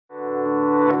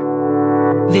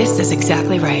This is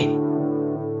exactly right.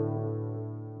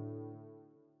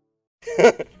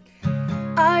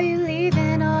 Are you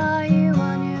leaving or are you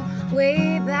on your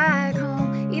way back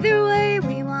home? Either way,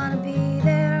 we want to be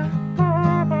there.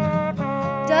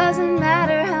 Doesn't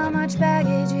matter how much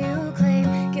baggage you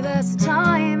claim. Give us a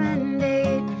time and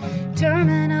date,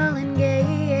 terminal and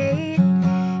gate.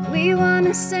 We want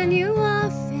to send you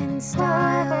off in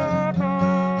style.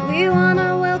 We want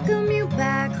to welcome you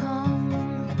back home.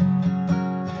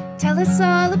 Tell us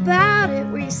all about it.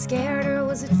 Were you scared or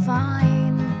was it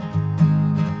fine?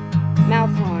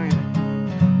 Mouth horn.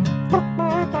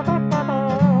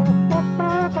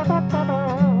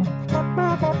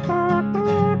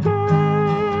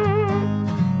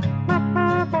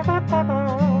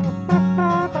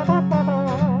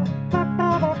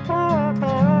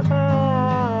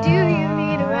 Do you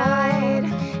need a ride?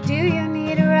 Do you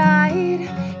need a ride?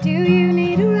 Do you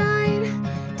need a ride?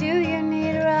 Do you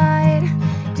need a ride?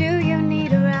 Do you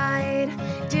need a ride?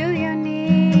 Do you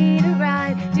need a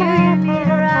ride? Do you need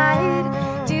a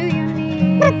ride? Do you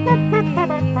need a ride?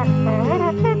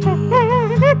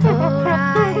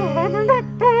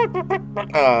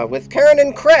 With Karen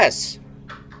and Chris.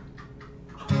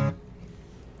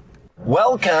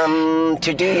 Welcome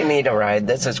to Do You Need a Ride?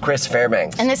 This is Chris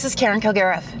Fairbanks. And this is Karen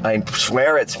Kilgariff. I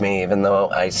swear it's me, even though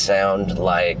I sound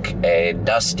like a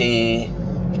dusty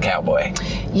cowboy.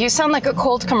 You sound like a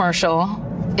Colt commercial.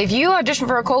 If you audition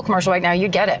for a Colt commercial right now,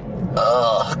 you'd get it.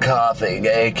 Ugh, coughing,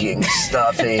 aching,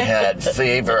 stuffy head,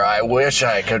 fever. I wish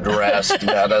I could rest.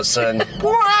 Medicine.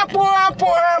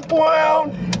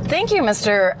 Thank you,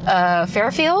 Mr.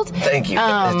 Fairfield. Thank you.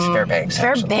 It's Fairbanks.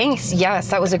 Actually. Fairbanks, yes,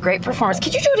 that was a great performance.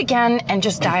 Could you do it again and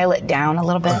just dial it down a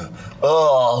little bit?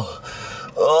 Oh,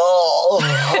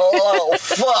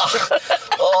 fuck.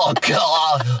 Oh,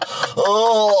 God.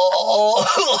 Oh.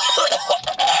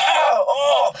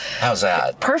 How's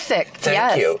that? Perfect. Thank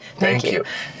yes. you. Thank you.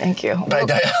 Thank you.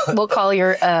 We'll call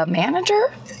your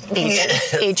manager?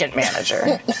 Agent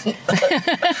manager.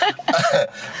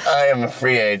 I am a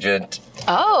free agent.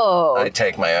 Oh. I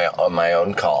take my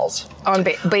own calls. On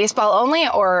baseball only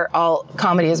or all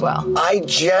comedy as well?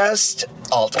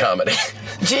 Alt comedy.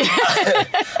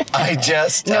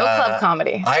 No club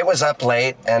comedy. I was up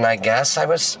late and I guess I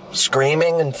was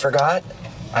screaming and forgot.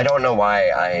 I don't know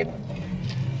why I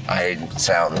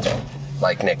sound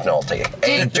like Nick Nolte.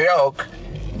 A joke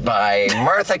by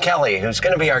Martha Kelly, who's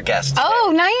going to be our guest today.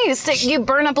 Oh, nice. You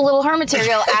burn up a little her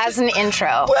material as an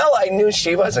intro. Well, I knew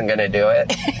she wasn't going to do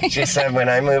it. She said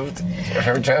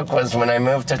her joke was, when I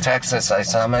moved to Texas, I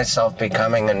saw myself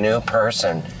becoming a new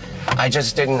person. I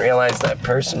just didn't realize that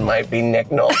person might be Nick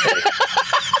Nolte.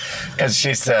 Because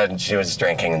she said she was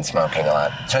drinking and smoking a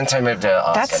lot. Since I moved to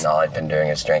Austin, all I've been doing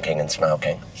is drinking and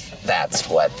smoking. That's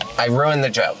what... I ruined the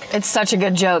joke. It's such a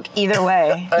good joke either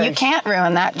way. You can't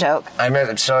ruin that joke. I'm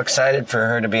so excited for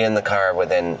her to be in the car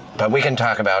but we can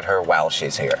talk about her while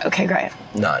she's here. Okay, great.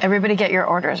 Everybody get your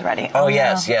orders ready. Oh,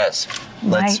 yes.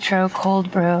 Nitro cold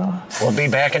brew. We'll be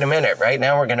back in a minute. Right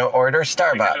now, we're going to order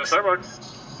Starbucks.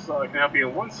 Starbucks. So I can help you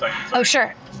in 1 second. Oh,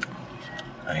 sure.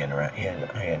 We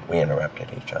interrupted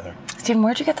each other. Steven,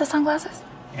 where'd you get the sunglasses?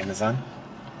 Amazon.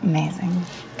 Amazing.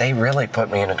 They really put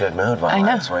me in a good mood while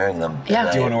I was wearing them. Yeah.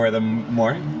 Do you want to wear them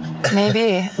more?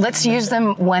 Maybe. Let's use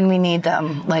them when we need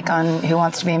them, like on Who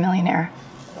Wants to Be a Millionaire.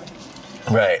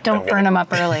 Right. Don't burn them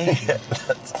up early.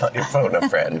 That's not your phone a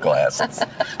friend glasses.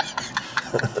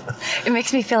 It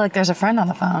makes me feel like there's a friend on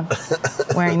the phone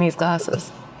wearing these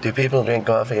glasses. Do people drink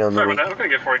coffee on the Sorry about that. I'm going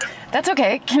to get for you. That's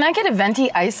okay. Can I get a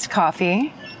venti iced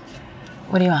coffee?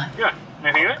 What do you want? Yeah.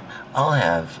 Anything in it? I'll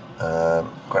have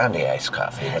grande iced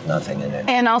coffee with nothing in it.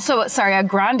 And also, a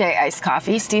grande iced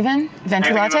coffee. Steven, venti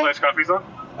Anything latte? with iced coffees on?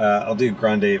 I'll do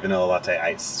grande vanilla latte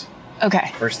iced.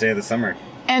 Okay. First day of the summer.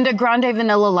 And a grande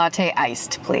vanilla latte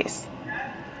iced, please.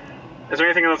 Is there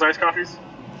anything in those iced coffees?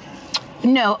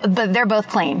 No, but they're both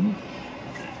plain.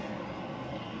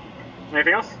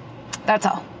 Anything else? That's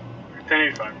all.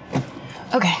 $10.85.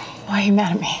 Okay. Why are you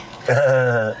mad at me?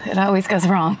 It always goes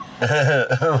wrong. What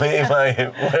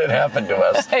happened to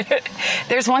us?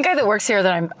 There's one guy that works here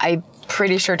that I'm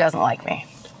pretty sure doesn't like me.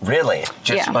 Really?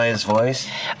 Just by his voice?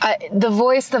 The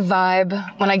voice, the vibe.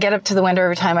 When I get up to the window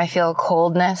every time, I feel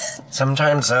coldness.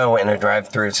 Sometimes, though, in a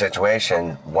drive-through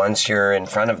situation, once you're in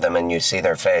front of them and you see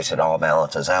their face, it all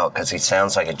balances out, because he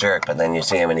sounds like a jerk, but then you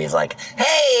see him and he's like,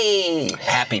 hey!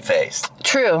 Happy face.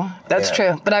 True. That's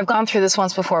true. But I've gone through this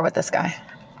once before with this guy,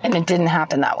 and it didn't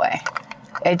happen that way.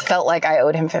 It felt like I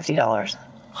owed him $50.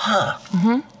 Huh.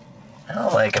 Mm-hmm. I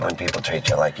don't like it when people treat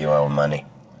you like you owe money.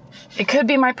 It could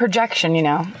be my projection, you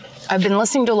know. I've been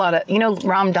listening to a lot of...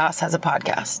 Ram Dass has a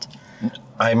podcast.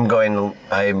 I'm going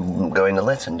to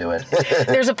listen to it.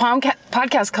 There's a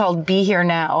podcast called Be Here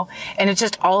Now, and it's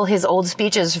just all his old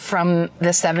speeches from the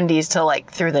 70s to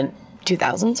like through the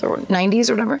 2000s or 90s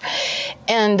or whatever.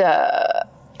 And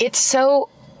it's so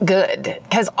good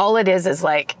because all it is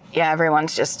like, yeah,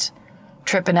 everyone's just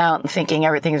tripping out and thinking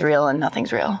everything's real and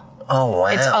nothing's real. Oh, wow.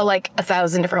 It's all like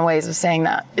 1,000 different ways of saying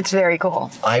that. It's very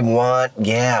cool.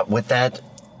 With that,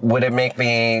 would it make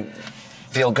me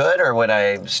feel good, or would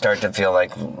I start to feel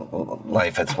like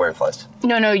life is worthless?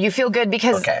 No, you feel good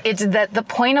because it's that the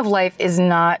point of life is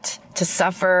not to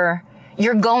suffer.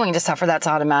 You're going to suffer, that's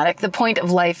automatic. The point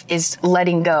of life is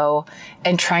letting go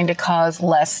and trying to cause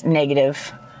less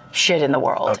negative shit in the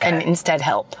world and instead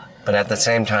help. But at the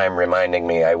same time, reminding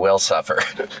me I will suffer.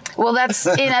 Well, that's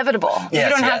inevitable. You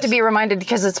don't have to be reminded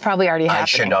because it's probably already happening. I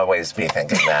should always be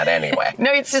thinking that anyway.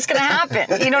 No, it's just going to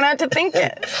happen. You don't have to think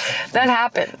it. That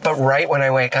happens. But right when I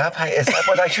wake up, is that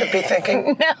what I should be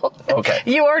thinking? No. Okay.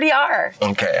 You already are.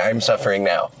 Okay, I'm suffering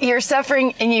now. You're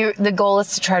suffering, and the goal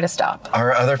is to try to stop.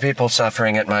 Are other people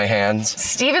suffering at my hands?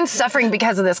 Steven's suffering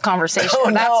because of this conversation. Oh,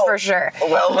 that's no. for sure.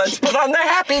 Well, let's put on the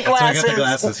happy glasses. So I got the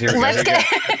glasses here. Let's get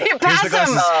pass the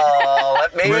glasses. them. Oh,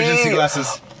 let me. Emergency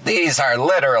glasses. These are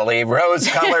literally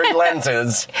rose-colored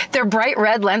lenses. They're bright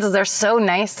red lenses. They're so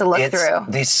nice to look through.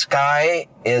 The sky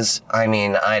is, I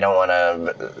don't want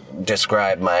to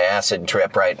describe my acid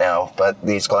trip right now, but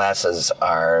these glasses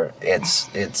are,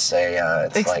 it's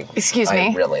like, excuse me?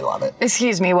 I really love it.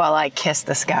 Excuse me while I kiss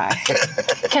the sky.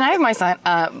 Can I have my sign,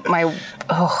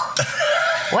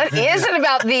 what is it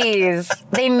about these?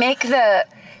 They make the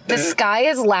sky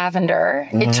is lavender.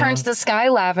 Mm-hmm. It turns the sky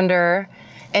lavender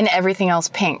and everything else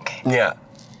pink. Yeah.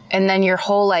 And then your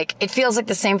whole, it feels like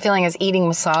the same feeling as eating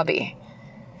wasabi.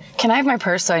 Can I have my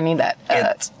purse? So I need that.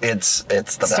 It's the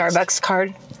best. Starbucks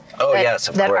card. Oh, yes,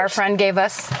 of that course. our friend gave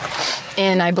us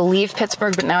in, I believe,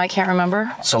 Pittsburgh, but now I can't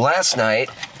remember. So last night,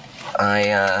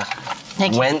 I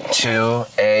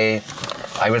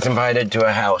was invited to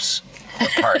a house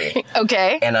party.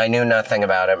 Okay. And I knew nothing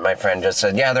about it. My friend just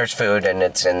said, yeah, there's food, and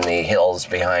it's in the hills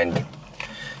behind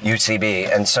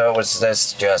UCB. And so it was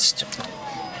this just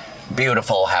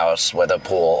beautiful house with a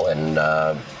pool and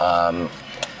a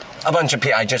bunch of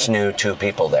people. I just knew 2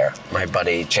 people there. My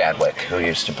buddy Chadwick, who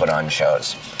used to put on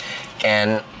shows.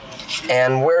 And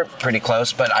we're pretty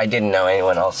close, but I didn't know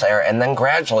anyone else there. And then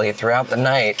gradually, throughout the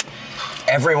night,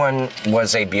 everyone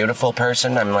was a beautiful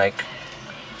person. I'm like,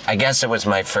 I guess it was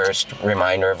my first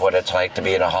reminder of what it's like to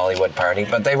be at a Hollywood party,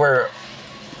 but they were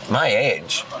my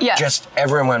age. Yeah. Just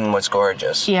everyone was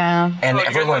gorgeous. Yeah. And Oh,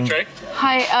 everyone. Drake?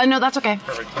 Hi. No, that's okay.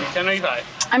 Perfect. $10.95.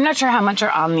 I'm not sure how much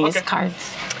are on these Okay.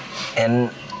 cards.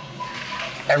 And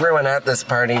everyone at this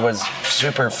party was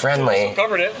super friendly.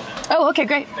 Covered it. Oh, okay,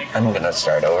 great. I'm gonna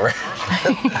start over.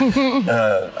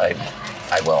 I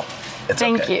will. It's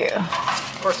Thank okay. you.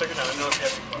 Of course, I can. I don't know if you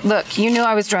have any questions. Look, you knew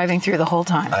I was driving through the whole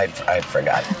time. I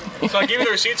forgot. So I gave you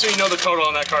the receipt so you know the total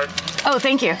on that card. Oh,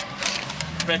 thank you.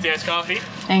 Venti iced coffee.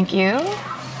 Thank you.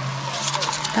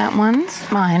 That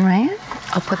one's mine, right?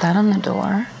 I'll put that on the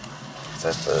door. Is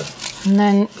that the? And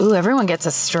then, everyone gets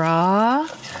a straw.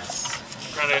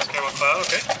 Grande iced caramel cloud.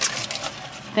 Okay.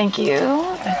 Thank you.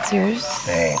 That's yours.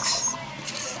 Thanks.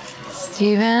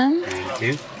 Steven. Thank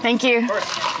you. Thank you. Of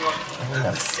course. You want-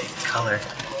 That's the same color.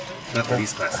 Not for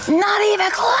these glasses. Not even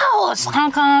close.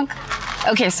 Honk, honk.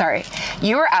 Okay, sorry.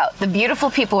 You were out. The beautiful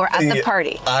people were at the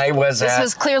party. I was This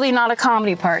was clearly not a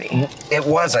comedy party. It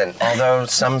wasn't, although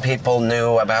some people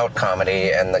knew about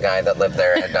comedy, and the guy that lived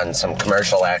there had done some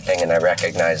commercial acting, and I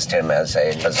recognized him as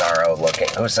a bizarro looking.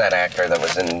 Who's that actor that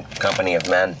was in Company of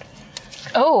Men?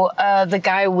 Oh, the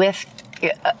guy with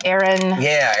Aaron.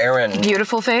 Yeah, Aaron.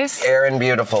 Beautiful face. Aaron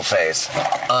Beautiful Face.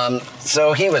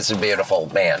 So he was a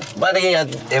beautiful man, but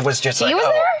it was just like, was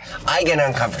there? I get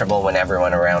uncomfortable when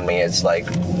everyone around me is like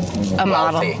A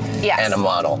model. wealthy Yes. and a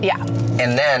model. Yeah.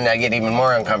 And then I get even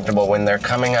more uncomfortable when they're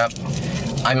coming up.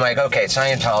 I'm like, okay,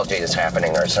 Scientology is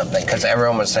happening or something, because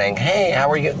everyone was saying, hey, how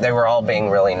are you? They were all being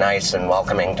really nice and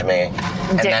welcoming to me.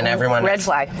 And then everyone... Red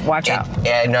flag. Watch out.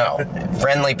 Yeah, no.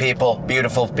 Friendly people,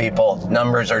 beautiful people,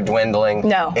 numbers are dwindling.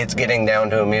 No. It's getting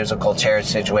down to a musical chair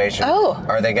situation. Oh.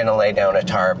 Are they going to lay down a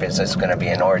tarp? Is this going to be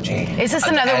an orgy? Is this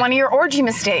another one of your orgy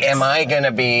mistakes? Am I going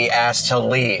to be asked to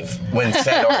leave when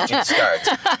said orgy starts?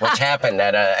 Which happened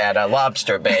at a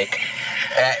lobster bake.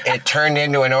 It turned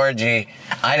into an orgy.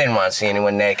 I didn't want to see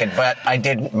anyone naked, but I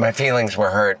did. My feelings were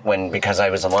hurt because I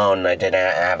was alone and I didn't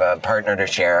have a partner to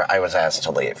share. I was asked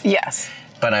to leave. Yes.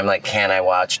 But I'm like, can I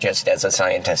watch just as a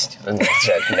scientist? And they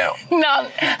said no.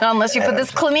 Not unless you put this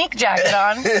Clinique jacket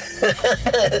on.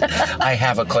 I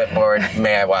have a clipboard.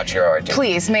 May I watch your orgy?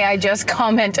 Please, may I just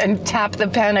comment and tap the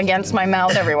pen against my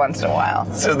mouth every once in a while?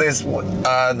 So these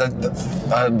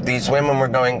women were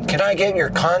going, can I get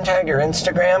your contact, your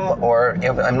Instagram? Or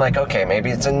I'm like, okay, maybe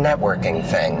it's a networking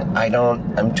thing.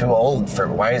 I'm too old for,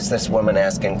 why is this woman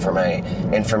asking for my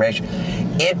information?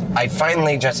 I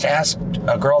finally just asked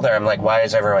a girl there, I'm like, why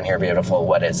is everyone here beautiful?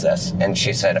 What is this? And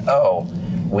she said, oh,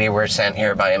 we were sent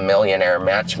here by a millionaire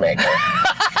matchmaker.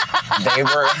 They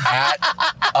were at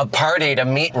a party to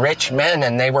meet rich men,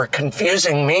 and they were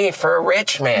confusing me for a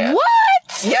rich man.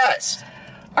 What? Yes.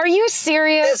 Are you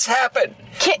serious? This happened.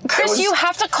 Chris, you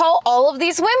have to call all of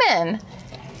these women.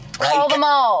 Call them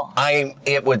all.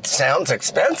 It sounds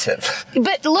expensive.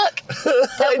 But look,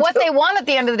 what they want at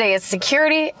the end of the day is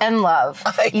security and love.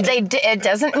 It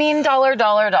doesn't mean dollar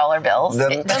bills.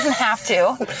 It doesn't have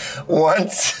to.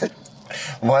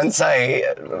 Once I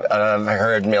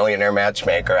heard millionaire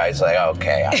matchmaker, I was like,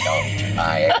 okay,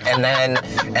 and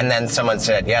then someone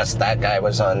said, yes, that guy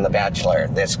was on The Bachelor.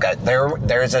 This guy,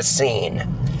 there's a scene.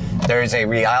 There's a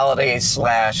reality /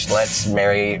 let's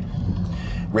marry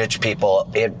rich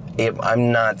people.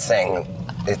 I'm not saying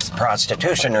it's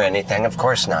prostitution or anything. Of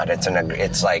course not.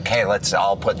 It's like, hey, let's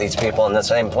all put these people in the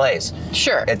same place.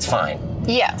 Sure. It's fine.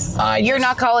 Yes. You're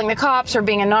not calling the cops or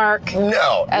being a narc.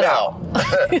 No.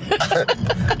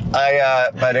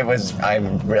 But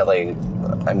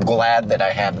I'm glad that I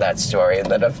have that story and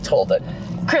that I've told it.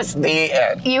 Chris,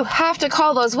 you have to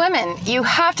call those women. You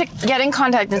have to get in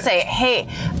contact and say, hey,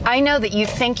 I know that you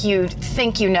think you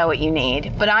know what you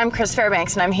need, but I'm Chris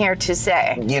Fairbanks and I'm here to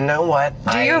say. You know what?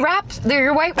 Do your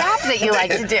white rap that you like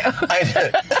to do.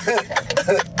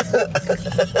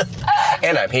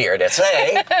 And I'm here to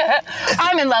say.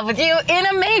 I'm in love with you in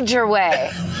a major way.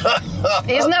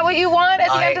 Isn't that what you want at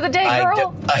the end of the day,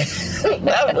 girl?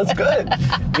 That was good.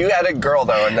 You had a girl,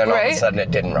 though, and then all of a sudden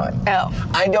it didn't rhyme. Oh.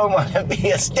 I don't want to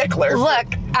be a stickler. Look,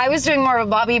 I was doing more of a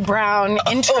Bobby Brown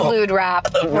interlude rap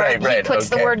where he puts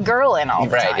the word girl in all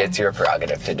the time. Right, it's your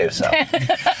prerogative to do so.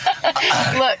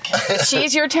 Look,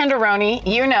 she's your tenderoni.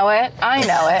 You know it. I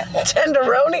know it.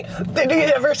 Tenderoni? Did he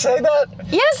ever say that?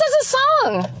 Yes, that's a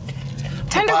song.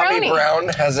 Tenderoni. Bobby Brown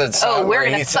has a song. Oh, we're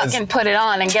gonna fucking put it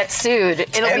on and get sued.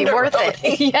 It'll be worth it.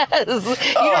 Yes.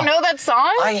 You don't know that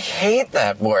song? I hate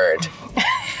that word.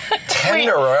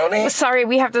 Tenderoni? Sorry,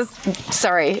 we have to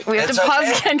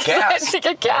pause again because I have to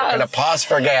get gas. I'm gonna pause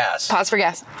for gas. Pause for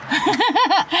gas.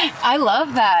 I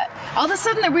love that. All of a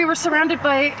sudden, we were surrounded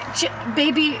by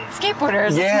baby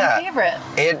skateboarders. Yeah. It's my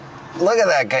favorite. Look at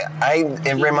that guy.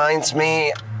 It reminds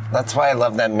me. That's why I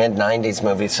love that mid-90s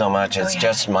movie so much. It's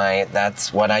just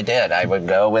that's what I did. I would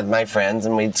go with my friends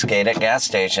and we'd skate at gas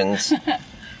stations.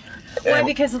 Why?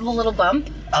 Because of the little bump?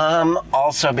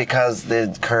 Also because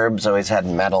the curbs always had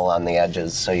metal on the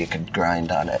edges so you could grind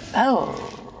on it. Oh,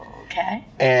 okay.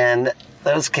 And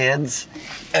those kids.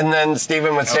 And then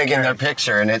Stephen was taking their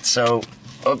picture and it's so...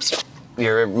 Oops.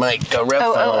 Your mic, go ref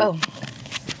phone.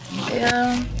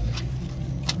 Yeah.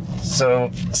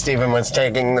 So Stephen was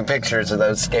taking the pictures of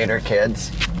those skater kids.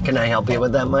 Can I help you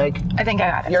with that mic? I think I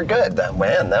got it. You're good. That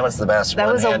was the best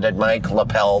one-handed mic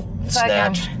lapel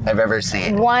snatch I've ever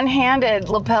seen. One-handed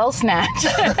lapel snatch.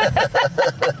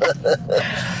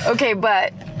 Okay,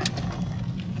 but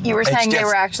you were saying they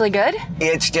were actually good?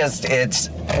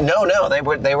 No,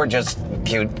 they were just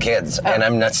cute kids, and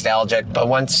I'm nostalgic. But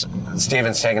once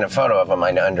Steven's taken a photo of him,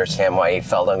 I understand why he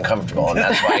felt uncomfortable, and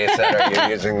that's why he said, "Are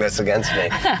you using this against me?"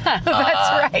 That's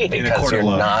right. Because you're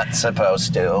not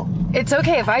supposed to. It's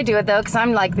okay if I do it though, because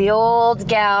I'm like the old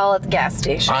gal at the gas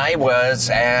station. I was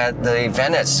at the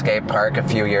Venice skate park a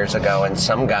few years ago, and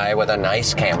some guy with a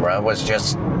nice camera was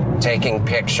just taking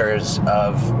pictures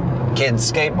of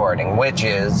kids skateboarding, which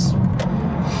is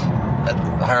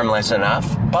harmless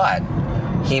enough, but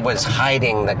he was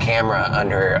hiding the camera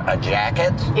under a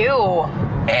jacket. Ew.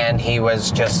 And he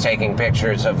was just taking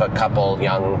pictures of a couple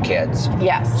young kids.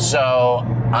 Yes. So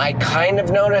I kind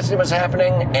of noticed it was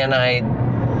happening,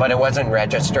 but it wasn't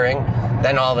registering.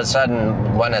 Then all of a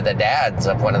sudden, one of the dads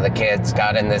of one of the kids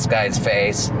got in this guy's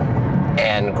face,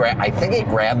 and I think he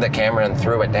grabbed the camera and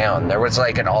threw it down. There was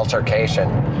like an altercation.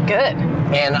 Good.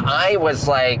 And I was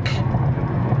like,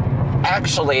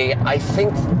 actually, I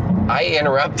think I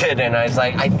interrupted and I was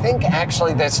like, I think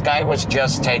actually this guy was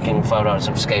just taking photos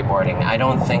of skateboarding. I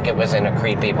don't think it was in a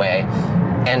creepy way.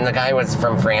 And the guy was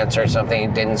from France or something.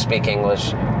 He didn't speak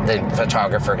English, the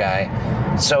photographer guy.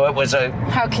 So it was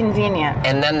How convenient.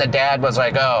 And then the dad was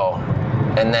like, oh.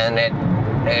 And then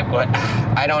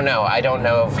I don't know. I don't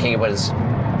know if he was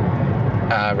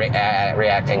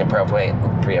reacting appropriately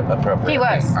He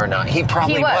was. or not. He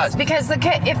probably He was because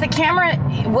if the camera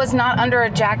was not under a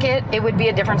jacket, it would be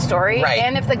a different story. Right.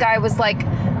 And if the guy was like,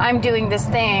 "I'm doing this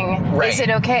thing," Right. is it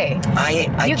okay?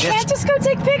 You can't just go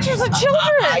take pictures of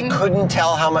children. I couldn't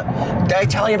tell how much. Did I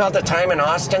tell you about the time in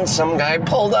Austin? Some guy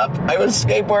pulled up. I was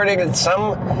skateboarding, and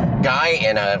some guy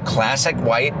in a classic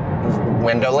white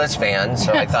windowless van,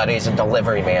 so I thought he's a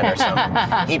delivery man or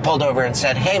something. He pulled over and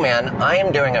said, "Hey man, I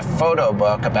am doing a photo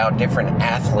book about different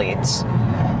athletes,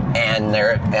 and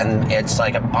it's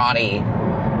like a body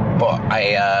book.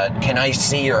 Can I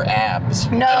see your abs?"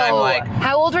 No. And I'm like,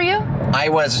 how old are you? I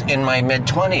was in my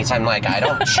mid-20s. I'm like,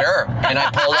 sure. And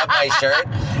I pulled up my shirt,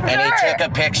 and he took a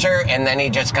picture, and then he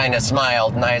just kind of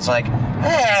smiled, and I was like,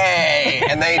 "Hey!"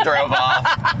 And then he drove off.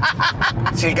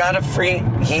 So he got a freebie.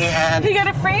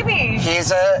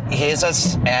 He's a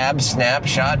ab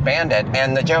snapshot bandit,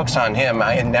 and the joke's on him.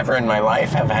 I had never in my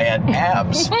life have had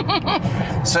abs.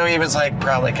 So he was like,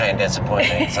 probably kind of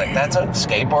disappointed. He's like, "That's a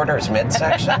skateboarder's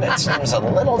midsection? It seems a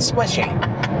little squishy."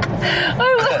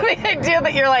 I love the idea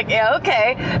that you're like, yeah,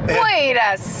 okay, wait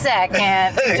a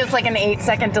second. Just like an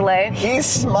 8-second delay. He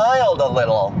smiled a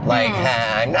little, like,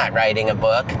 I'm not writing a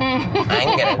book.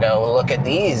 I'm gonna go look at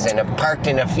these parked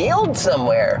in a field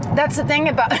somewhere. That's the thing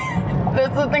about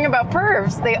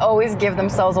pervs. They always give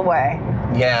themselves away.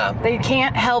 Yeah. They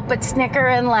can't help but snicker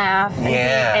and laugh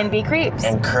and be creeps.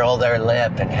 And curl their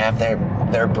lip and have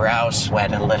their brow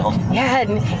sweat a little. Yeah,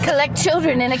 and collect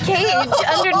children in a cage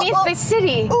underneath the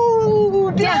city.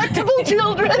 Ooh, delectable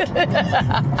children.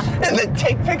 And then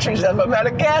take pictures of them at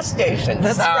a gas station.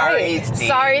 Sorry, right. Steven.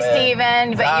 Sorry,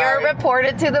 Steven, but you're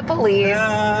reported to the police.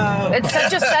 No. It's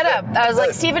such a setup. I was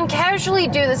like, Steven, casually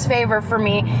do this favor for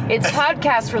me. It's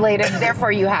podcast related,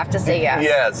 therefore you have to say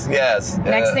yes. Yes.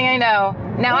 Next thing I know,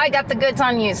 now I got the goods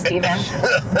on you, Steven.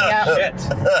 Yep.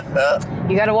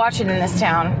 You got to watch it in this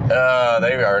town.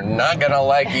 They are not going to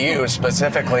like you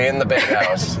specifically in the big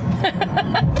house.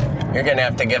 You're going to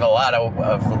have to give a lot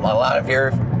of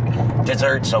your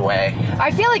desserts away. I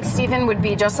feel like Steven would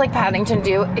be just like Paddington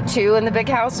too in the big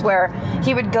house, where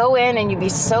he would go in and you'd be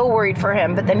so worried for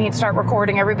him, but then he'd start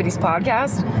recording everybody's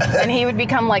podcast and he would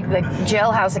become like the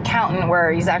jailhouse accountant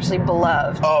where he's actually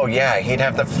beloved. Oh yeah, he'd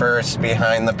have the first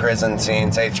Behind the Prison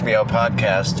Scenes HBO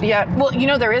podcast. Yeah, well,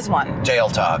 there is one. Jail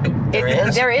Talk.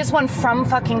 There is one from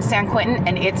fucking San Quentin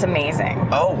and it's amazing.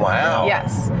 Oh wow.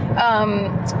 Yes.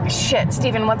 Shit,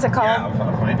 Steven, what's it called? Yeah,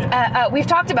 I'll find it. We've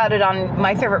talked about it on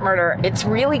My Favorite Murder. It's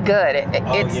really good.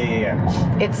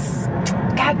 It's,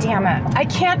 God damn it. I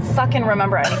can't fucking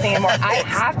remember anything anymore. I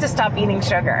have to stop eating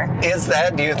sugar.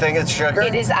 Do you think it's sugar?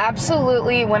 It is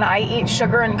absolutely, when I eat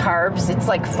sugar and carbs, it's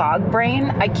like fog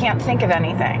brain. I can't think of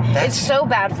anything. It's so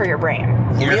bad for your brain.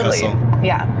 Ear Hustle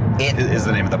Yeah. is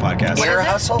the name of the podcast. Ear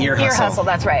Hustle? Ear Ear Hustle,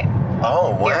 that's right.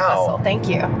 Oh wow. Ear Hustle, thank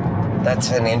you.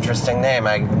 That's an interesting name.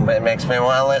 It makes me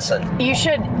want to listen. You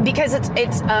should, because it's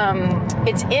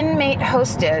inmate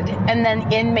hosted and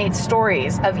then inmate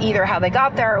stories of either how they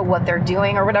got there or what they're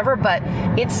doing or whatever, but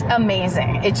it's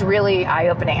amazing. It's really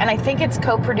eye-opening. And I think it's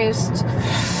co-produced,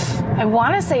 I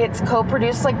want to say it's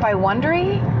co-produced like by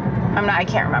Wondery. I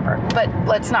can't remember, but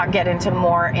let's not get into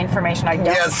more information I don't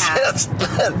have. Yes.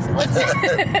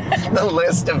 The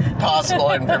list of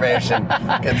possible information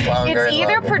gets longer. It's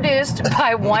either produced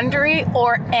by Wondery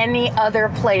or any other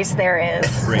place there is.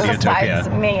 Radiotopia. Besides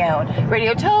my own.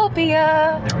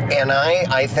 Radiotopia. And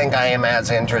I think I am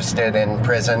as interested in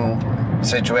prison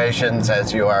situations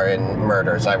as you are in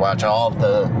murders. I watch all of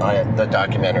the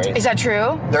documentaries. Is that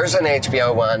true? There's an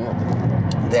HBO one.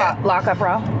 Lock Up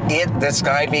Raw? This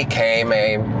guy became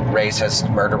a racist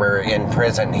murderer in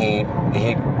prison. He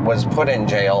was put in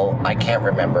jail, I can't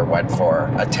remember what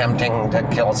for, attempting to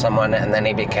kill someone, and then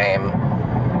he became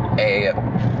a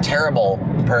terrible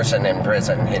person in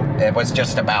prison. It was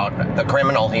just about the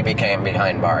criminal he became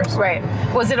behind bars. Right.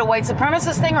 Was it a white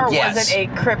supremacist thing or Yes. was it a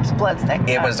Crips Bloods thing?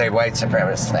 It was a white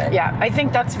supremacist thing. Yeah, I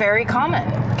think that's very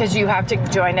common because you have to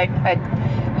join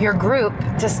your group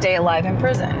to stay alive in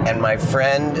prison. And my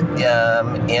friend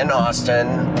in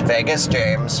Austin, Vegas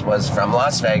James, was from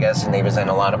Las Vegas, and he was in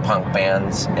a lot of punk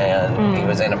bands, and he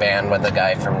was in a band with a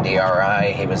guy from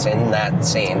DRI. He was in that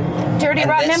scene. Dirty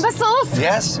Rotten Imbeciles?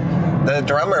 Yes. The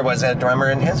drummer was a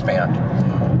drummer in his band.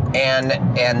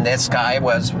 And this guy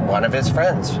was one of his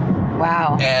friends.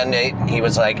 Wow. And he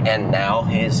was like, and now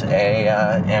he's a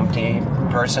empty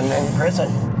person in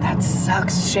prison. That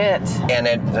sucks shit. And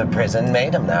the prison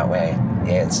made him that way.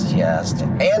 It's just...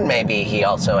 And maybe he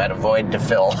also had a void to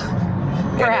fill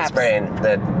in his brain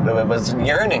that was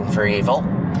yearning for evil.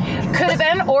 Could have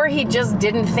been, or he just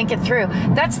didn't think it through.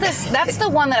 That's the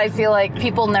one that I feel like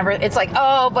people never, it's like,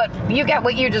 oh, but you get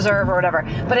what you deserve or whatever.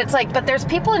 But it's like, but there's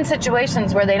people in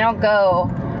situations where they don't go,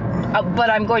 but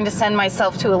I'm going to send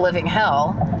myself to a living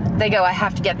hell. They go, I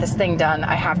have to get this thing done.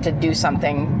 I have to do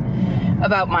something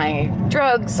about my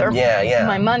drugs or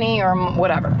my money or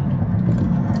whatever.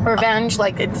 Revenge,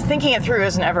 like thinking it through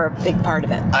isn't ever a big part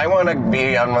of it. I want to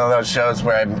be on one of those shows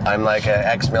where I'm like an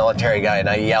ex-military guy and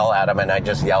I yell at them and I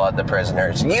just yell at the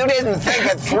prisoners. You didn't think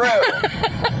it through.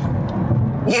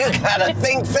 You gotta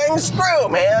think things through,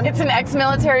 man. It's an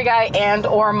ex-military guy and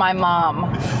or my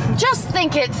mom. Just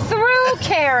think it through,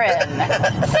 Karen.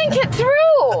 Think it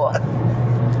through.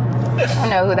 I don't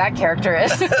know who that character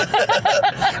is.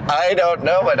 I don't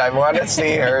know, but I want to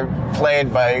see her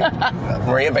played by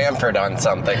Maria Bamford on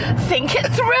something. Think it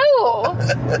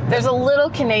through. There's a little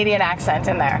Canadian accent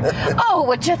in there. Oh,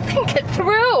 would you think it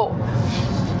through?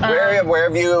 Where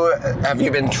have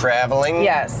you been traveling?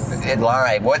 Yes.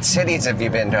 Live. What cities have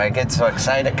you been to? I get so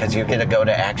excited because you get to go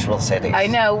to actual cities. I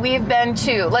know. We've been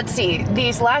to, let's see,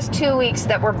 these last 2 weeks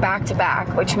that were back to back,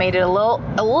 which made it a little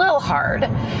hard,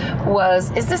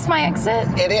 is this my exit?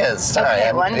 It is. Sorry.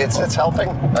 Okay, it's helping.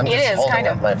 I'm just holding kind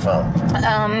up of my phone.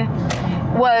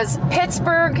 Was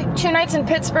Pittsburgh, 2 nights in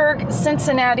Pittsburgh,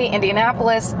 Cincinnati,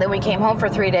 Indianapolis. Then we came home for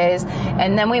 3 days.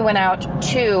 And then we went out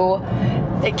to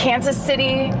Kansas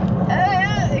City,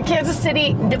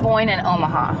 Des Moines, and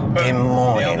Omaha. Des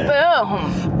Moines.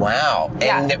 Boom. Wow.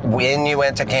 Yeah. And when you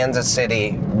went to Kansas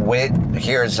City,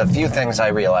 here's a few things I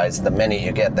realized the minute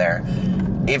you get there.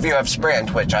 If you have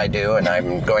Sprint, which I do, and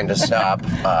I'm going to stop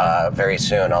very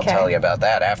soon, I'll tell you about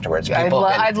that afterwards.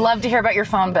 I'd love to hear about your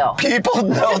phone bill. People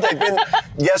know they've been.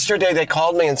 Yesterday they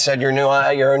called me and said your new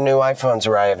iPhone's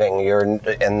arriving.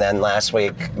 And then last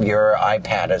week your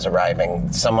iPad is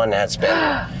arriving. Someone has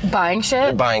been buying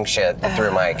shit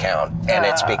through my account, and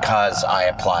it's because I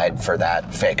applied for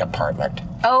that fake apartment.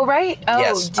 Oh right. Oh,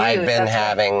 yes, dude, I've been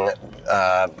having.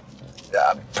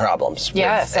 Problems with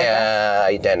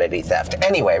identity theft.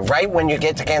 Anyway, right when you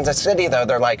get to Kansas City, though,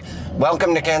 they're like,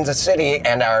 welcome to Kansas City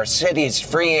and our city's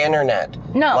free internet.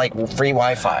 No. Like free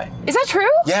Wi-Fi. Is that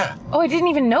true? Yeah. Oh, I didn't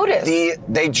even notice.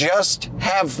 They just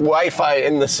have Wi-Fi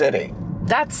in the city.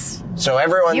 That's so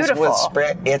everyone's beautiful. With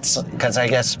Sprint. It's because I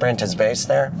guess Sprint is based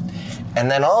there.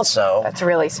 And then also... That's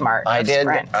really smart. I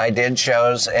did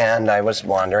shows and I was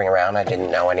wandering around. I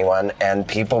didn't know anyone. And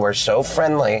people were so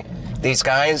friendly. These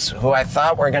guys who I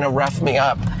thought were going to rough me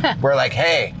up were like,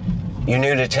 hey, you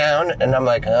new to town? And I'm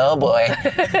like, oh boy.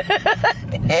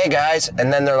 Hey guys.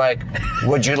 And then they're like,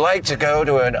 would you like to go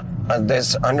to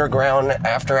this underground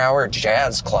after-hour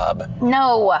jazz club?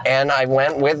 No. And I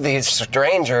went with these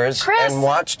strangers and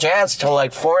watched jazz till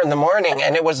like 4 a.m.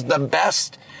 and it was the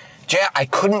best jazz. I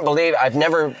couldn't believe I've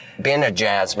never been a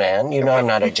jazz man. You know I'm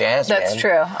not a jazz man. That's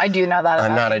true. I do know that.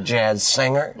 I'm not a jazz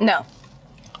singer. No.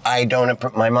 I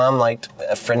don't. My mom liked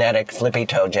frenetic, flippy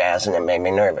toe jazz, and it made me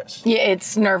nervous. Yeah,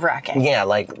 it's nerve-wracking. Yeah,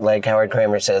 like Howard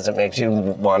Kramer says, it makes you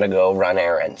want to go run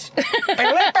errands.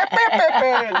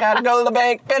 Gotta go to the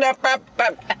bank.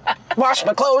 Wash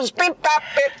my clothes. I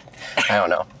don't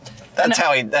know.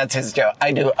 That's his joke.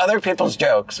 I do other people's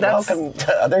jokes. Welcome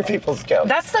to other people's jokes.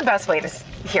 That's the best way to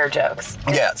hear jokes.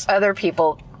 Yes. Other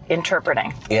people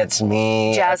interpreting. It's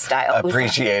me jazz style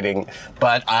appreciating,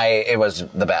 but it was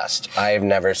the best. I've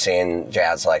never seen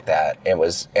jazz like that.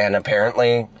 And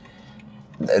apparently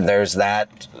there's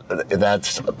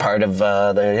that's part of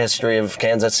the history of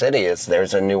Kansas City.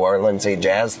 There's a New Orleans-y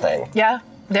jazz thing. Yeah,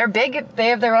 they're big. They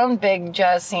have their own big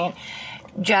jazz scene.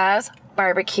 Jazz,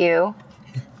 barbecue,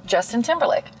 Justin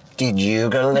Timberlake. Did you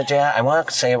go to the jazz? I want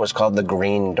to say it was called the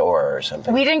Green Door or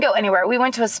something. We didn't go anywhere. We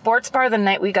went to a sports bar the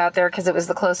night we got there because it was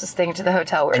the closest thing to the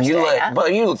hotel we were staying at. Well,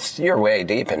 you're way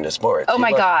deep into sports. Oh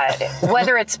my God!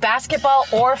 Whether it's basketball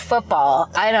or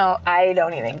football, I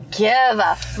don't even give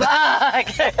a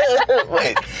fuck.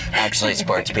 Wait, actually,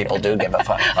 sports people do give a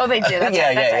fuck. Oh, they do. That's yeah,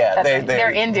 right, yeah, right, yeah.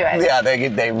 They're into it. Yeah,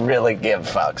 they really give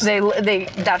fucks. They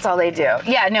that's all they do.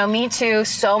 Yeah, no, me too.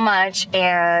 So much.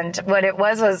 And what it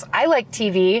was I like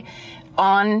TV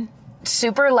on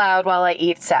super loud while I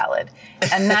eat salad.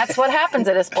 And that's what happens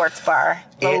at a sports bar.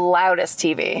 The loudest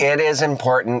TV. It is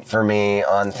important for me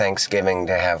on Thanksgiving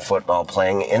to have football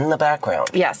playing in the background.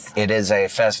 Yes. It is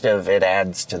it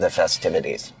adds to the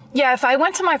festivities. Yeah, if I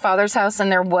went to my father's house and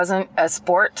there wasn't a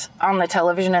sport on the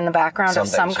television in the background of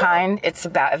some kind, it's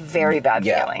a very bad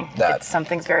feeling.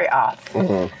 Something's very off.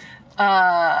 Mm-hmm.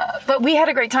 But we had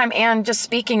a great time. And just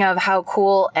speaking of how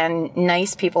cool and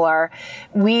nice people are,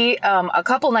 we, a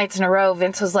couple nights in a row,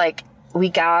 Vince was like, we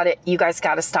got it. You guys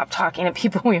got to stop talking to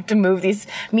people. We have to move these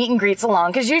meet and greets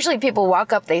along. Because usually people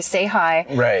walk up, they say hi.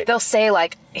 Right. They'll say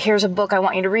like, here's a book I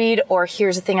want you to read, or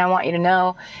here's a thing I want you to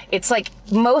know. It's like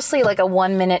mostly like a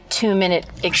 1 minute, 2 minute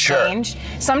exchange.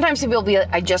 Sure. Sometimes people will be like,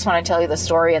 I just want to tell you the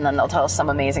story, and then they'll tell us some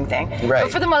amazing thing. Right.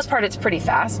 But for the most part, it's pretty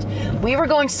fast. We were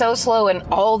going so slow in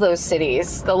all those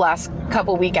cities the last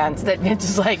couple weekends that Vince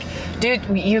was like, dude,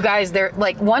 you guys, they're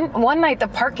like one night the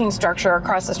parking structure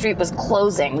across the street was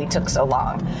closing. We took so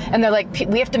long. And they're like,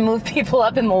 we have to move people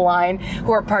up in the line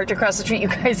who are parked across the street. You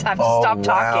guys have to stop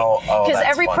talking. Because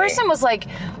every person was like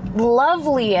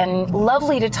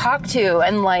lovely to talk to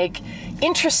and like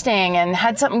interesting and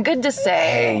had something good to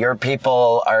say. Hey, your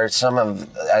people are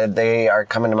they are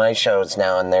coming to my shows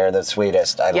now, and they're the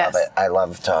sweetest. I love it. I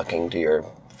love talking to your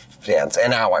fans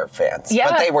and our fans. Yeah.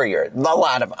 But they were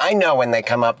I know when they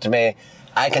come up to me,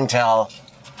 I can tell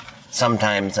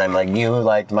sometimes I'm like, you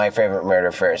liked My Favorite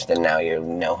Murder first, and now you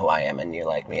know who I am and you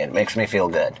like me. It makes me feel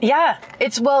good. Yeah.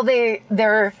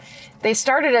 They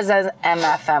started as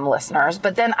MFM listeners,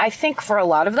 but then I think for a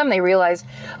lot of them, they realized,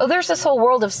 oh, there's this whole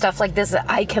world of stuff like this that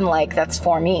I can like that's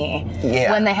for me.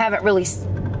 Yeah. When they haven't really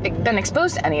been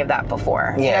exposed to any of that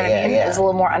before. You know what I mean? It's a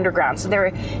little more underground. So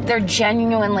they're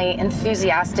genuinely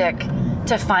enthusiastic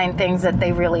to find things that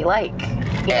they really like.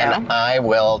 You know? I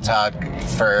will talk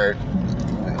for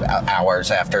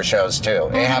hours after shows too.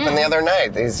 It happened the other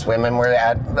night. These women were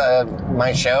at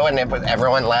my show, and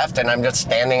everyone left, and I'm just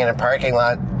standing in a parking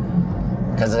lot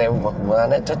because they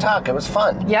wanted to talk. It was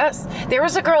fun. Yes. There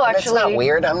was a girl actually. It's not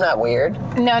weird. I'm not weird.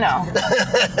 No.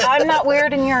 I'm not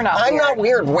weird and you're not weird. I'm not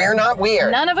weird. We're not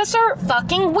weird. None of us are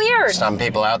fucking weird. Some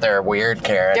people out there are weird,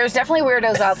 Karen. There's definitely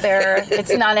weirdos out there.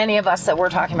 It's not any of us that we're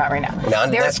talking about right now. Not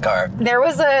in this car. There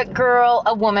was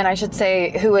a woman, I should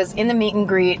say, who was in the meet and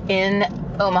greet in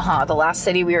Omaha, the last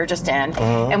city we were just in.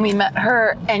 And we met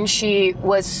her, and she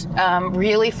was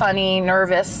really funny,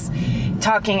 nervous,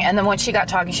 talking, and then when she got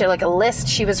talking, she had like a list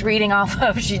she was reading off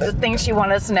of, the things she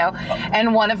wanted us to know,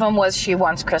 and one of them was she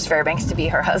wants Chris Fairbanks to be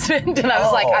her husband, and I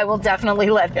was like, I will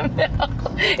definitely let him know.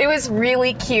 It was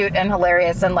really cute and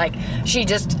hilarious, and like she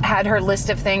just had her list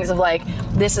of things of like,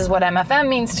 this is what MFM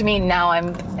means to me, now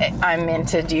I'm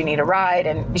into Do You Need a Ride,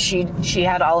 and she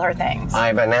had all her things.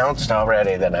 I've announced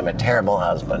already that I'm a terrible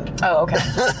husband. Oh, okay.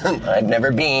 I've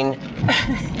never been.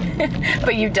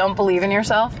 But you don't believe in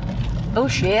yourself? Oh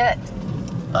shit.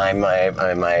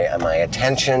 My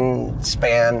attention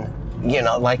span,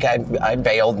 like I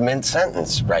bailed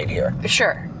mid-sentence right here.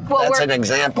 Sure. Well, that's an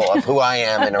example of who I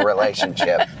am in a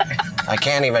relationship. I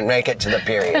can't even make it to the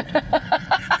period.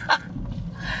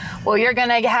 Well, you're going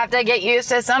to have to get used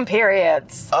to some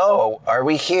periods. Oh, are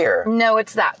we here? No,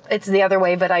 it's that. It's the other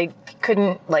way, but I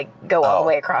couldn't go all the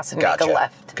way across and make a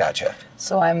left. Gotcha.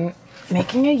 So I'm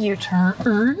making a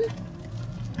U-turn.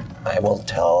 I will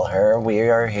tell her we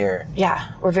are here.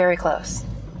 Yeah, we're very close.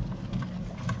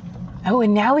 Oh,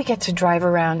 and now we get to drive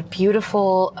around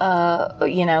beautiful,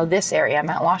 this area,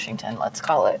 Mount Washington, let's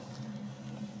call it.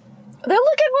 Look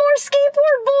at more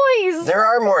skateboard boys! There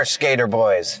are more skater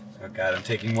boys. Oh God, I'm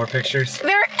taking more pictures.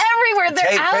 They're everywhere.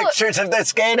 They're out. Take pictures of the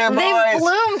skater boys. They've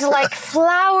bloomed like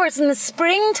flowers in the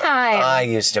springtime. I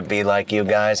used to be like you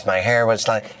guys. My hair was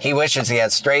like... He wishes he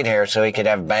had straight hair so he could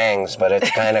have bangs, but it's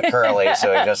kind of curly,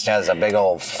 so he just has a big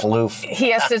old floof.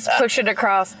 He has to push it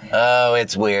across. Oh,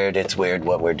 it's weird. It's weird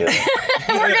what we're doing.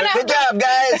 Good job,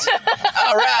 guys.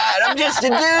 All right, I'm just a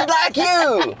dude like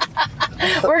you.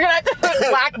 We're going to have to put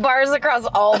black bars across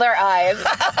all their eyes.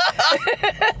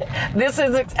 This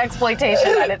is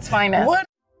exploitation at its finest. What?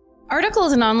 Article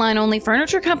is an online-only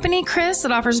furniture company, Chris,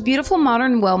 that offers beautiful,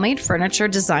 modern, well-made furniture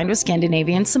designed with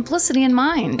Scandinavian simplicity in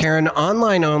mind. Karen,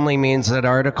 online only means that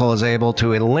Article is able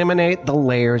to eliminate the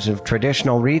layers of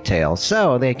traditional retail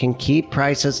so they can keep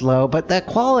prices low but the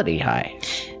quality high.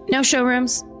 No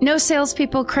showrooms, no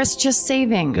salespeople, Chris, just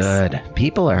savings. Good.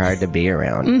 People are hard to be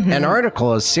around. An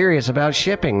Article is serious about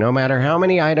shipping. No matter how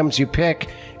many items you pick,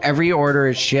 every order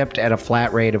is shipped at a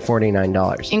flat rate of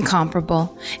 $49.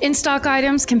 Incomparable. In-stock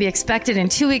items can be expected in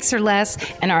 2 weeks or less.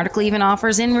 An Article even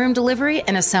offers in-room delivery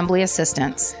and assembly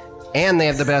assistance. And they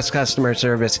have the best customer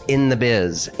service in the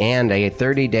biz and a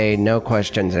 30-day, no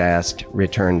questions asked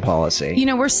return policy. You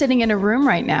know, we're sitting in a room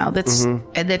right now that's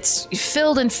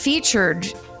filled and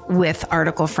featured with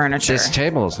Article furniture. This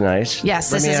table is nice.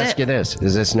 Yes, Let me ask you this.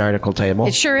 Is this an Article table?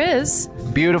 It sure is.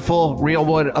 Beautiful, real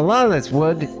wood. A lot of this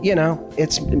wood,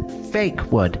 it's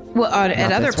fake wood. Well,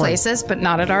 at other places, but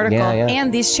not at Article. Yeah.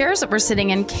 And these chairs that we're sitting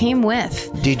in came with.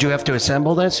 Did you have to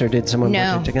assemble this, or did someone put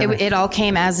it together? It all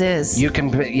came as is. You can,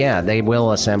 they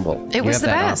will assemble. It was the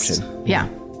best. Option. Yeah,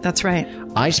 that's right.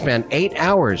 I spent 8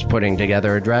 hours putting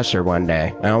together a dresser one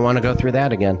day. I don't want to go through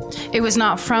that again. It was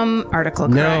not from article,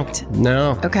 correct?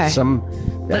 No. Okay.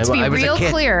 Let's be real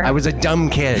clear. I was a dumb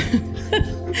kid.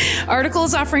 Article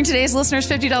is offering today's listeners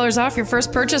 $50 off your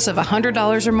first purchase of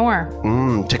 $100 or more.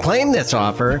 To claim this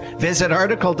offer, visit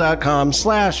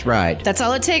article.com/ride. That's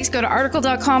all it takes. Go to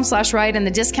article.com/ride and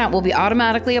the discount will be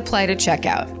automatically applied at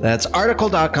checkout. That's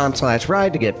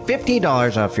article.com/ride to get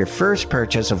 $50 off your first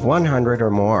purchase of 100 or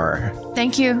more.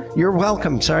 Thank you. You're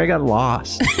welcome. Sorry I got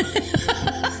lost.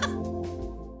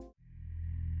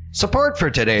 Support for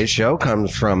today's show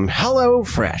comes from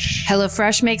HelloFresh.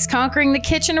 HelloFresh makes conquering the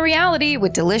kitchen a reality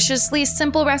with deliciously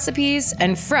simple recipes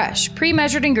and fresh,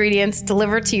 pre-measured ingredients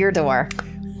delivered to your door.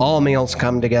 All meals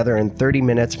come together in 30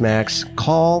 minutes max,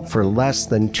 call for less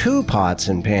than 2 pots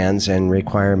and pans, and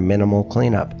require minimal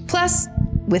cleanup. Plus,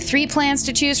 with 3 plans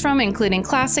to choose from, including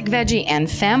classic, veggie,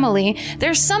 and family,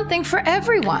 there's something for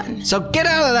everyone. So get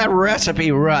out of that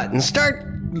recipe rut and start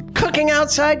cooking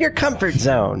outside your comfort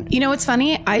zone. You know what's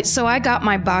funny? I got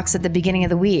my box at the beginning of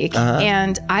the week,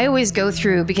 and I always go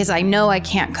through because I know I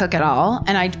can't cook at all,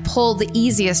 and I pull the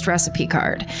easiest recipe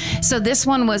card. So this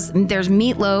one there's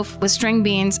meatloaf with string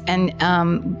beans and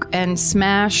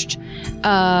smashed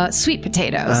sweet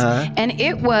potatoes, and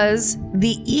it was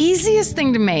the easiest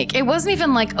thing to make. It wasn't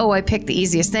even like, oh, I picked the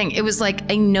easiest thing. It was like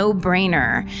a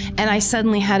no-brainer, and I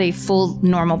suddenly had a full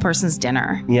normal person's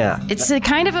dinner. Yeah. It's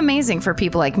kind of amazing for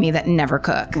people like me that never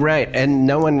cook. Right, and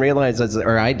no one realizes,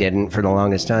 or I didn't for the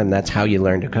longest time, that's how you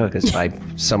learn to cook, is by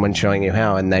someone showing you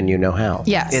how, and then you know how.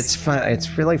 Yes. It's fun.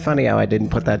 It's really funny how I didn't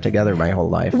put that together my whole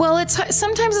life. Well,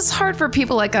 sometimes it's hard for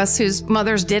people like us whose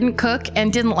mothers didn't cook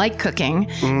and didn't like cooking,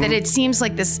 that it seems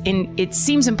like it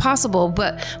seems impossible,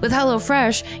 but with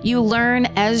HelloFresh, you learn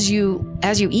as you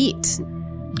eat.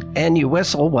 And you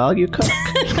whistle while you cook.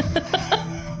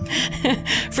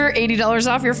 For $80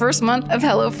 off your first month of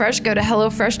HelloFresh, go to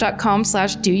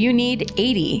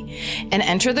HelloFresh.com/doyouneed80 and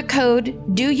enter the code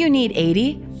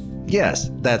DoYouNeed80. Yes,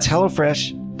 that's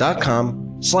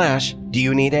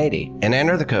HelloFresh.com/doyouneed80 and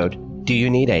enter the code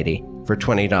DoYouNeed80 for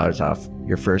 $20 off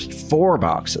your first 4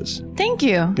 boxes. Thank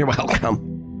you. You're welcome.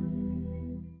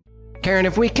 Karen,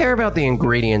 if we care about the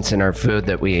ingredients in our food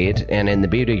that we eat and in the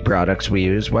beauty products we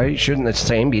use, why shouldn't the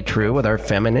same be true with our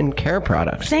feminine care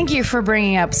products? Thank you for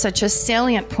bringing up such a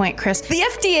salient point, Chris. The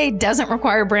FDA doesn't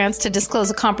require brands to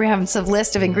disclose a comprehensive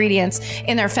list of ingredients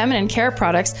in their feminine care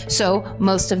products, so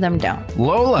most of them don't.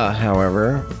 Lola,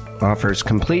 however, offers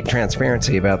complete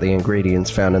transparency about the ingredients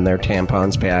found in their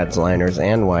tampons, pads, liners,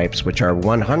 and wipes, which are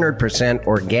 100%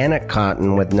 organic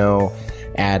cotton with no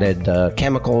added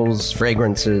chemicals,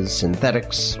 fragrances,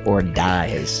 synthetics, or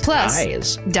dyes.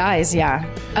 Dyes, yeah.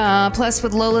 Plus,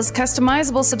 with Lola's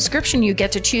customizable subscription, you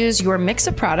get to choose your mix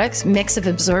of products, mix of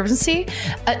absorbency,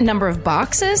 number of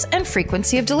boxes, and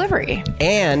frequency of delivery.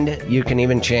 And you can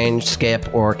even change, skip,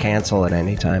 or cancel at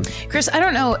any time. Chris, I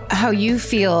don't know how you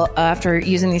feel after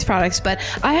using these products, but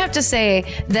I have to say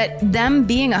that them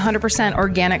being 100%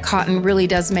 organic cotton really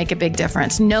does make a big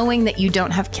difference. Knowing that you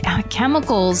don't have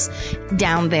chemicals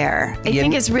down there. I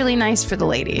think it's really nice for the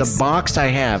ladies. The box I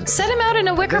have. Set them out in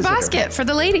a wicker basket for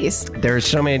the ladies. There's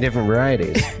so many different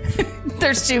varieties.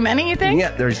 There's too many, you think?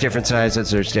 Yeah, there's different sizes,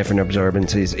 there's different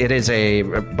absorbencies. It is a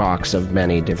box of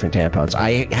many different tampons.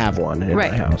 I have one in my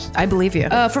house. I believe you.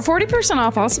 For 40%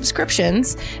 off all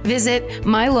subscriptions, visit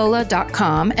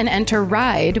mylola.com and enter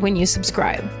RIDE when you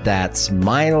subscribe. That's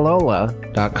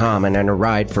mylola.com and enter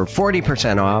RIDE for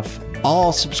 40% off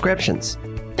all subscriptions.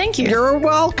 Thank you. You're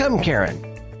welcome, Karen.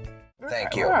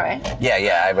 Thank you. All right.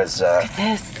 Yeah, I was... Look at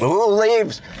this. Ooh,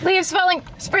 leaves. Leaves falling.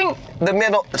 Spring. The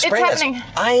middle... Spring it's happening.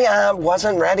 I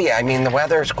wasn't ready. I mean, the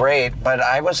weather's great, but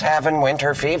I was having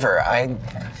winter fever. I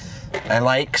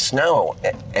like snow,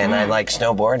 and I like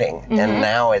snowboarding. Mm-hmm. And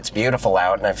now it's beautiful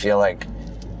out, and I feel like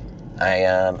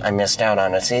I missed out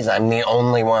on a season. I'm the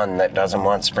only one that doesn't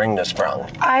want spring to sprung.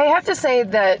 I have to say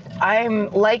that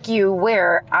I'm like you,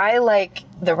 where I like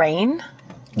the rain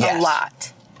a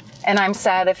lot. And I'm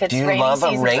sad if it's rainy. Do you love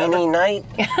a rainy night?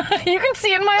 You can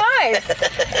see in my eyes.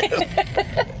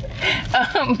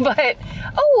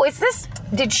 Is this...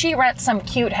 Did she rent some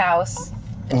cute house?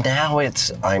 Now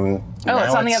it's... it's on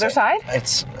the other side?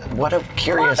 It's... What a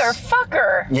curious...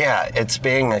 Motherfucker! Yeah, it's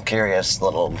being a curious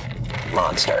little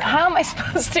monster. How am I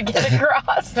supposed to get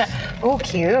across that? Oh,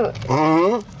 cute.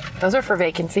 Mm-hmm. Those are for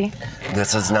vacancy.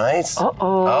 This is nice. Uh-oh.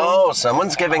 Oh,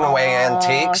 someone's giving away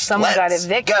antiques. Someone got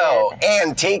evicted. Go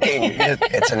antiquing.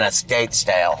 It's an estate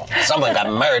sale. Someone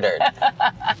got murdered.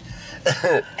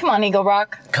 Come on, Eagle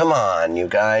Rock. Come on, you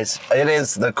guys. It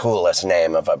is the coolest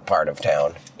name of a part of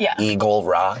town. Yeah. Eagle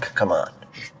Rock. Come on.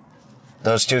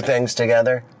 Those two things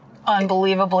together.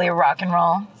 Unbelievably rock and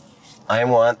roll. I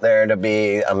want there to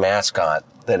be a mascot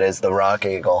that is the rock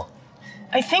eagle.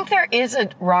 I think there is a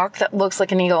rock that looks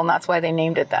like an eagle, and that's why they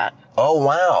named it that. Oh,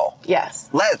 wow. Yes.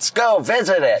 Let's go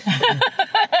visit it.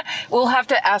 We'll have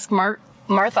to ask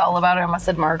Martha all about it. I almost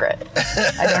said Margaret.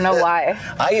 I don't know why.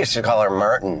 I used to call her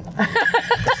Martin.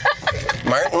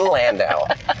 Martin Landau.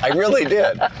 I really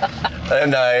did.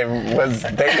 And I was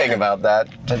thinking about that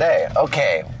today.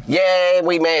 Okay. Yay,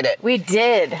 we made it. We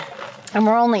did. And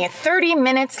we're only 30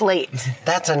 minutes late.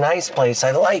 That's a nice place.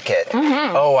 I like it.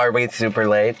 Mm-hmm. Oh, are we super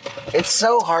late? It's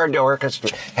so hard to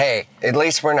orchestrate. Hey, at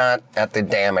least we're not at the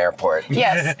damn airport.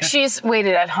 Yes, she's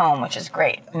waited at home, which is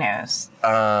great news.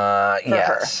 Yes. For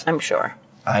her, I'm sure.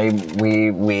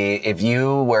 If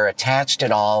you were attached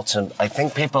at all to, I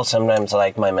think people sometimes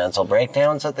like my mental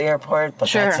breakdowns at the airport, but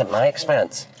Sure. that's at my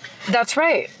expense. That's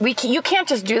right. You can't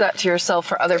just do that to yourself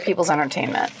for other people's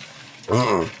entertainment.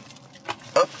 Mm-mm.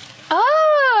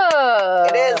 Oh!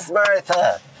 It is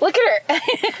Martha. Look at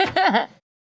her.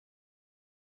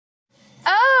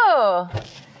 Oh!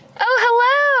 Oh,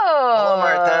 hello! Hello,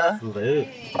 Martha. Hello.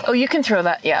 Oh, you can throw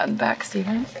that, back,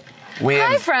 Stephen. We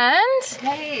Hi, have, friend.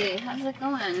 Hey, how's it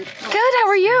going? Good, how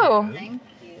are you? Thank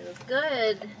you.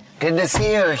 Good. good to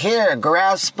see you. Here,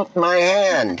 grasp my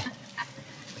hand.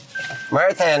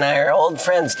 Martha and I are old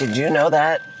friends. Did you know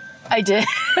that? I did.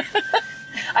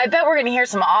 I bet we're going to hear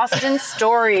some Austin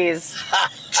stories.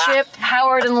 Chip,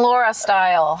 Howard, and Laura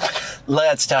style.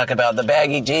 Let's talk about the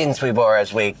baggy jeans we wore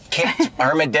as we kicked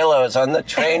armadillos on the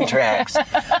train tracks.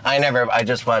 I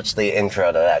just watched the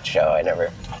intro to that show.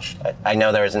 I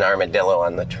know there was an armadillo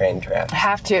on the train track.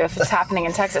 Have to if it's happening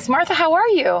in Texas. Martha, how are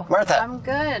you? Martha. I'm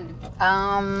good.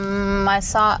 I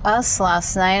saw Us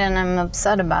last night and I'm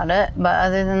upset about it, but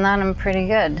other than that, I'm pretty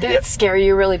good. Did it scare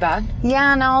you really bad?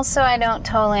 Yeah, and also I don't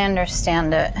totally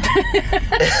understand it.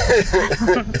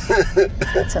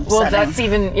 It's upsetting. Well,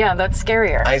 that's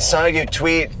scarier. I saw you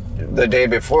tweet the day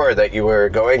before that you were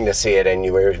going to see it and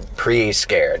you were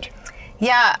pre-scared.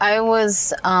 Yeah, I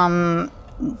was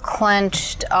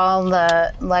clenched all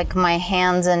my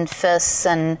hands and fists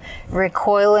and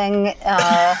recoiling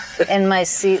in my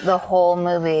seat the whole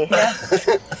movie. Yeah.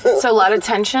 So a lot of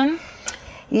tension?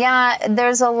 Yeah,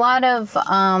 there's a lot of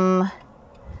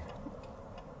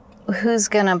who's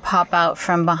gonna pop out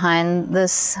from behind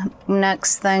this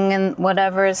next thing and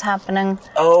whatever is happening.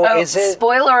 Oh, is it?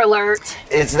 Spoiler alert.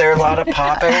 Is there a lot of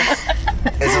popping?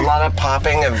 Is a lot of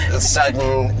popping of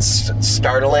sudden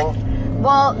startling?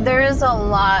 Well, there is a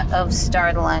lot of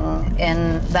startling,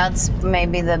 and that's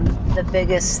maybe the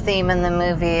biggest theme in the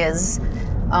movie is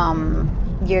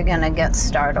you're gonna get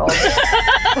startled.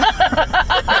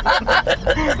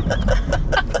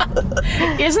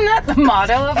 Isn't that the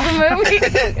motto of the movie?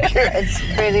 It's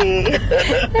pretty.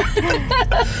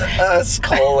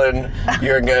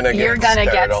 You're gonna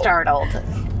get startled.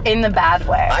 In the bad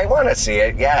way. I want to see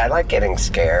it. Yeah, I like getting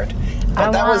scared.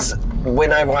 But was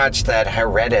when I watched that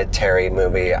Hereditary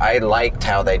movie. I liked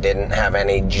how they didn't have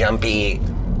any jumpy.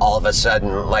 All of a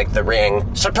sudden, like The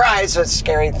Ring, surprise! A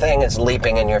scary thing is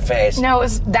leaping in your face. No,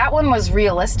 that one was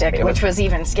realistic, which was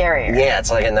even scarier. Yeah, it's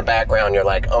like in the background. You're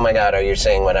like, oh my god, are you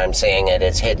seeing what I'm seeing? It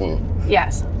is hidden.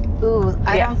 Yes. Ooh,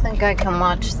 I don't think I can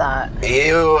watch that.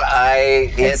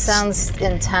 It sounds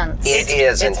intense. It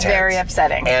is intense. It's very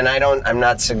upsetting. And I'm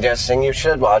not suggesting you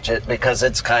should watch it because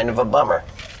it's kind of a bummer.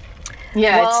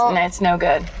 Yeah, it's no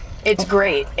good. It's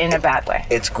great in a bad way.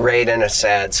 It's great in a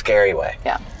sad, scary way.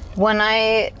 Yeah. When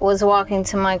I was walking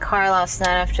to my car last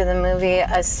night after the movie,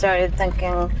 I started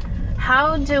thinking,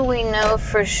 how do we know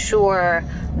for sure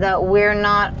that we're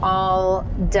not all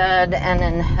dead and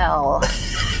in hell?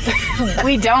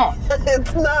 We don't.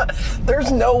 It's not. There's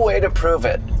no way to prove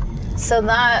it. So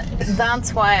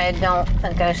that's why I don't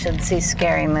think I should see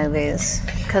scary movies.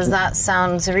 Because that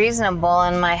sounds reasonable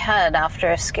in my head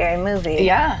after a scary movie.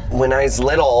 Yeah. When I was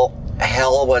little,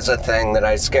 hell was a thing that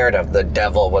I was scared of. The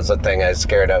devil was a thing I was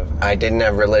scared of. I didn't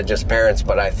have religious parents,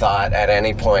 but I thought at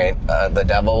any point the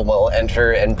devil will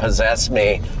enter and possess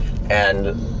me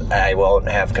and I won't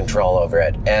have control over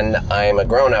it. And I'm a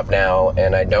grown-up now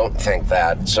and I don't think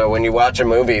that. So when you watch a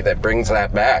movie that brings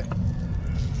that back,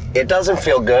 it doesn't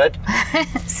feel good.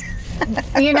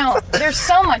 There's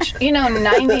so much,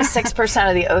 96%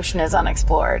 of the ocean is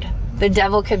unexplored. The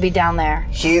devil could be down there.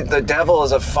 The devil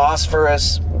is a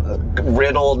phosphorus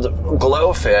riddled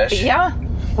glowfish. Yeah.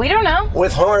 We don't know.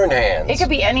 With horn hands. It could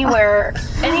be anywhere.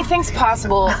 Anything's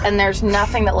possible, and there's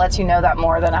nothing that lets you know that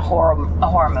more than a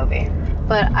horror movie.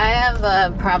 But I have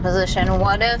a proposition.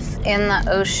 What if in the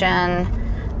ocean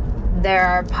there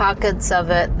are pockets of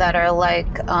it that are like,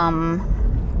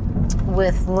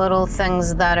 with little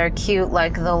things that are cute,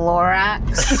 like the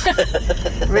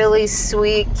Lorax. Really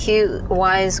sweet, cute,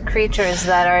 wise creatures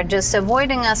that are just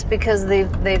avoiding us because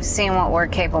they've seen what we're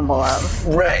capable of.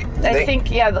 Right. I think,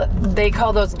 they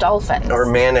call those dolphins. Or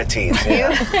manatees,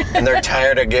 yeah. And they're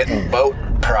tired of getting boat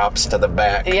props to the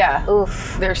back. Yeah.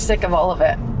 Oof. They're sick of all of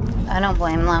it. I don't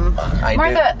blame them.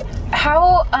 Martha,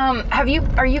 how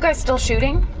are you guys still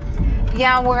shooting?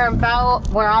 Yeah, we're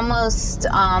almost,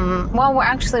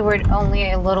 we're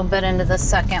only a little bit into the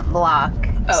second block.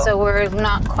 Oh. So we're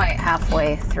not quite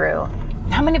halfway through.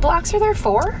 How many blocks are there?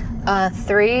 4?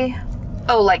 3.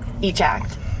 Oh, like each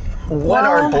act. What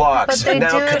are blocks? But they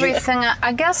Now, do could you- everything.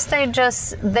 I guess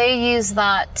they use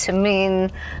that to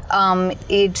mean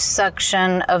each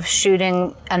section of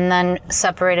shooting and then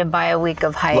separated by a week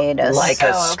of hiatus. Like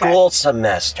a school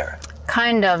semester.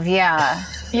 Kind of, yeah.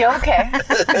 You okay?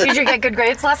 Did you get good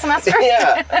grades last semester?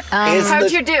 Yeah.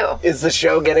 How'd you do? Is the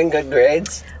show getting good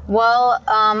grades? Well,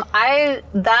 I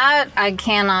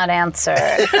cannot answer.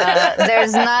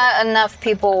 There's not enough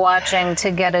people watching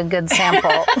to get a good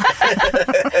sample.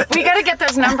 We got to get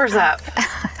those numbers up.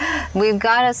 We've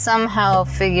got to somehow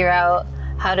figure out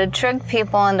how to trick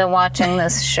people into watching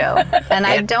this show. And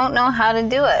I don't know how to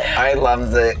do it. I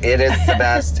love it is the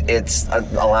best. It's a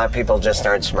lot of people just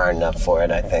aren't smart enough for it,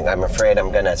 I think. I'm afraid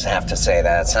I'm going to have to say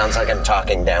that. It sounds like I'm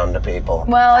talking down to people.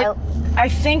 Well, I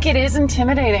think it is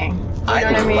intimidating. You know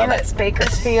what I mean? love it. It's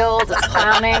Bakersfield, it's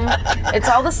clowning. It's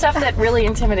all the stuff that really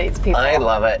intimidates people. I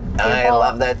love it. I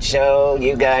love that show.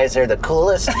 You guys are the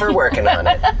coolest for working on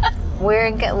it.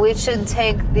 We should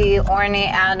take the Orny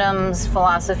Adams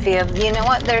philosophy of, you know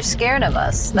what, they're scared of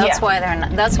us. That's why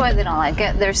that's why they don't like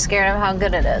it. They're scared of how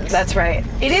good it is. That's right.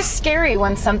 It is scary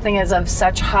when something is of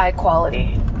such high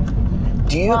quality.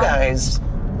 Do you guys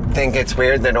think it's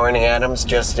weird that Orny Adams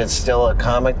just is still a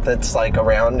comic that's like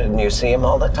around and you see him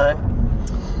all the time?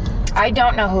 I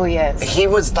don't know who he is. He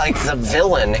was like the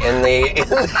villain in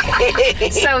the...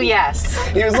 So yes.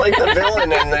 He was like the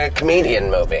villain in the Comedian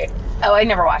movie. Oh, I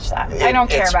never watched that. I don't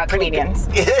care It's about pretty comedians.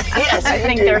 good. Yes, I you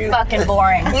think do. they're fucking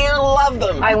boring. You love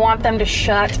them. I want them to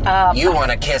shut up. You want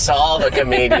to kiss all the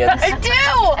comedians. I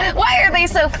do! Why are they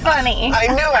so funny? I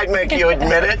knew I'd make you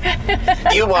admit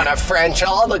it. You want to French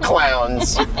all the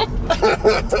clowns.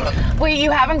 Wait, you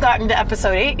haven't gotten to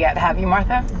episode 8 yet, have you,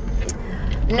 Martha?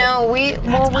 No,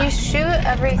 we shoot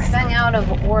everything out of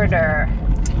order.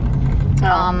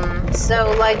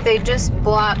 So like they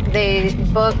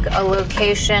book a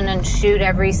location and shoot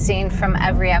every scene from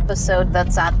every episode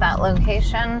that's at that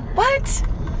location. What?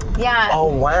 Yeah. Oh,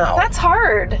 wow. That's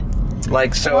hard.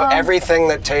 Like, so everything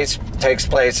that takes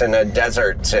place in a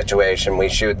desert situation, we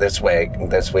shoot this week,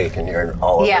 and you're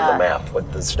all over the map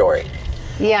with the story.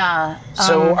 Yeah.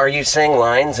 So are you saying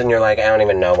lines and you're like, I don't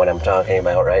even know what I'm talking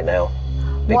about right now?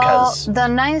 Because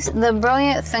the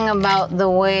brilliant thing about the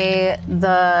way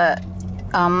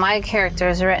my character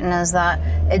is written is that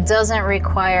it doesn't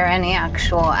require any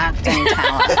actual acting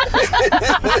talent.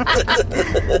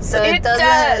 So it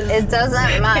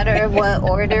doesn't matter what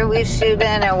order we shoot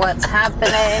in or what's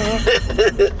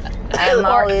happening. I'm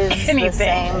always the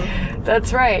same.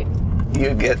 That's right.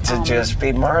 you get to just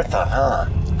be Martha, huh?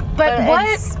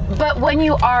 But when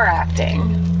you are acting,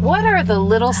 what are the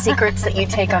little secrets that you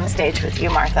take on stage with you,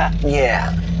 Martha?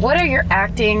 Yeah. What are your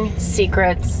acting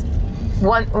secrets?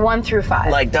 1 through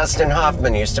 5. Like Dustin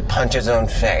Hoffman used to punch his own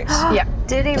face. Yeah.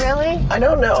 Did he really? I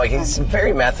don't know. He's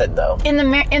very method, though. In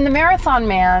the Marathon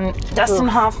Man, Dustin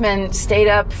Hoffman stayed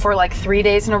up for like 3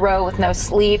 days in a row with no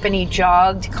sleep, and he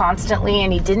jogged constantly,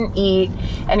 and he didn't eat,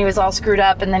 and he was all screwed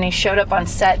up. And then he showed up on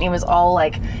set, and he was all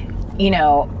like, you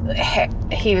know,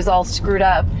 he was all screwed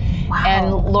up. Wow.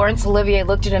 And Laurence Olivier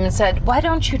looked at him and said, "Why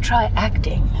don't you try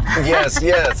acting?" Yes,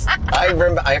 yes. I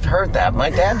remember. I've heard that. My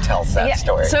dad tells that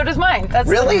story. So does mine. That's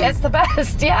really? It's the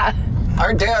best. Yeah.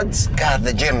 Our dads, God,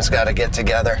 the gym's got to get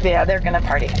together. Yeah, they're gonna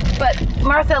party. But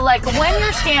Martha, like when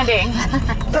you're standing,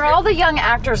 for all the young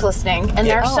actors listening, and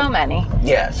there are so many.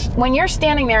 Yes. When you're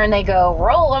standing there and they go,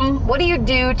 "Roll 'em," what do you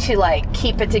do to like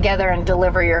keep it together and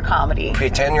deliver your comedy?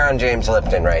 Pretend you're on James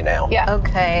Lipton right now. Yeah.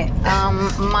 Okay.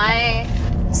 My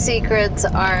secrets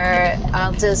are,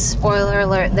 I'll just spoiler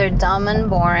alert, they're dumb and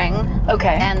boring.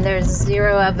 Okay. And there's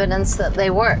zero evidence that they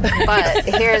work. But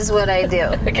here's what I do.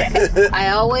 Okay.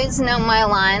 I always know my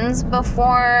lines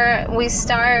before we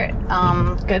start.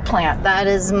 Good plan. That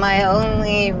is my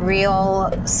only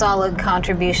real solid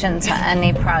contribution to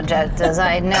any project, is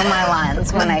I know my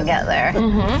lines when I get there.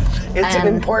 Mm-hmm. It's an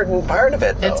important part of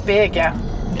it, though. It's big, yeah.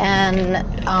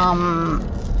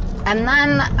 And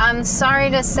then I'm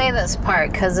sorry to say this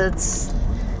part because it's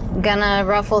gonna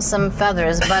ruffle some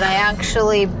feathers, but I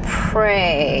actually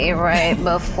pray right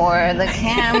before the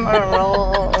camera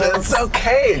rolls. It's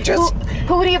okay. Just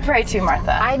Who do you pray to,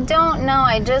 Martha? I don't know.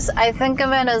 I think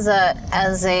of it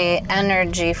as a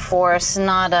energy force,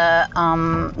 not a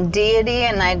deity,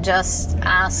 and I just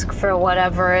ask for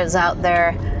whatever is out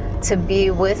there to be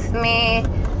with me,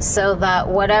 so that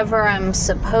whatever I'm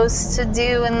supposed to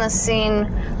do in the scene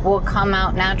will come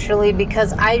out naturally,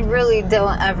 because I really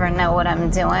don't ever know what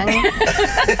I'm doing.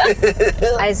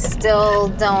 I still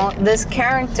don't. This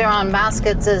character on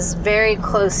Baskets is very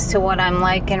close to what I'm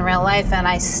like in real life, and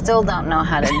I still don't know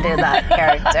how to do that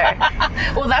character.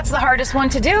 Well, that's the hardest one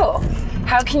to do.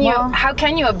 How can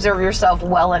you observe yourself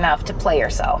well enough to play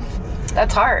yourself?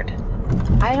 That's hard.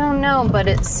 I don't know, but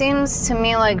it seems to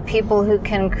me like people who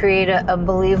can create a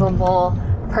believable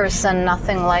person,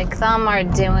 nothing like them, are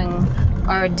doing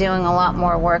a lot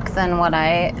more work than what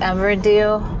I ever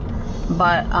do.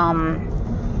 But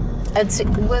it's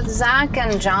with Zach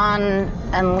and John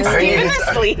and Lee. Steven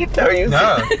asleep. Are you?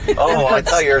 No. Oh, I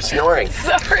thought you were snoring.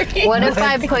 Sorry. What if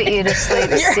I put you to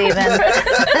sleep, Steven?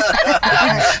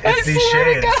 It's these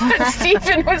shades. God,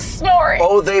 Stephen was snoring.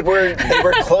 Oh, they were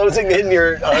closing in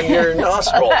on your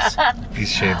nostrils. These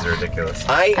shades are ridiculous.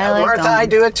 I like Martha, them. I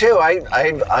do it too.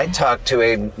 I talk to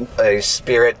a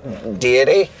spirit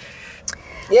deity.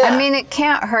 Yeah. I mean, it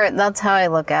can't hurt. That's how I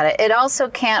look at it. It also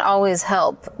can't always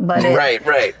help, but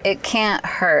right. it can't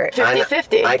hurt.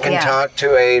 50-50. I can Yeah. talk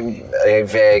to a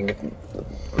vague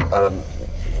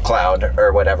cloud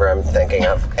or whatever I'm thinking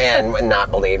of, and not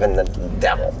believe in the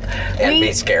devil, and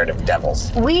be scared of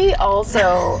devils. We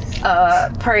also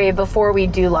pray before we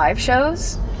do live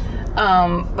shows,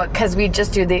 because we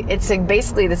just do it's like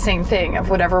basically the same thing of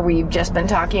whatever we've just been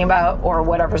talking about or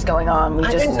whatever's going on. We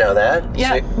I just didn't know that.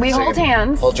 Yeah, we hold you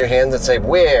hands. Hold your hands and say,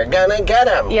 "We're gonna get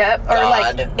him." Yep. Or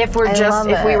God. like if we love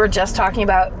were it. just talking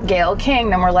about Gail King,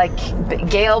 then we're like,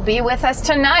 Gail, be with us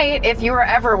tonight if you were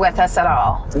ever with us at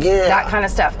all. Yeah. That kind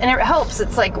of stuff. And it helps.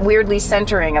 It's like weirdly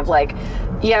centering of like,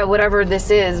 yeah, whatever this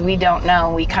is, we don't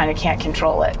know. We kind of can't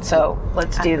control it. So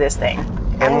let's do this thing.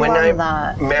 And when love I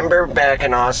that. remember back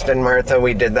in Austin, Martha,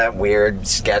 we did that weird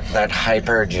sketch, that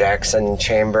Hyper Jackson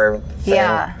chamber thing.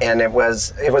 Yeah. And it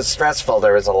was stressful.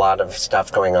 There was a lot of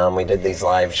stuff going on. We did these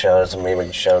live shows, and we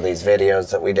would show these videos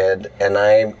that we did.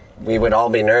 And we would all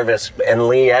be nervous. And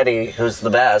Lee Eddy, who's the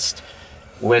best,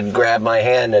 would grab my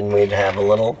hand, and we'd have a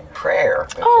little prayer.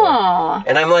 Aww.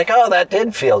 And I'm like, oh, that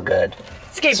did feel good.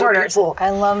 Skateboarders. So people- I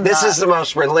love This that. is the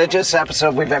most religious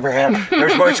episode we've ever had.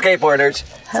 There's more skateboarders.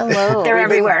 Hello. They're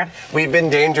everywhere. We've been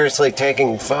dangerously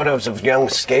taking photos of young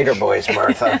skater boys,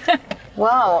 Martha.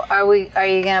 Wow. Are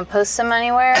you gonna post them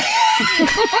anywhere?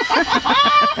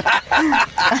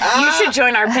 You should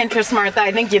join our Pinterest, Martha.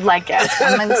 I think you'd like it.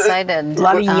 I'm excited. A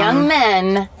lot of young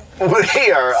men.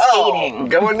 We are all Skating.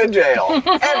 going to jail.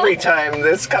 Every time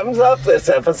this comes up, this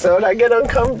episode, I get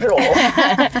uncomfortable.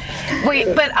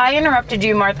 Wait, but I interrupted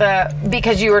you, Martha,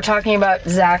 because you were talking about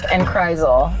Zach and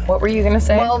Kreisel. What were you going to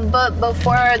say? Well, but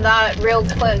before that, real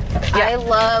quick, I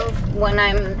love when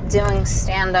I'm doing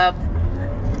stand-up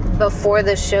before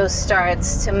the show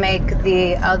starts to make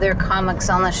the other comics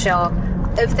on the show.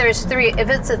 If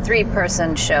it's a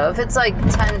 3-person show, if it's like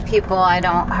 10 people, I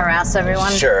don't harass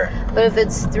everyone. Sure. But if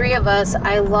it's 3 of us,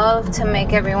 I love to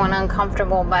make everyone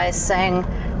uncomfortable by saying,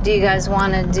 do you guys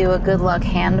want to do a good luck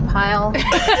hand pile?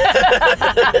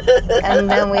 And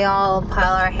then we all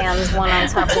pile our hands one on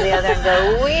top of the other and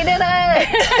go, we did it!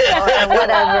 Or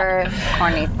whatever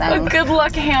corny A thing. good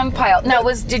luck hand pile. Now,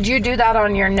 did you do that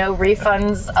on your no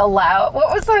refunds allowed?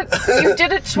 What was that? You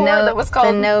did a tour that was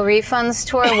called the No Refunds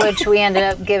Tour, which we ended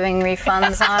up giving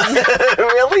refunds on.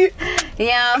 Really?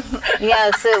 Yeah.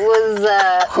 Yes, it was.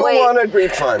 Who wanted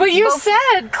refunds? But you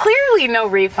said clearly no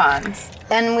refunds.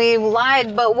 And we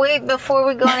lied, but wait, before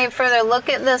we go any further, look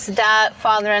at this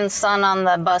father and son on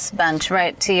the bus bench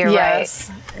right to your Yes.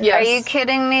 right. Yes. Are you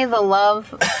kidding me? The love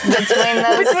between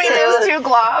those Between two? those 2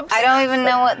 globs. I don't even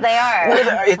know what they are.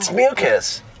 It's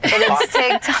mucus. But it's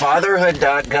TikTok.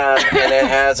 Fatherhood.gov, and it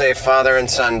has a father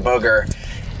and son booger.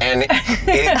 And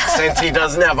since he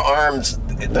doesn't have arms,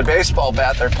 the baseball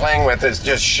bat they're playing with is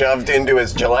just shoved into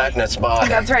his gelatinous body.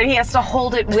 That's right. He has to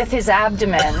hold it with his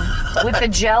abdomen. With the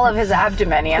gel of his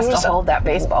abdomen, he has to hold that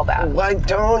baseball bat. Why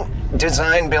don't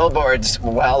design billboards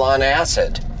while on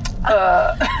acid?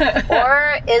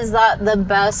 Or is that the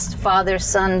best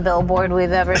father-son billboard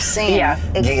we've ever seen? Yeah.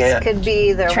 It could be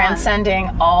either one. Transcending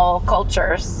all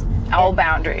cultures, all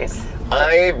boundaries.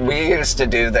 We used to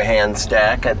do the hand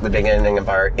stack at the beginning of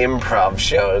our improv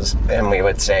shows, and we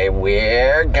would say,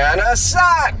 we're gonna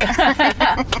suck!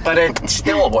 But it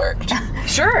still worked.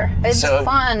 Sure. It's So,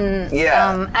 fun.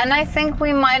 yeah. And I think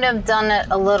we might have done it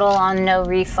a little on no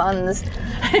refunds,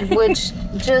 which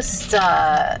just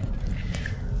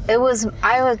it was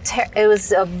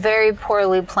a very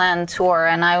poorly planned tour,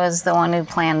 and I was the one who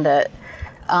planned it.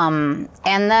 And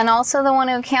then also the one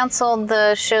who canceled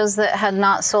the shows that had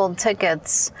not sold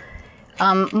tickets,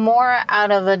 more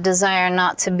out of a desire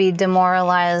not to be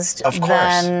demoralized Of course.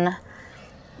 than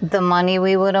the money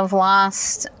we would have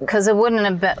lost. Because it wouldn't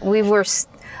have been, we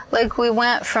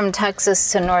went from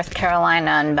Texas to North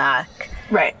Carolina and back.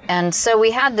 Right. And so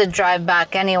we had to drive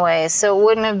back anyway, so it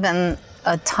wouldn't have been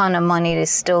a ton of money to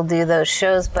still do those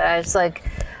shows, but I was like,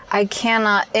 I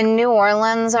cannot. In New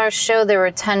Orleans, our show, there were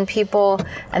 10 people,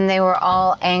 and they were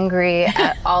all angry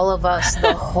at all of us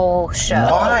the whole show.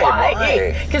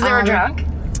 Why? Because they were drunk?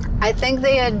 I think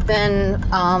they had been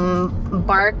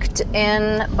barked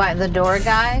in by the door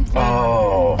guy,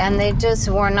 Oh. and they just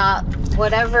were not,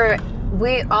 whatever.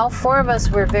 All four of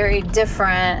us were very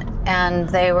different, and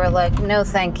they were like, no,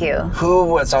 thank you. Who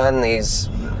was on these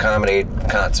comedy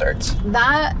concerts?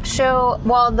 That show,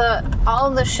 well, all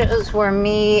the shows were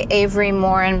me, Avery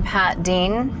Moore, and Pat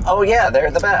Dean. Oh yeah, they're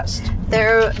the best.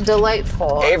 They're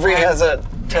delightful. Avery has a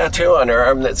tattoo on her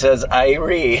arm that says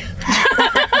Irie.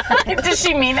 Does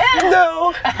she mean it?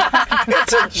 No,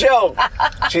 it's a joke.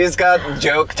 She's got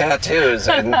joke tattoos,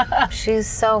 and She's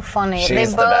so funny. She's They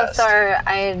the both best. are.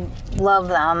 I love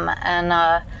them,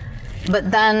 and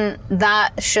but then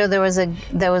that show there was a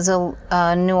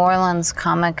New Orleans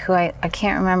comic who I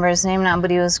can't remember his name now,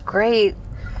 but he was great,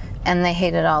 and they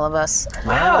hated all of us.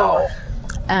 wow.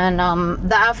 And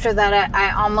after that,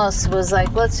 I almost was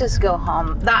like, let's just go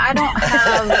home. I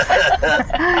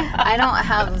don't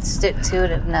have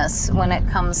stick-to-itiveness when it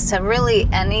comes to really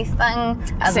anything.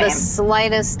 The Same.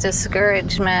 slightest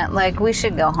discouragement, like, we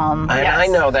should go home. I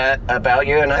know that about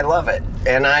you, and I love it.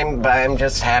 And I'm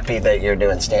just happy that you're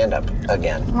doing stand-up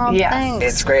again. Well, Yes. thanks.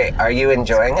 It's great. Are you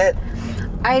enjoying it?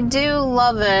 I do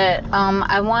love it.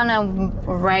 I want to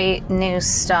write new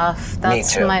stuff.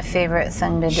 That's too. my favorite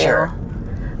thing to do. Sure.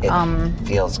 It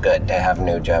feels good to have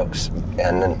new jokes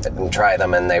and try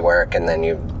them, and they work, and then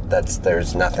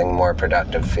there's nothing more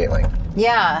productive feeling.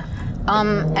 Yeah.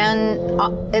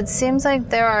 And it seems like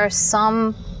there are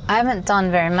some, I haven't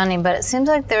done very many, but it seems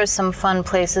like there's some fun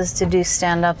places to do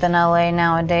stand-up in LA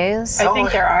nowadays. I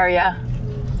think there are, yeah.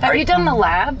 Have you done the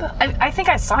Lab? I think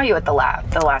I saw you at the Lab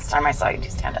the last time I saw you do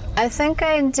stand-up. I think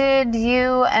I did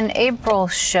you and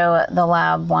April's show at the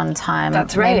Lab one time.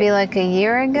 That's right. Maybe like a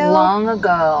year ago. Long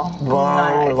ago.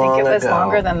 I think long it was ago.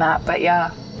 longer than that, but yeah.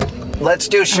 Let's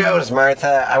do shows,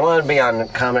 Martha. I want to be on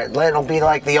comedy. It'll be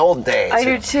like the old days. I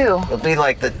do too. It'll be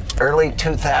like the early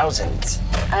 2000s.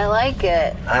 I like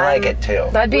it. I like it too.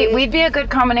 We'd be a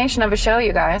good combination of a show,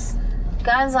 you guys.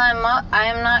 Guys, I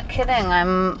am not kidding.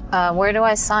 Where do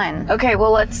I sign? Okay,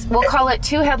 well we'll call it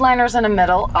two headliners in a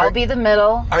middle. I'll be the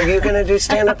middle. Are you going to do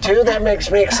stand-up too? That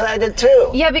makes me excited too.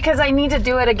 Yeah, because I need to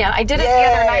do it again. I did it the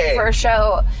other night for a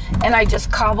show, and I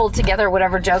just cobbled together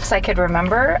whatever jokes I could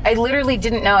remember. I literally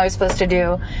didn't know I was supposed to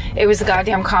do. It was a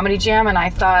goddamn comedy jam, and I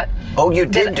thought, Oh, you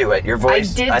did do it. Your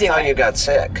voice. I did I do thought it. you got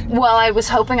sick. well, I was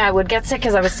hoping I would get sick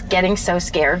because I was getting so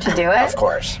scared to do it. Of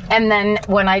course. And then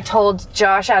when I told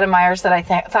Josh Adam Myers that I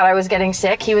thought I was getting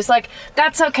sick, he was like,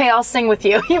 "That's okay, I'll sing with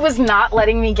you." He was not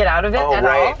letting me get out of it Oh, at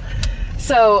right. all.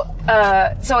 So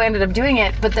I ended up doing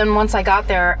it. But then once I got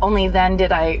there, only then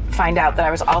did I find out that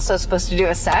I was also supposed to do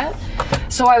a set.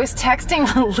 So I was texting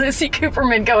Lizzie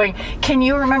Cooperman going, "Can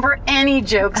you remember any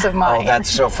jokes of mine?" Oh, that's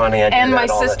so funny. I do And that my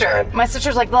all the sister. time. My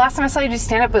sister's like, "The last time I saw you do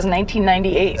stand-up was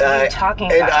 1998. What are you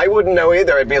talking And about?" I wouldn't know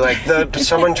either. I'd be like,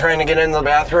 someone trying to get in the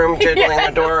bathroom, jiggling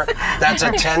the door. That's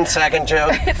a 10-second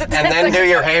joke. And then do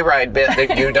your hayride bit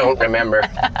that you don't remember.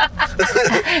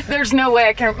 There's no way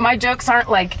I can. My jokes aren't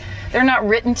like, they're not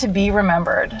written to be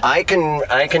remembered. I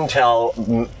can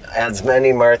tell as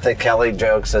many Martha Kelly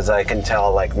jokes as I can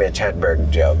tell like Mitch Hedberg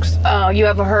jokes. Oh, you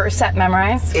have her set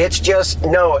memorized? It's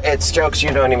jokes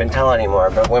you don't even tell anymore.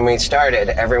 But when we started,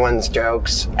 everyone's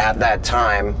jokes at that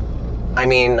time, I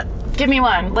mean, Give me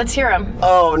one. Let's hear them.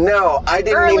 oh no, I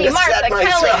didn't Early mean to Martha set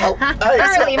myself.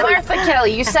 Early Martha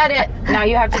Kelly. You said it. Now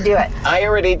you have to do it. I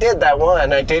already did that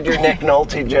one. I did your Nick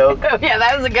Nolte joke. Oh, yeah,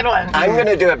 that was a good one. I'm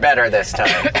gonna do it better this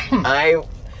time.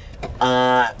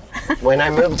 When I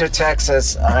moved to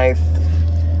Texas, I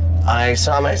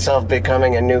saw myself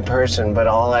becoming a new person, but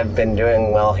all I've been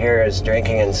doing while here is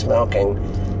drinking and smoking.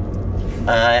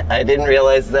 I didn't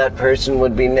realize that person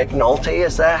would be Nick Nolte.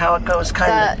 Is that how it goes,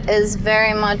 kind of? That is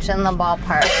very much in the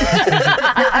ballpark.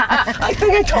 I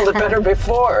think I told it better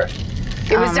before.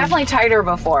 It was definitely tighter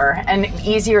before and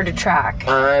easier to track.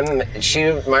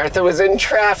 Martha was in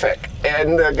traffic,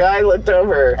 and the guy looked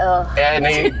over, and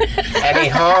he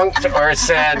honked or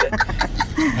said,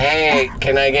 "Hey,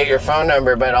 can I get your phone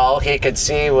number?" But all he could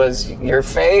see was your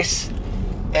face,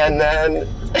 and then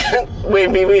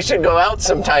maybe we should go out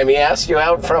sometime. He asked you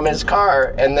out from his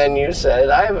car, and then you said,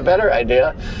 "I have a better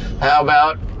idea. How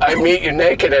about I meet you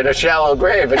naked at a shallow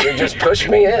grave," and you just pushed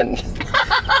me in.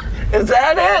 Is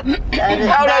that it?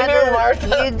 How'd I do,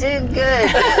 Martha? You did good.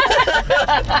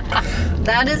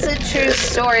 That is a true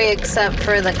story, except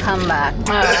for the comeback.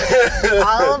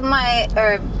 All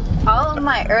of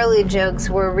my early jokes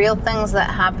were real things that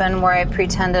happened where I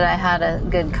pretended I had a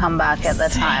good comeback at the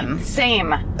time.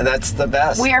 Same. That's the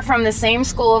best. We are from the same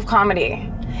school of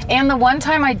comedy. And the one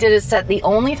time I did a set, the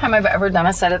only time I've ever done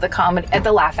a set at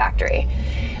the Laugh Factory,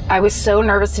 I was so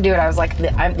nervous to do it. I was like,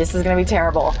 this is going to be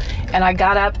terrible. And I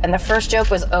got up, and the first joke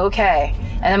was okay.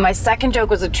 And then my second joke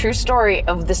was a true story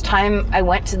of this time I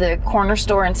went to the corner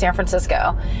store in San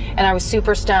Francisco, and I was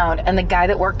super stoned. And the guy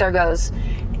that worked there goes,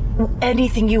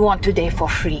 "Anything you want today for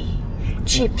free.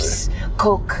 Chips,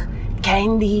 Coke,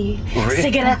 candy,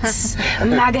 cigarettes,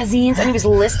 magazines," and he was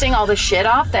listing all the shit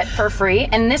off that for free,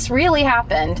 and this really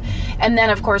happened. And then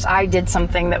of course I did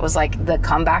something that was like the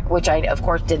comeback, which I of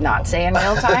course did not say in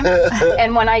real time.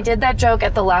 And when I did that joke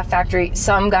at the Laugh Factory,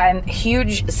 some guy,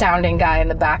 huge sounding guy in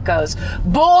the back goes,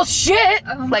 "Bullshit!"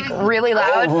 like really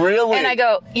loud. Oh, really? And I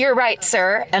go, "You're right,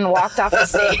 sir," and walked off the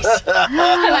stage.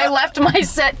 And I left my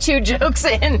set 2 jokes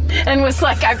in and was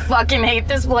like, I fucking hate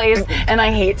this place and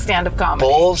I hate stand-up comedy.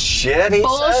 Bullshit. He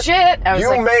Bullshit. said. I was You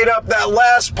like, made up that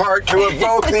last part to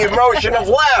evoke the emotion of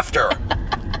laughter.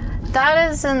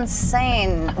 That is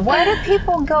insane. Why do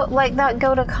people go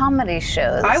to comedy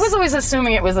shows? I was always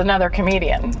assuming it was another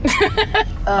comedian.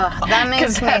 That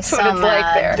makes me that's so what it's mad.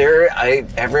 like there.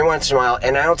 Every once in a while,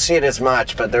 and I don't see it as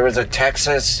much, but there was a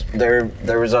Texas, there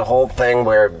was a whole thing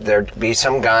where there'd be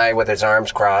some guy with his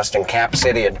arms crossed, and Cap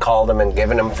City had called him and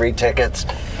given him free tickets,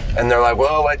 and they're like,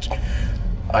 "Well,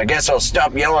 I guess I'll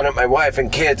stop yelling at my wife and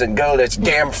kids and go to this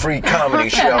damn free comedy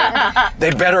show.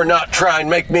 They better not try and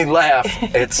make me laugh."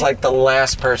 It's like the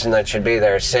last person that should be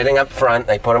there, sitting up front.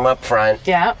 They put him up front.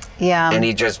 Yeah. Yeah. And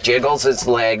he just jiggles his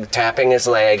leg, tapping his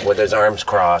leg with his arms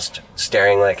crossed,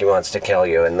 staring like he wants to kill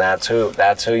you. And that's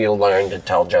who you'll learn to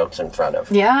tell jokes in front of.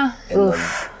 Yeah.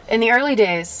 Oof. In the early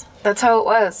days, that's how it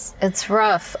was. It's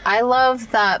rough. I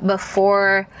love that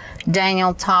before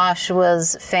Daniel Tosh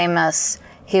was famous,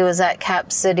 he was at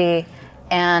Cap City,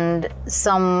 and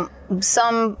some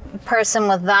person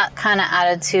with that kind of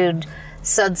attitude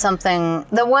said something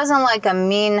that wasn't like a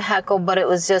mean heckle, but it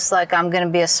was just like, "I'm gonna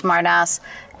be a smart ass."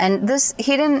 And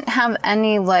he didn't have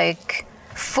any like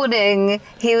footing.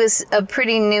 He was a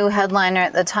pretty new headliner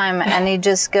at the time, and he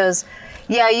just goes,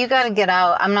 "Yeah, you gotta get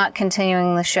out. I'm not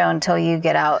continuing the show until you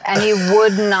get out." And he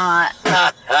would not.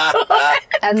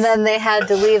 And then they had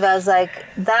to leave. I was like,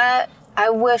 I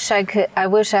wish I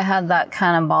had that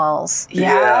kind of balls.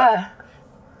 Yeah.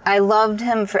 I loved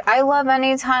him I love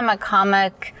any time a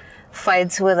comic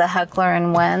fights with a heckler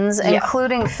and wins,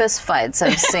 including fist fights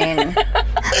I've seen.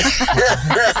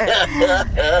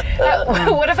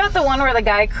 What about the one where the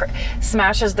guy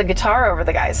smashes the guitar over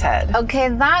the guy's head? Okay,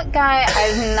 that guy,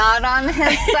 I'm not on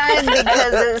his side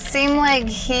because it seemed like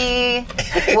he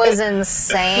was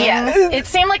insane. Yeah. It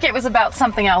seemed like it was about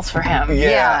something else for him.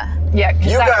 Yeah. Yeah.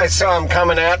 You guys saw him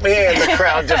coming at me, and the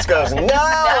crowd just goes,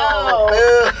 "No!"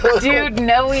 Dude,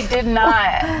 no, we did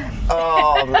not.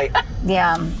 Oh, man.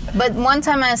 Yeah. But one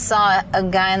time I saw a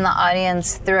guy in the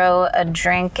audience throw a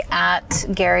drink at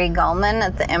Gary Gulman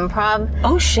at the Improv.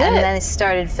 Oh, shit. And then they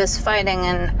started fist fighting,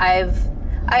 and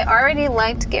I already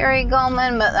liked Gary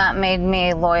Gulman, but that made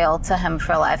me loyal to him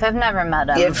for life. I've never met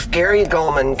him. If Gary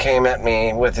Gulman came at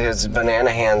me with his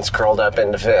banana hands curled up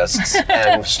into fists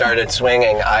and started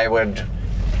swinging,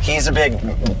 he's a big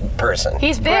person.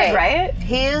 He's big, right?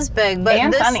 He is big, but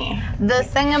And funny. The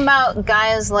thing about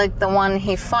guys like the one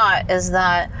he fought is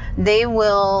that they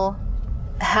will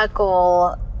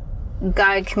heckle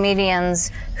guy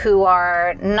comedians who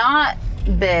are not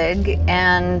big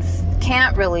and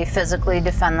can't really physically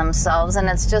defend themselves, and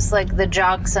it's just like the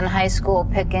jocks in high school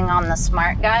picking on the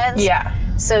smart guys. Yeah.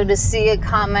 So to see a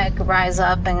comic rise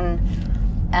up and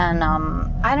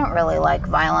I don't really like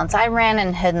violence. I ran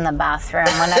and hid in the bathroom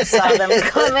when I saw them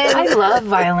coming. I love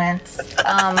violence.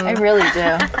 I really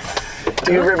do.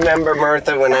 Do you remember,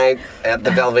 Martha, when at the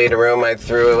Velveeta Room, I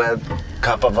threw a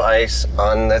cup of ice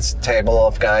on this table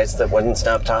of guys that wouldn't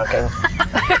stop talking?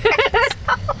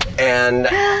 And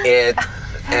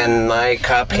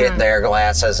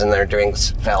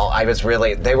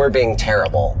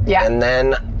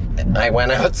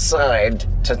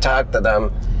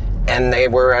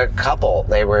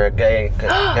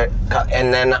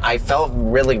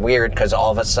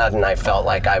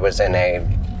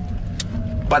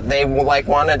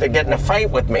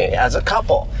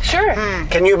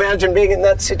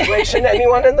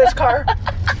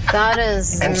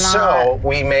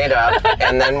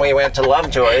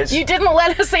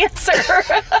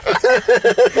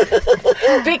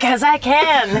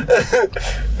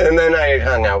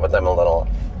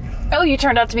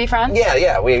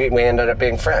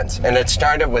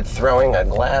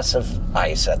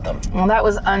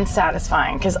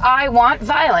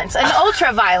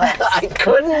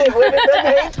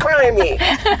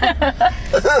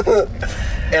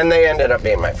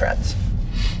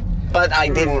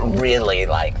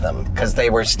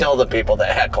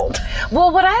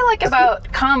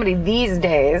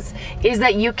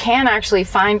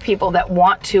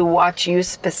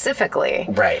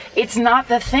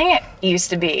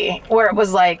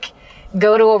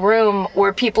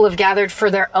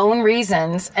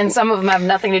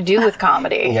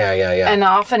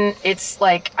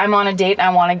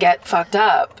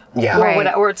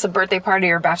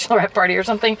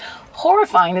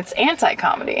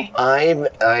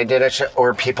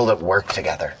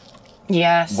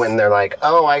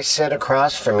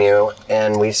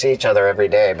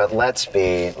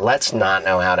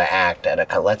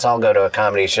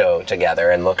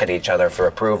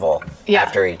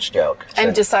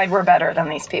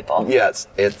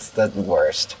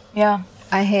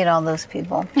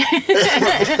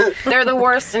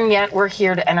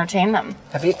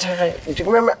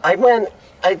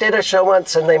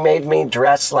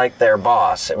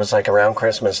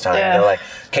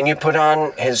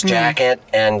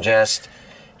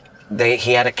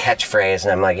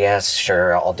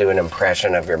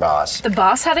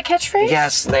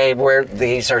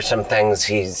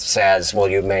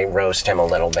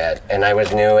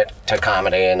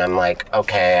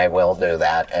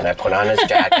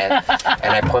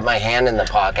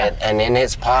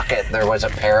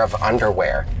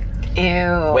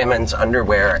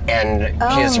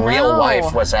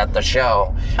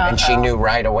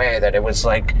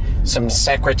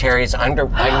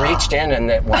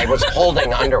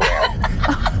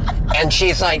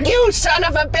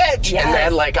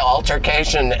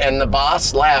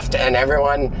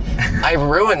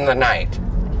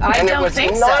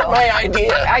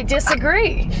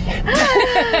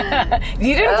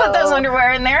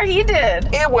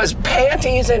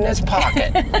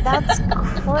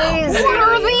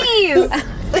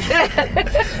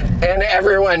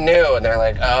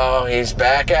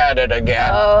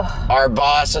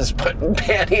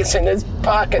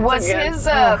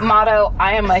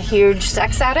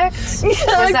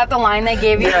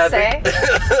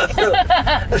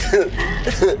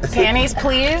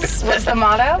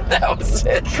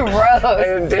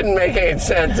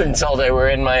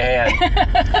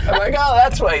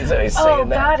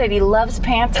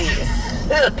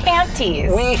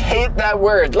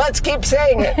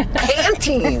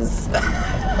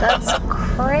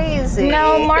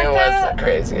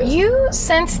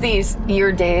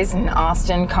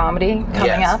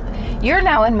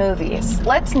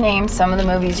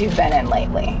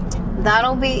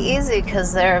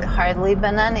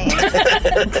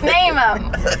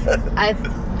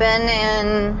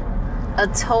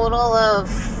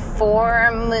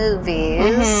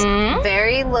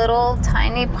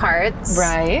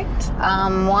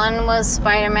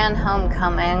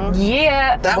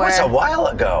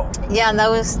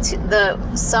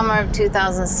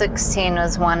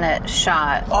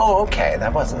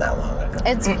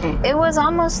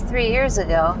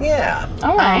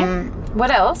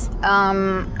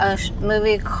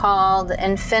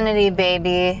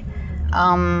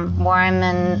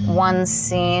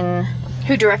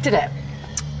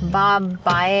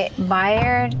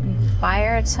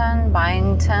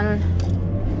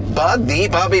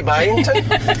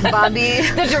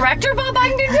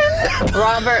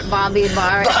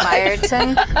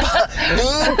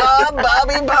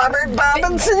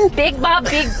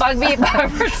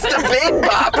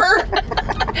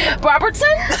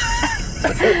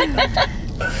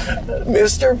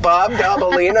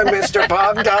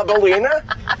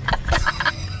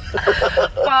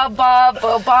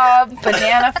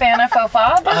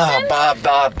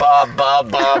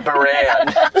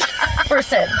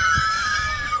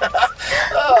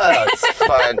Oh, it's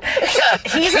fun.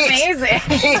 He's amazing.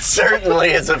 He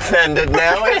certainly is offended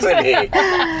now, isn't he?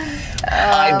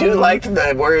 I do like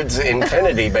the words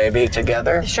infinity, baby,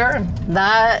 together. Sure.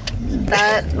 That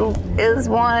is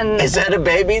one. Is that a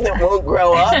baby that won't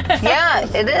grow up? Yeah,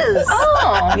 it is.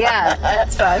 Oh, Yeah.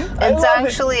 that's fun. It's love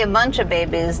actually a bunch of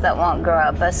babies that won't grow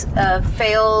up. A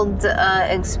failed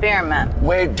experiment.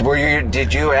 Wait,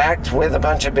 did you act with a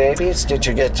bunch of babies? Did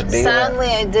you get to be Sadly,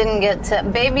 I didn't get to.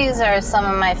 Babies are some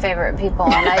of my favorite people,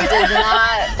 and I did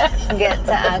not get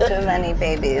to act with any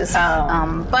babies.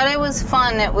 But it was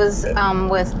fun. It was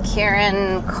with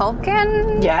Kieran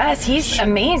Culkin. Yes, he's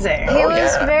amazing. He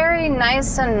was yeah. very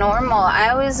nice and normal. I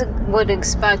always would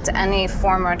expect any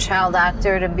former child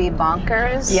actor to be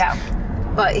bonkers. Yeah.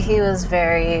 But he was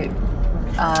very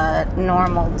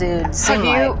normal dude.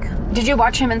 Did you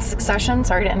watch him in Succession?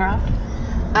 Sorry to interrupt.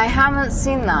 I haven't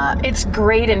seen that. It's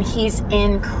great, and he's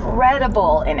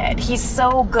incredible in it. He's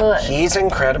so good. He's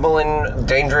incredible in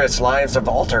Dangerous Lives of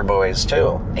Altar Boys,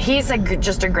 too. He's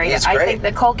just a great. He's I great. think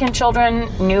the Culkin children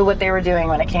knew what they were doing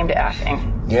when it came to acting.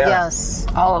 Yeah. Yes.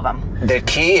 All of them. The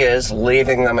key is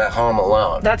leaving them at home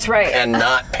alone. That's right. And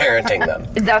not parenting them.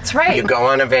 That's right. You go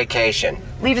on a vacation.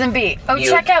 Leave them be. Oh, You-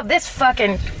 check out this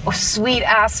fucking sweet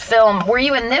ass film. Were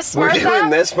you in this, Were Martha? you in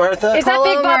this, Martha? Is that Pull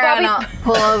Big over, Bob and Bobby?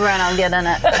 pull over and I'll get in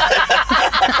it.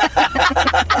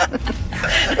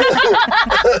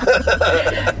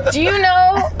 Do you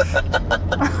know,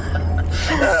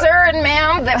 sir and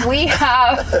ma'am, that we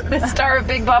have the star of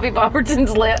Big Bobby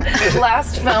Bobberton's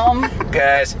last film?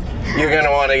 Guys, you're going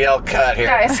to want to yell cut here.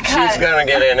 Guys, cut. She's going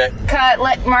to get in it. Cut,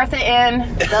 let Martha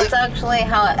in. That's actually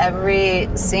how every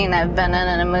scene I've been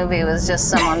in a movie was just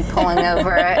someone pulling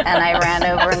over and I ran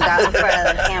over and got in front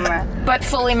of the camera. But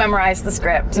fully memorized the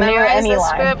script. Knew Memorized any the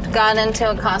line. script, got into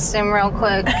a costume real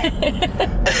quick.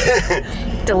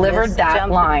 Delivered just that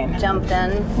line. Jumped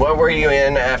in. What were you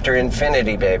in after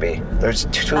Infinity, baby? There's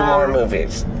two more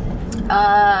movies.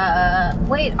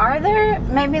 Wait, are there?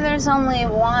 Maybe there's only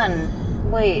one.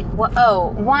 Wait, what? Oh,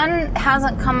 one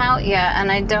hasn't come out yet,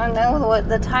 and I don't know what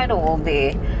the title will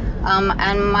be.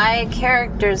 And my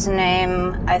character's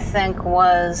name, I think,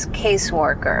 was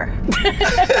Caseworker.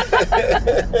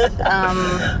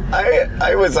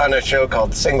 I was on a show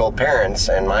called Single Parents,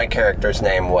 and my character's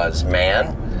name was Man,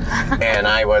 and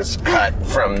I was cut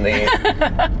from the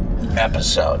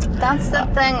episode. That's the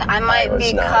thing. I might was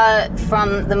be not. cut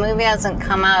from the movie hasn't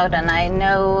come out, and I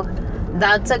know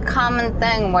that's a common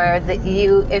thing where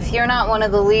if you're not one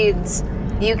of the leads,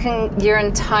 your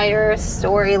entire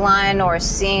storyline or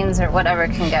scenes or whatever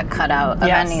can get cut out of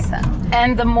anything.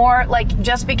 And the more,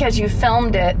 just because you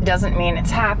filmed it doesn't mean it's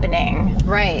happening.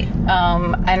 Right.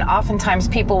 And oftentimes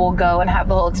people will go and have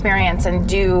the whole experience and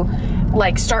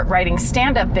start writing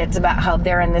stand-up bits about how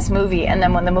they're in this movie, and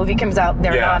then when the movie comes out,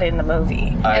 they're Yeah. not in the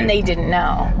movie, and they didn't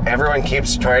know. Everyone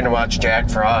keeps trying to watch Jack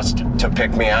Frost to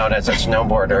pick me out as a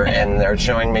snowboarder, and they're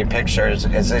showing me pictures.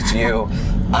 Is this you?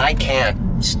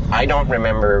 I don't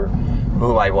remember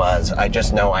who I was. I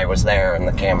just know I was there, and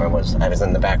I was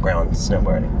in the background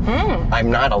snowboarding. I'm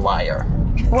not a liar.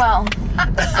 Well,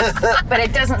 but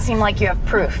it doesn't seem like you have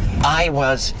proof.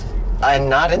 I'm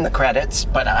not in the credits,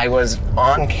 but I was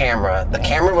on camera. The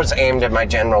camera was aimed at my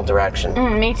general direction.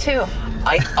 Me too.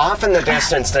 Off in the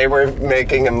distance, they were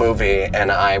making a movie,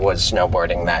 and I was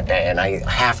snowboarding that day, and I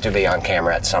have to be on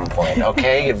camera at some point,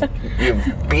 okay?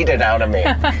 You've beat it out of me.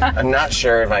 I'm not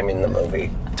sure if I'm in the movie,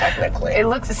 technically.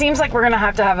 It seems like we're gonna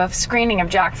have to have a screening of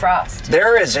Jack Frost.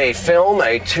 There is a film,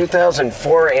 a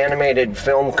 2004 animated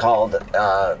film called,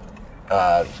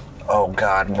 oh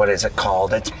God, what is it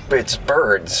called? It's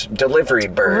birds, delivery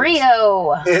birds.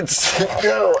 Rio. It's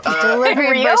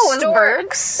Delivery Rio by was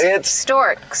storks. It's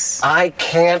Storks. I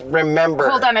can't remember.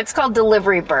 Hold on, it's called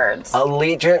Delivery Birds.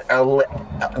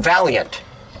 Valiant.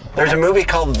 There's a movie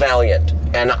called Valiant,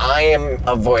 and I am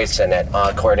a voice in it,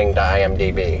 according to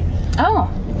IMDb. Oh.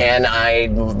 And I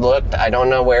looked. I don't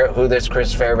know who this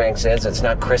Chris Fairbanks is. It's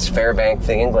not Chris Fairbanks,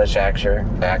 the English actor,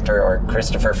 or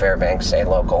Christopher Fairbanks, a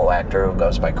local actor who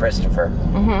goes by Christopher.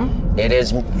 Mm-hmm.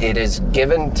 It is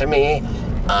given to me.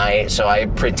 So I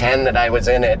pretend that I was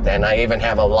in it, and I even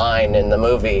have a line in the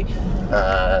movie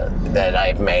that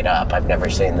I've made up. I've never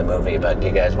seen the movie, but do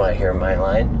you guys want to hear my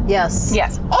line? Yes.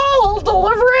 Yes. I'll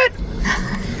deliver it.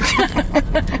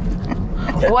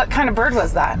 What kind of bird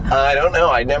was that? I don't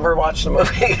know. I never watched the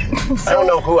movie. I don't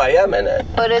know who I am in it.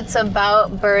 But it's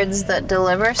about birds that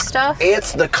deliver stuff.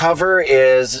 The cover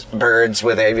is birds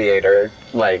with aviator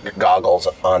goggles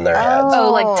on their heads.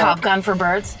 Oh, like Top Gun for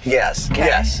birds? Yes,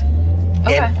 yes.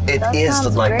 Okay. It That is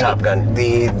sounds like great. Top Gun.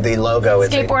 The logo is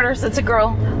Skateboarders, it's a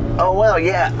girl. Oh, well,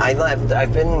 yeah. I like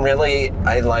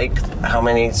how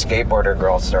many skateboarder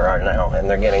girls there are now, and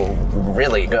they're getting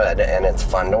really good, and it's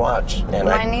fun to watch. And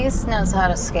My niece knows how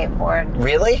to skateboard.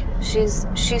 Really? She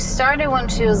started when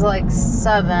she was like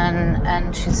 7,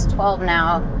 and she's 12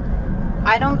 now.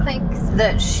 I don't think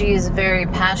that she's very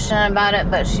passionate about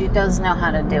it, but she does know how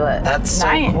to do it. That's so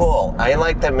Nice. cool. I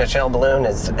like that Michelle Balloon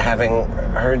is having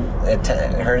her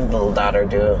little daughter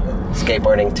do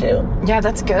skateboarding too. Yeah,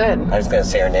 that's good. I was going to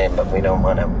say her name, but we don't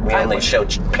want to. We only show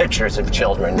pictures of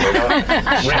children. We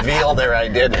don't reveal their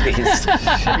identities.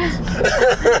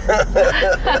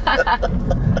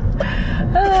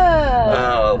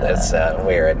 Oh, that's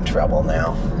we're in trouble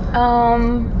now.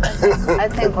 I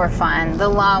think we're fine. The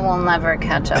law will never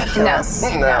catch up to us.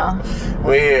 No,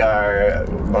 we are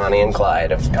Bonnie and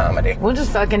Clyde of comedy. We'll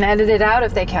just fucking edit it out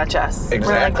if they catch us. We're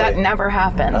like, Exactly. that never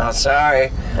happened. Oh,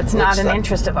 sorry. It's not an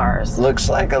interest of ours. Looks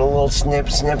like a little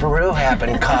snipperoo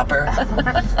happened, Copper.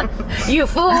 You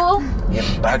fool!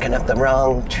 You're barking up the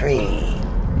wrong tree.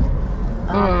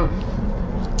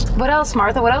 What else,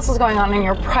 Martha? What else is going on in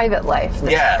your private life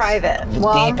that's Yes. private?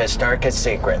 Well- Deepest, darkest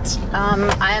secrets.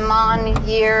 I'm on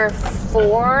year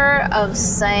 4 of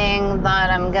saying that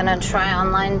I'm gonna try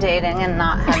online dating and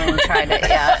not having tried it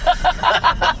yet.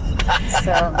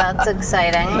 So that's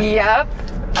exciting. Yep.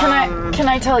 Can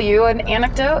I tell you an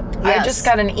anecdote? I Yes. just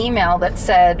got an email that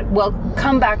said, "Well,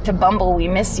 come back to Bumble. We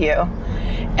miss you."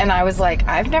 And I was like,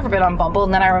 I've never been on Bumble.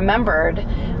 And then I remembered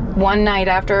one night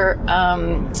after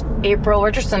April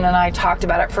Richardson and I talked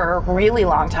about it for a really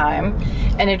long time,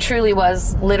 and it truly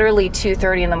was literally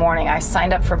 2:30 in the morning. I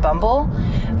signed up for Bumble,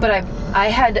 but I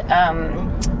had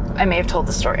I may have told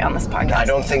the story on this podcast. I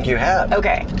don't think you have.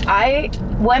 Okay,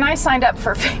 when I signed up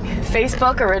for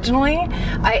Facebook originally,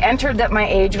 I entered that my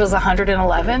age was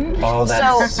 111. Oh,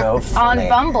 that's so funny. On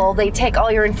Bumble, they take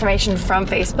all your information from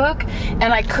Facebook,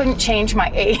 and I couldn't change my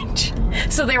age.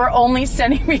 So they were only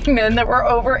sending me men that were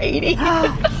over 80.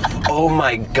 Oh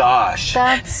my gosh.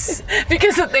 That's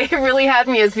Because they really had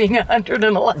me as being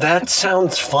 111. That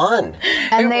sounds fun.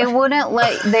 and they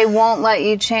won't let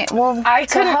you change. Well, I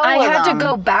to couldn't. hell I with had them. to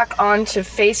go back onto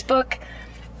Facebook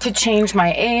to change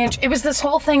my age. It was this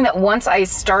whole thing that once I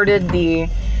started the,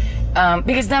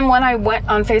 because then when I went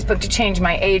on Facebook to change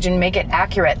my age and make it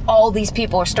accurate, all these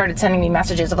people started sending me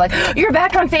messages of like, "You're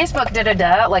back on Facebook, da da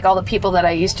da," like all the people that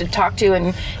I used to talk to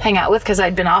and hang out with because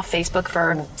I'd been off Facebook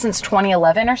since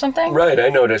 2011 or something. Right, I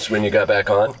noticed when you got back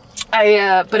on.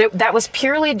 That was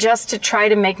purely just to try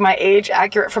to make my age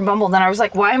accurate for Bumble. Then I was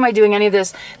like, why am I doing any of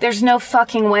this? There's no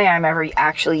fucking way I'm ever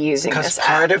actually using Because this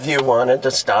part app. of you wanted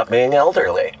to stop being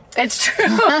elderly. It's true.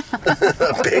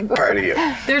 A big part of you.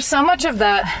 There's so much of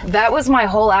that. That was my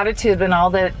whole attitude when all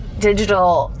the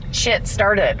digital shit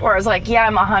started, where I was like, yeah,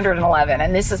 I'm 111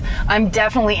 and I'm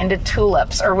definitely into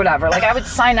tulips or whatever. Like I would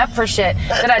sign up for shit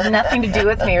that had nothing to do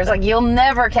with me. It was like, you'll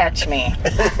never catch me.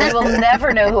 You will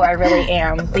never know who I really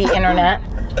am, the internet.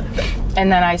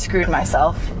 And then I screwed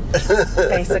myself,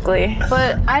 basically.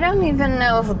 But I don't even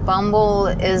know if Bumble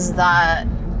is that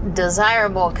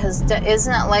desirable, because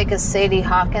isn't it like a Sadie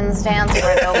Hawkins dance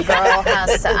where the girl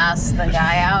has to ask the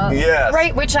guy out? Yes.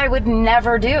 Right, which I would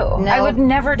never do. No. I would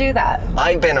never do that.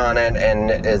 I've been on it,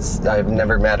 and I've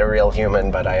never met a real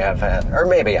human, but I have had, or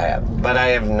maybe I have, but I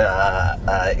have.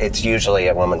 It's usually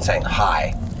a woman saying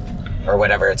hi, or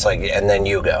whatever. It's like, and then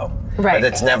you go. Right. But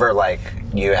it's never like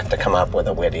you have to come up with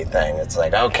a witty thing. It's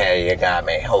like, okay, you got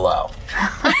me. Hello.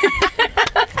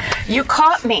 You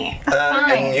caught me.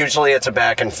 And usually it's a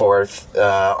back and forth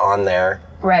on there.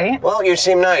 Right? Well, you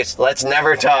seem nice. Let's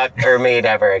never talk or meet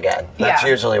ever again. That's Yeah.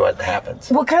 usually what happens.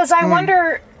 Well, because I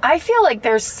wonder, I feel like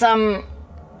do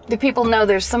people know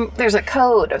there's a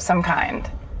code of some kind?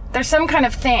 There's some kind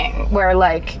of thing where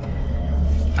like,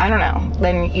 I don't know,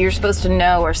 then you're supposed to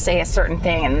know or say a certain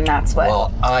thing and that's what,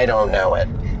 Well, I don't know it.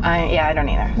 I don't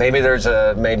either. Maybe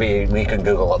we could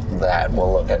Google that.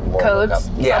 We'll look at Codes,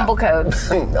 Bumble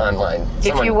codes. online.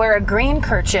 If you wear a green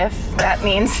kerchief, that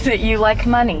means that you like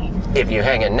money. If you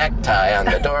hang a necktie on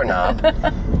the doorknob,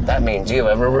 that means you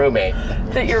have a roommate.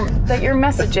 That you're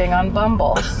messaging on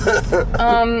Bumble.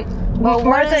 Well,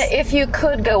 Martha, if you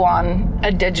could go on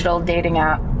a digital dating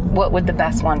app, what would the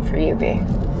best one for you be?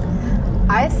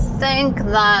 I think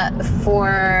that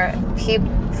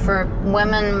for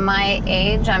women my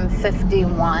age, I'm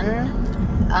 51,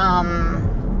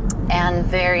 and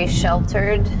very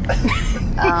sheltered.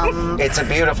 It's a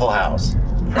beautiful house.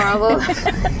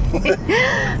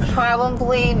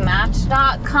 Probably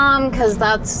Match.com, because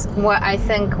that's what I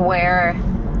think where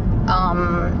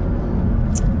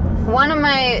one of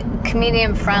my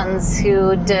comedian friends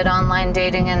who did online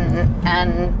dating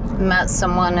and met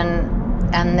someone and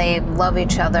and they love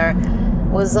each other,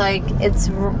 was like,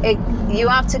 you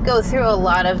have to go through a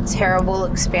lot of terrible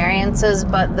experiences,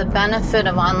 but the benefit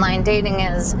of online dating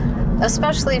is,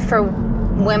 especially for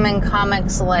women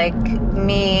comics like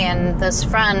me and this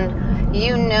friend,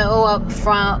 you know up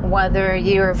front whether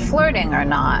you're flirting or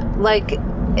not. Like,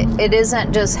 it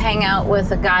isn't just hang out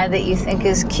with a guy that you think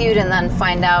is cute and then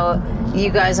find out you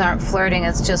guys aren't flirting,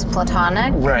 it's just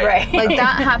platonic. Right. Like,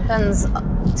 that happens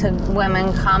to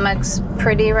women comics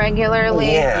pretty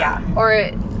regularly. Yeah. Or,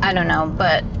 I don't know,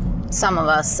 but some of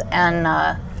us.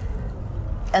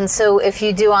 And so if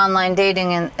you do online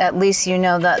dating, and at least you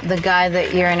know that the guy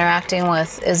that you're interacting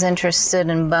with is interested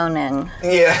in boning.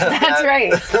 Yeah. That's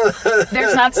right.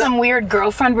 There's not some weird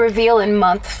girlfriend reveal in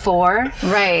month 4.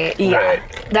 Right. Yeah. Right.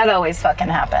 That always fucking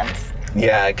happens.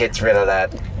 Yeah, it gets rid of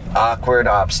that awkward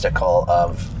obstacle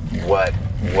of what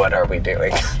are we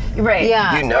doing? Right.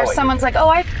 Yeah. You know Or it. someone's like, oh,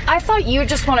 I thought you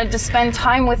just wanted to spend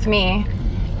time with me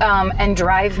and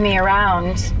drive me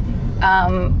around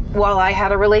while I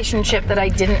had a relationship that I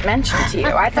didn't mention to you.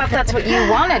 I thought that's what you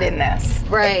wanted in this.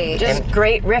 Right. Just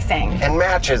great riffing. And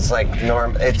Match is like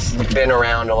it's been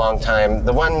around a long time.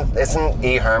 The one isn't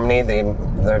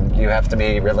eHarmony. You have to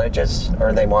be religious,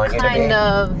 or they want you to be. Kind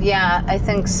of, yeah, I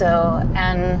think so.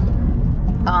 And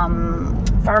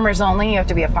Farmers only, you have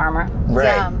to be a farmer. Right.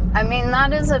 yeah, I mean,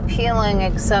 that is appealing,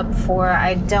 except for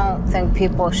I don't think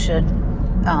people should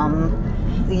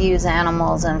use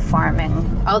animals in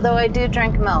farming. Although I do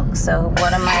drink milk, so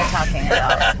what am I talking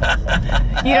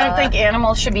about? You don't think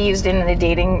animals should be used in the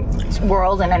dating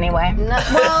world in any way? No,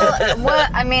 well, what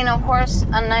I mean, a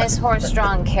nice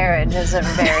horse-drawn carriage is a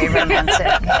very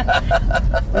romantic.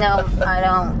 No, I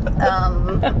don't.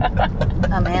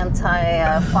 I'm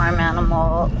anti-farm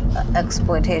animal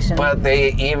exploitation. But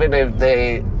even if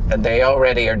they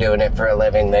already are doing it for a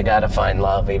living, they gotta find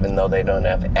love, even though they don't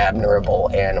have admirable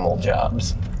animal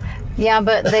jobs. Yeah,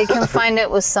 but they can find it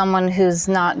with someone who's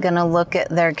not going to look at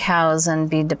their cows and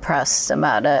be depressed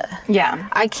about it. Yeah.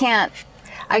 I can't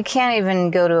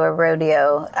even go to a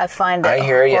rodeo. I find I it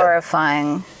hear ya.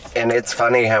 horrifying. And it's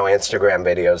funny how Instagram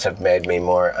videos have made me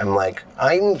more. I'm like,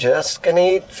 I'm just gonna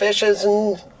eat fishes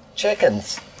and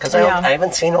chickens. Because Yeah. I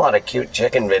haven't seen a lot of cute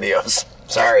chicken videos.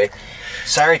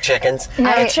 Sorry, chickens.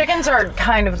 No, chickens are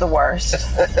kind of the worst.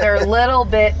 They're a little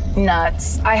bit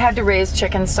nuts. I had to raise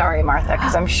chickens. Sorry, Martha,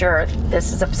 because I'm sure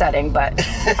this is upsetting, but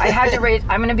I had to raise.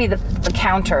 I'm going to be the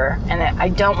counter, and I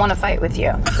don't want to fight with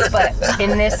you, but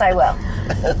in this I will.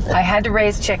 I had to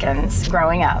raise chickens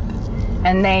growing up,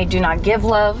 and they do not give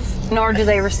love, nor do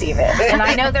they receive it. And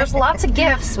I know there's lots of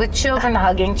gifts with children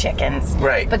hugging chickens.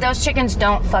 Right. But those chickens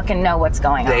don't fucking know what's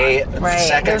going on.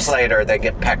 Seconds later, they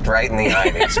get pecked right in the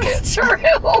eye, these kids. It's true.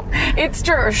 It's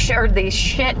true. Or sure, they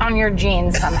shit on your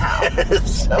jeans somehow.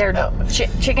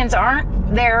 Chickens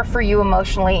aren't there for you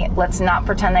emotionally. Let's not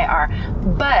pretend they are.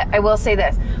 But I will say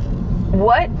this.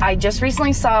 What I just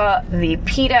recently saw the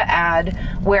PETA ad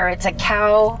where it's a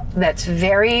cow that's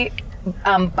very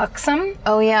buxom.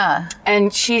 Oh, yeah.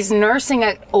 And she's nursing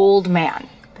an old man.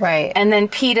 Right. And then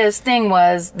PETA's thing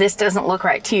was, this doesn't look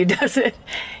right to you, does it?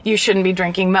 You shouldn't be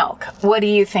drinking milk. What do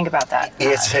you think about that?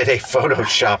 Is it a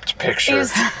photoshopped picture,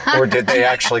 or did they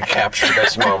actually capture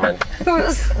this moment?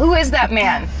 Who is that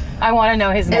man? I want to know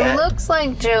his name. It looks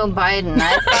like Joe Biden.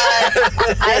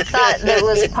 I thought that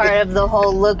was part of the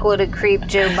whole look what a creep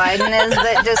Joe Biden is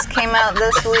that just came out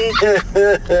this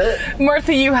week.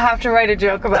 Martha, you have to write a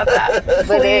joke about that.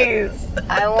 Please.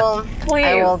 I will. Please.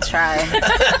 I will try.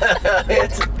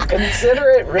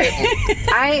 Consider it written.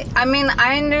 I mean,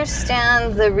 I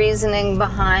understand the reasoning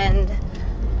behind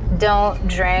don't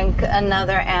drink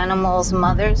another animal's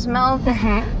mother's milk.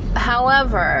 Mm-hmm.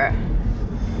 However,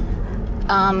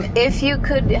 if you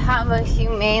could have a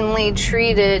humanely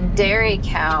treated dairy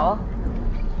cow,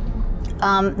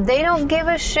 they don't give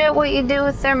a shit what you do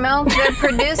with their milk. They're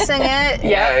producing it.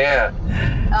 Yeah.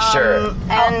 Sure.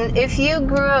 And if you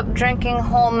grew up drinking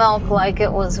whole milk like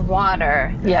it was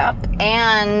water, Yep.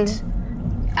 and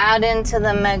add into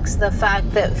the mix the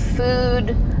fact that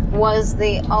food was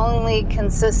the only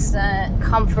consistent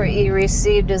comfort you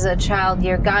received as a child,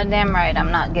 you're goddamn right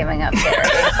I'm not giving up dairy.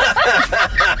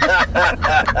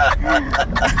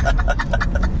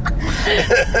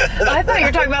 I thought you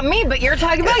were talking about me, but you're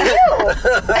talking about you.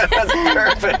 That's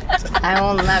perfect. I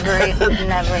will never give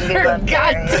up dairy.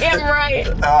 Goddamn right.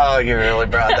 Oh, you really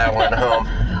brought that one home.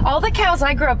 All the cows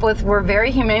I grew up with were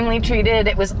very humanely treated.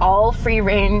 It was all free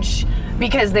range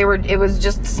because it was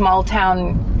just small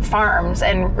town farms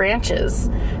and ranches.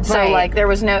 So Right. like it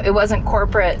wasn't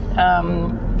corporate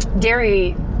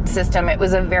dairy system. It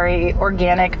was a very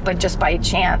organic, but just by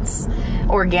chance,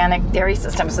 organic dairy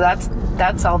system. So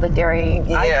that's all the dairy I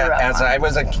grew up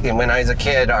on. When I was a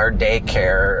kid, our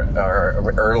daycare,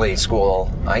 our early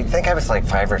school, I think I was like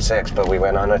 5 or 6, but we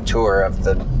went on a tour of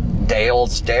the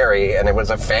Dale's Dairy, and it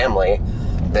was a family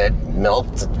that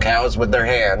milked cows with their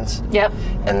hands. Yep.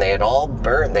 And they had all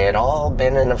burned. They had all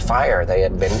been in a fire. They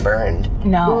had been burned.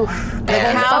 No. The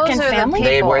cows fucking or the family?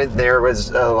 people? There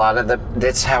was a lot of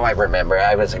that's how I remember.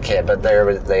 I was a kid, but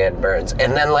they had burns.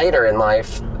 And then later in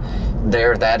life,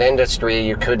 that industry,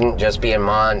 you couldn't just be a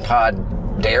ma and pa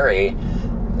dairy.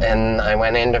 And I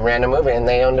went in to rent a movie, and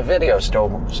they owned a video store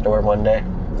one day.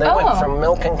 They went from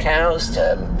milking cows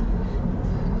to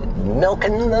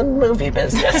milking the movie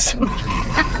business.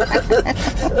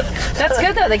 That's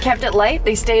good though. They kept it light.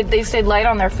 They stayed light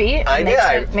on their feet. And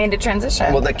they made a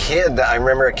transition. Well, I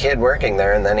remember a kid working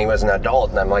there, and then he was an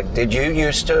adult, and I'm like, "Did you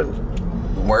used to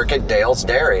work at Dale's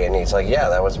Dairy?" And he's like, "Yeah,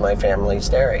 that was my family's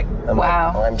dairy." I'm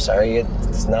like, "Oh, I'm sorry,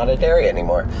 it's not a dairy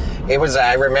anymore." It was.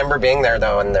 I remember being there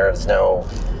though, and there was no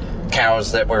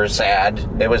cows that were sad.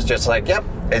 It was just like, yep,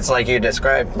 it's like you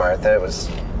described, Martha. It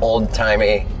was old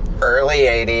timey. Early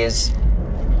 80s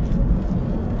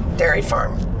dairy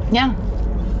farm. Yeah.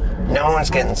 No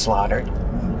one's getting slaughtered.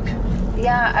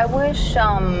 Yeah, I wish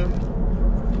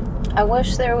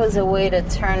there was a way to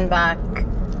turn back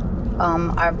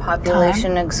our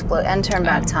population and turn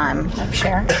back time.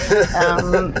 Sure.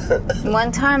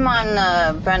 One time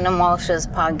on Brendan Walsh's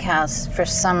podcast, for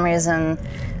some reason,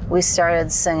 we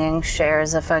started singing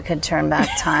Cher's If I Could Turn Back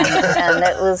Time, and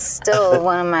it was still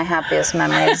one of my happiest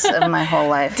memories of my whole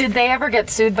life. Did they ever get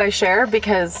sued by Cher?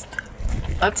 Because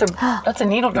that's a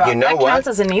needle drop. You know that what? counts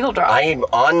as a needle drop.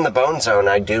 On the Bone Zone,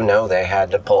 I do know they had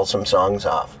to pull some songs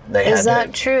off. Is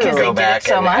that true? Because Go they did back it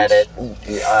so and much? edit.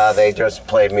 They just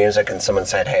played music, and someone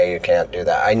said, "Hey, you can't do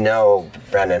that." I know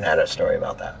Brendan had a story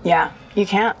about that. Yeah, you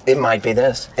can't. It might be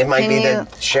this. It might be the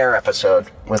Cher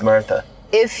episode with Martha.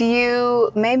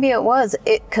 Maybe it was,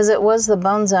 because it was the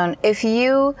Bone Zone. If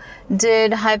you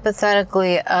did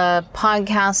hypothetically a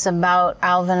podcast about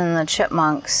Alvin and the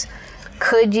Chipmunks,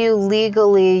 could you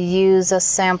legally use a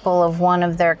sample of one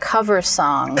of their cover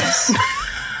songs?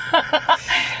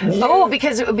 Oh,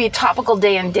 because it would be a topical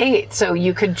day and date, so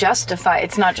you could justify.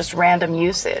 It's not just random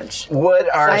usage.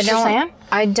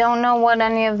 I don't know what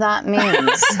any of that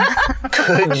means.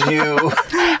 Could you?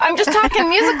 I'm just talking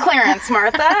music clearance,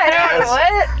 Martha. I don't know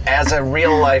what. As a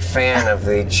real life fan of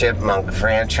the Chipmunk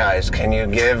franchise, can you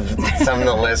give some of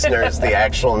the listeners the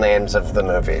actual names of the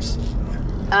movies?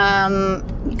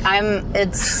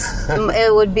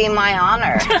 It would be my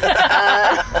honor.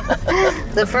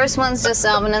 The first one's just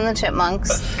Alvin and the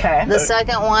Chipmunks. Okay. The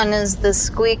second one is the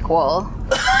Squeakquel.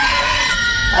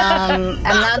 And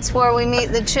that's where we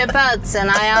meet the Chipettes, and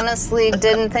I honestly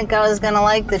didn't think I was going to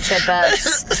like the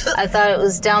Chipettes. I thought it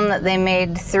was dumb that they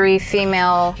made 3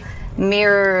 female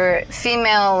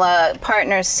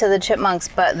partners to the Chipmunks,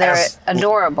 but they're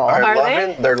adorable.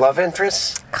 They're love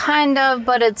interests? Kind of,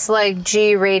 but it's like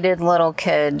G-rated little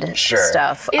kid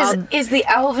stuff. Is the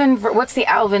Alvin? What's the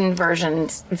Alvin version?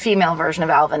 Female version of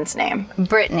Alvin's name?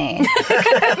 Brittany.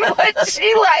 What's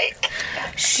she like?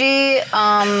 She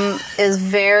is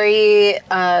very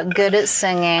good at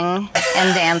singing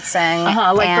and dancing.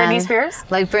 Like Britney Spears?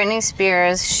 Like Britney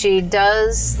Spears. She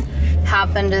does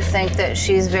happen to think that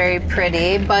she's very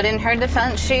pretty, but in her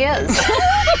defense, she is.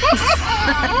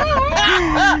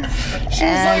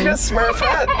 She's like a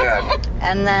Smurfette then.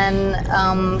 And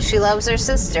then she loves her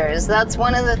sisters. That's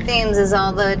one of the themes, is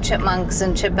all the Chipmunks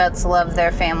and Chipettes love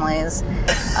their families.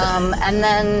 And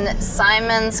then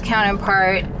Simon's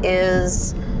counterpart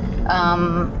is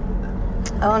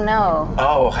oh no.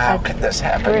 Oh, how could this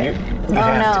happen?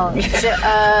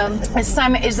 Is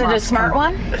Simon? Is it a smart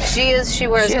one? She is. She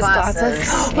wears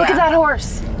glasses. Look at that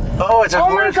horse. Oh, it's a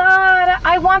horse. Oh my God!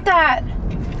 I want that.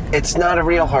 It's not a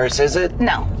real horse, is it?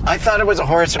 No. I thought it was a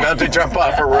horse about to jump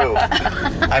off a roof.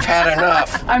 I've had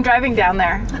enough. I'm driving down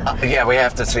there. Yeah, we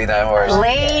have to see that horse.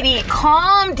 Lady,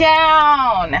 calm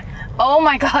down. Oh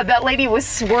my God, that lady was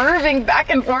swerving back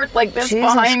and forth like this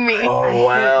behind me. Oh,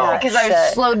 wow. Because I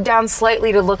slowed down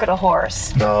slightly to look at a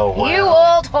horse. Oh, wow. You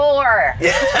old whore.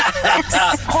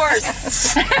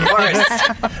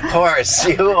 Horse,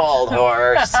 you old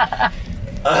horse.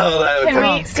 Oh, that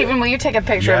would Stephen, will you take a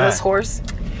picture of this horse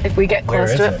if we get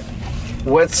close to it?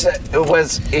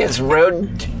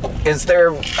 Is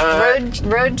there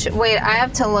Wait, I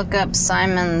have to look up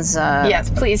Simon's Yes,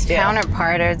 please do.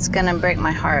 counterpart, or it's gonna break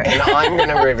my heart. And I'm going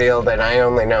to reveal that I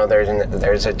only know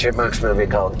there's a Chipmunks movie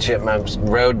called Chipmunks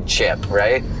Road Chip,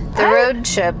 right? The road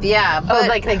chip, yeah. But, Oh,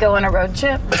 like they go on a road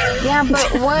trip? yeah,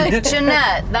 but what?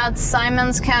 Jeanette. That's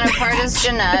Simon's counterpart is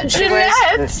Jeanette.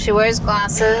 Jeanette? She wears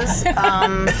glasses.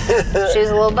 She's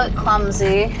a little bit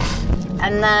clumsy.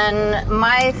 And then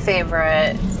my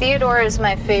favorite, Theodore is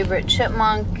my favorite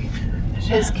chipmunk.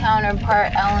 His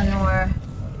counterpart, Eleanor.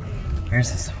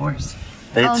 Where's this horse?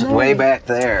 It's no. way back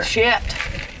there. Shit.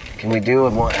 Can we do a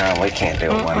one? Oh, we can't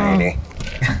do a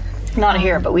 180. Not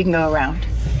here, but we can go around.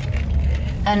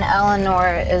 And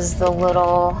Eleanor is the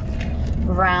little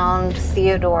round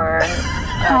Theodore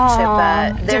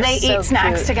chipette. Do They're they so eat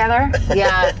snacks cute. together?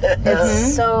 Yeah,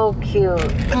 it's so cute.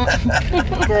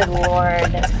 Good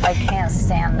Lord, I can't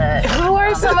stand it. Who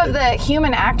are some of the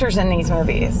human actors in these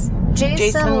movies?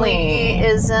 Jason Lee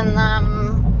is in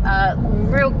them.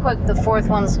 Real quick, the fourth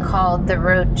one's called The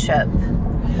Road Chip.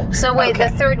 So wait, Okay.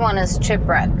 the third one is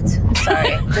Chipwrecked. Sorry,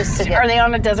 just to get. Are they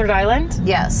on a desert island?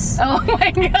 Yes. Oh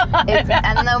my god.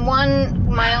 And the one,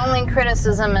 my only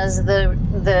criticism is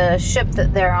the ship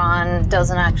that they're on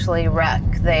doesn't actually wreck.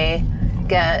 They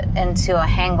get into a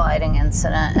hang gliding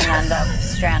incident and end up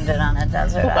stranded on a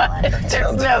desert island.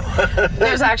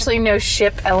 There's actually no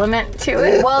ship element to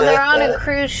it. Well, they're on a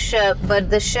cruise ship, but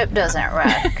the ship doesn't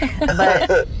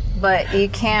wreck. But you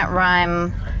can't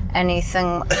rhyme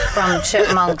anything from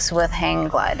chipmunks with hang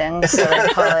gliding, so they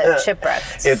call it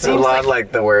chipwrecked. It's a lot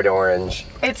like the word orange.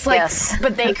 It's like, Yes.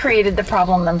 but they created the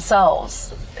problem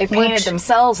themselves. They painted Which-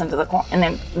 themselves into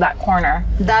that corner.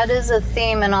 That is a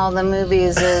theme in all the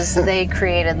movies, is they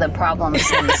created the problems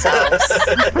themselves.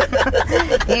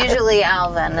 Usually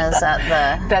Alvin is at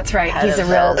the... That's right. Head He's a of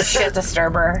real this. shit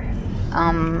disturber.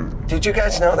 Did you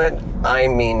guys know that? I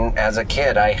mean, as a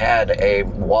kid, I had a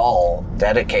wall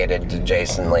dedicated to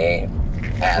Jason Lee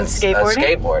as a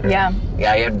skateboarder. Yeah.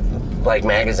 Yeah, I had like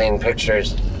magazine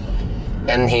pictures,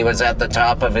 and he was at the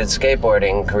top of his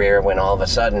skateboarding career when all of a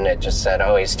sudden it just said,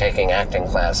 "Oh, he's taking acting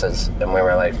classes," and we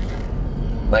were like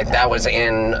that was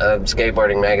in a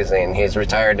skateboarding magazine. He's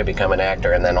retired to become an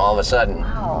actor, and then all of a sudden,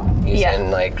 he's Yeah. in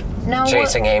like No,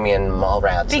 Chasing Amy and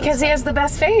Mallrats. Because he has the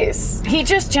best face. He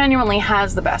just genuinely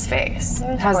has the best face.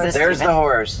 There's the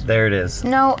horse. There it is.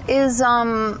 No, is,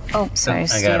 oh, sorry, I got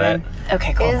Steven. it.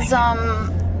 Okay, cool. Is,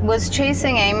 was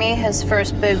Chasing Amy his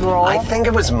first big role? I think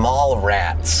it was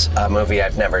Mallrats, a movie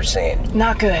I've never seen.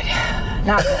 Not good.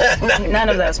 Not good. None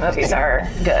of those movies are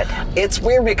good. It's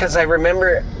weird because I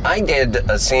remember I did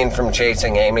a scene from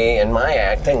Chasing Amy in my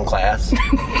acting class,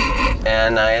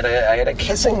 and I had a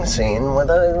kissing scene with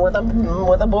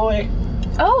a boy.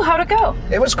 Oh, how'd it go?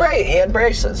 It was great. He had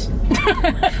braces.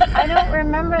 I don't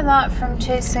remember that from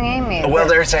Chasing Amy. Well, but-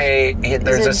 there's a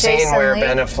it scene Jason where Lee?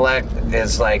 Ben Affleck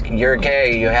is like, "You're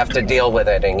gay. You have to deal with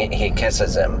it," and he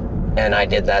kisses him. And I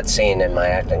did that scene in my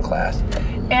acting class.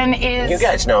 And is... You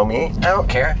guys know me. I don't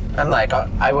care. I'm like,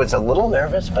 I was a little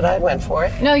nervous, but I went for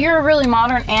it. No, you're really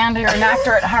modern and you're an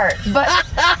actor at heart. But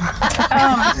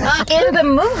in the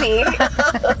movie,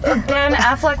 Ben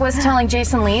Affleck was telling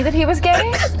Jason Lee that he was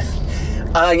gay?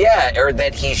 Yeah, or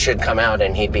that he should come out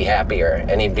and he'd be happier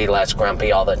and he'd be less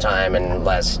grumpy all the time and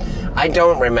less. I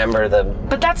don't remember the.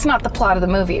 But that's not the plot of the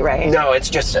movie, right? No, it's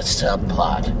just a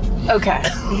subplot. Okay.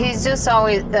 He's just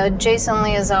always Jason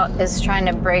Lee is trying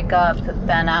to break up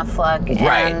Ben Affleck and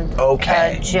Right,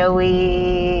 okay.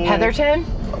 Joey Heatherton?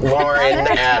 Lauren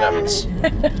Adams,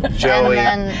 Joey.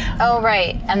 And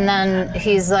then and then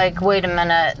he's like, wait a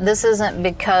minute, this isn't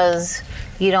because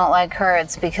you don't like her,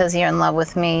 it's because you're in love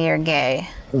with me, you're gay.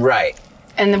 Right.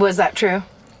 And was that true?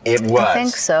 It was. I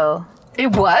think so.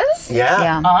 It was? Yeah.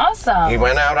 Yeah. Awesome. He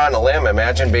went out on a limb.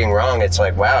 Imagine being wrong. It's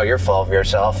like, wow, you're full of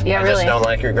yourself. Yeah, I just really. don't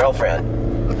like your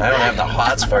girlfriend. I don't have the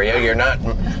hots for you. You're not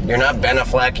Ben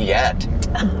Affleck yet.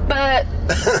 But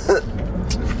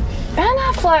Ben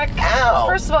Affleck, Ow.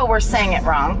 first of all, we're saying it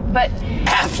wrong, but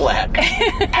Affleck.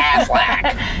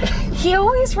 Affleck. he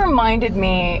always reminded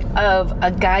me of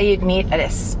a guy you'd meet at a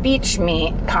speech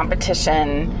meet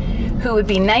competition who would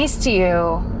be nice to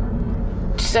you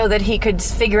so that he could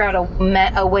figure out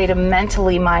a way to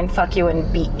mentally mind fuck you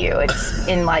and beat you. It's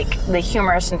in like the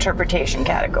humorous interpretation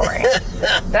category.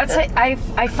 That's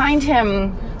I find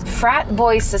him frat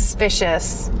boy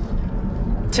suspicious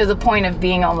to the point of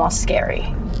being almost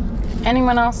scary.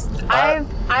 Anyone else?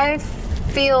 I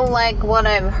feel like what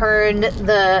I've heard,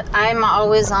 I'm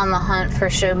always on the hunt for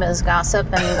showbiz gossip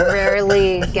and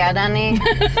rarely get any.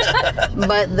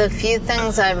 But the few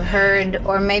things I've heard,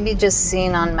 or maybe just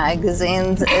seen on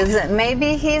magazines, is that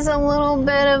maybe he's a little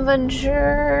bit of a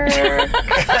jerk.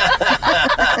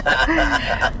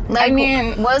 Like, I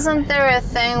mean, wasn't there a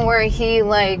thing where he,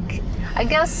 like, I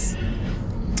guess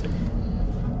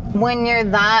when you're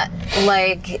that,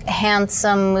 like,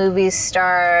 handsome movie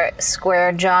star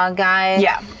square jaw guy,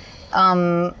 Yeah.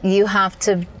 You have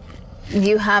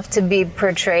to be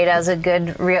portrayed as a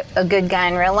good guy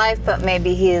in real life, but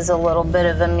maybe he's a little bit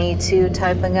of a Me Too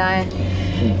type of guy.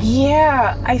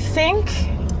 Yeah, I think.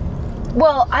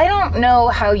 Well, I don't know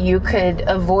how you could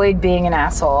avoid being an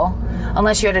asshole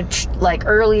unless you had a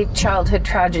early childhood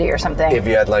tragedy or something. If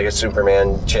you had like a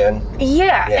Superman chin.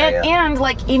 Yeah, and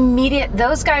like immediate.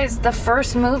 Those guys, the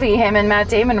first movie him and Matt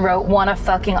Damon wrote, won a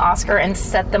fucking Oscar and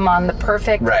set them on the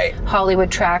perfect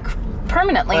Hollywood track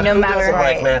permanently, But no who matter. doesn't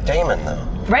like Matt Damon though?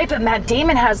 Right, but Matt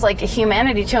Damon has like a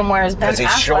humanity to him, whereas Ben Affleck.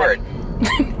 Because he's short.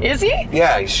 Is he?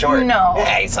 Yeah, he's short. No.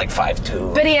 Yeah, he's like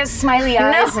 5'2". But he has smiley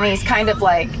eyes, and he's kind of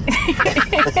like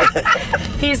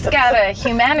he's got a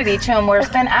humanity to him. Whereas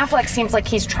Ben Affleck seems like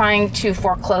he's trying to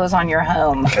foreclose on your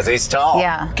home Because he's tall.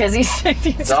 Yeah. because he's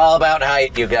It's all about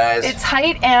height, you guys. it's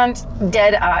height and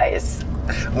dead eyes.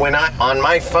 When on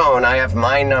my phone, I have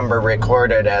my number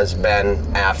recorded as Ben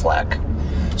Affleck.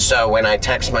 So when I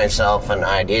text myself an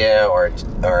idea or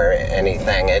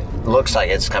anything, it looks like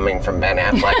it's coming from Ben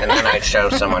Affleck, and then I show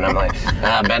someone, I'm like,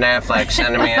 Ben Affleck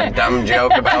sending me a dumb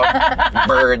joke about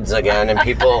birds again, and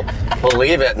people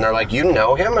believe it, and they're like, you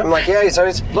know him? I'm like, yeah,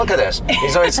 look at this.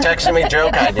 He's always texting me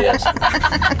joke ideas.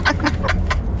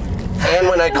 And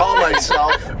when I call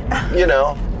myself,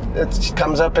 it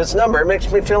comes up his number. It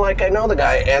makes me feel like I know the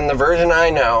guy, and the version I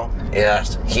know,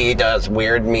 yes, he does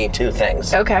weird Me Too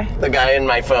things. Okay. The guy in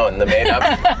my phone, the made up.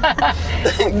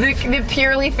 The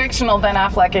purely fictional Ben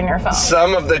Affleck in your phone.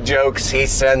 Some of the jokes he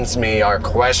sends me are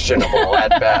questionable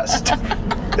at best.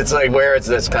 It's like, where is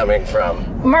this coming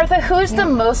from? Martha, who's the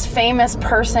most famous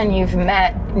person you've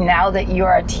met now that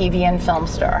you're a TV and film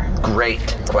star?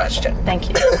 Great question. Thank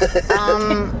you.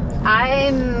 I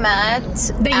met...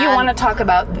 That you want to talk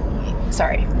about.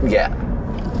 Sorry. Yeah.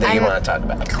 That you want to talk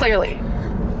about. Clearly.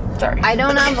 Sorry. I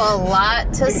don't have a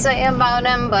lot to say about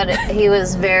him, but he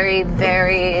was very,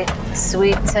 very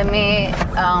sweet to me.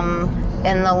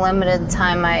 In the limited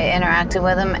time I interacted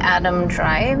with him, Adam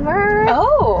Driver.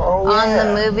 Oh. On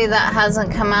the movie that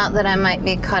hasn't come out that I might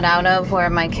be cut out of, where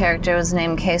my character was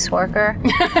named Caseworker.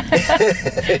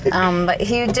 But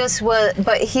he just was.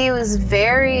 But he was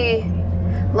very.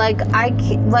 When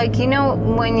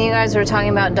you guys were talking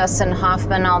about Dustin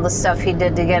Hoffman, all the stuff he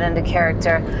did to get into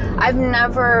character, I've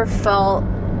never felt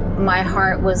my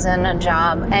heart was in a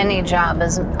job, any job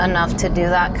is enough to do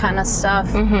that kind of stuff.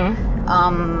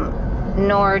 Mm-hmm.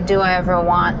 Nor do I ever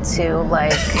want to,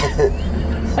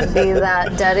 be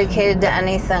that dedicated to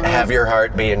anything. Have your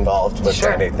heart be involved with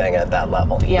anything at that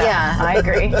level. Yeah, I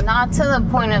agree. Not to the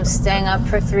point of staying up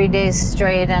for 3 days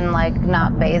straight and,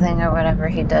 not bathing or whatever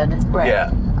he did. Right.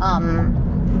 Yeah.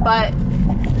 But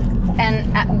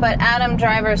Adam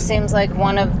Driver seems like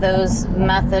one of those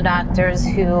method actors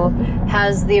who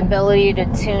has the ability to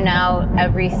tune out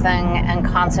everything and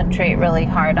concentrate really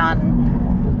hard on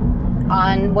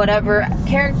whatever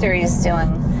character he's doing.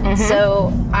 Mm-hmm.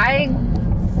 So I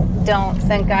don't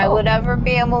think I would ever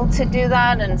be able to do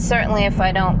that, and certainly if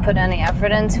I don't put any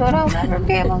effort into it, I'll never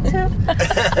be able to.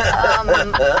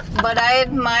 But I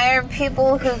admire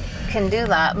people who can do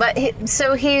that. But he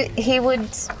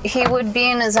would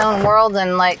be in his own world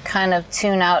and kind of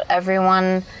tune out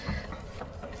everyone.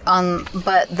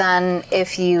 But then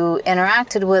if you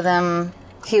interacted with him,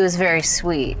 he was very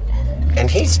sweet. And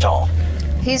he's tall.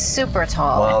 He's super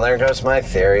tall. Well, there goes my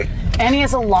theory. And he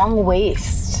has a long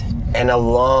waist. And a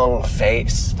long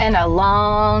face. And a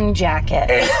long jacket.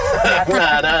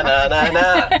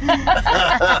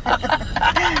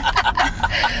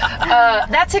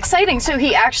 That's exciting. So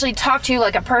he actually talked to you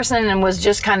like a person and was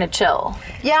just kind of chill.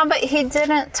 Yeah, but he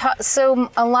didn't talk.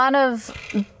 So a lot of...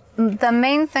 The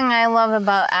main thing I love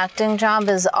about acting job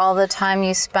is all the time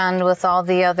you spend with all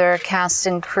the other cast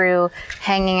and crew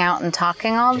hanging out and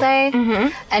talking all day.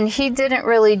 Mm-hmm. And he didn't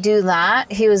really do that.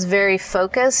 He was very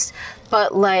focused.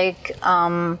 But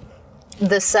the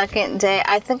second day,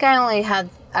 I think I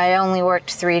only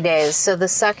worked 3 days. So the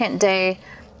second day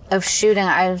of shooting,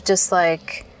 I was just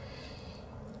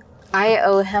I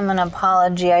owe him an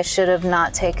apology. I should have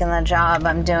not taken the job.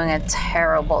 I'm doing a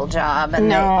terrible job.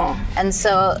 And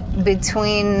so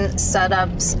between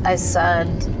setups, I said,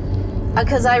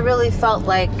 because I really felt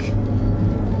like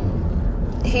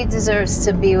he deserves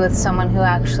to be with someone who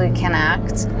actually can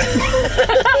act.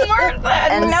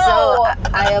 And no. so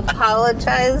I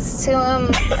apologized to him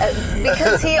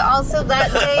because he also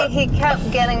that day he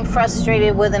kept getting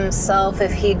frustrated with himself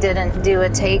if he didn't do a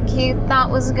take he thought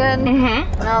was good.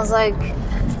 And I was like,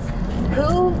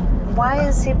 why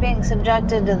is he being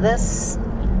subjected to this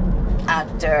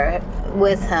actor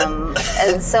with him?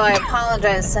 And so I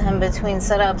apologized to him between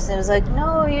setups, and he was like,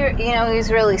 no, he's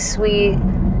really sweet.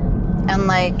 And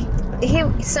like, he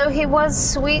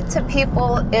was sweet to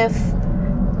people if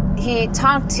he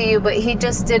talked to you, but he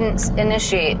just didn't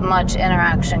initiate much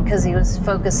interaction because he was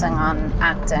focusing on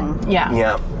acting. Yeah.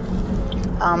 Yeah.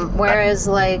 Whereas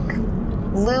like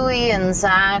Louis and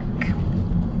Zach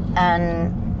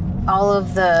and all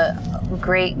of the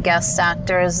great guest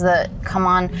actors that come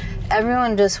on,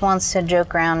 everyone just wants to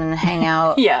joke around and hang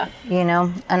out. Yeah.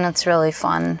 And it's really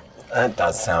fun. That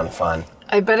does sound fun.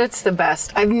 I bet it's the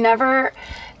best. I've never,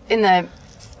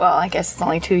 I guess it's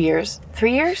only 2 years.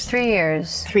 3 years? 3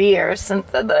 years. 3 years since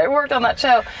that I worked on that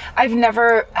show. I've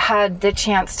never had the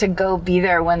chance to go be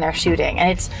there when they're shooting, and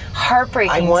it's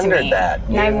heartbreaking to me. I wondered that.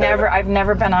 And I've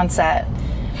never been on set.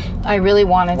 I really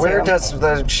wanted to. Where does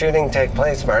the shooting take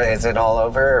place, Marty? Is it all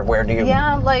over, or where do you...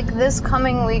 Yeah, like this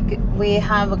coming week, we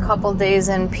have a couple days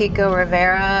in Pico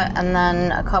Rivera and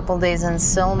then a couple days in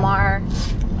Silmar.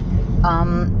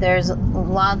 There's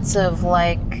lots of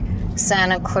like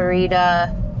Santa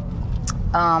Clarita,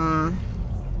 a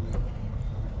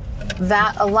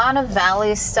lot of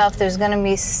valley stuff. There's going to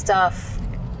be stuff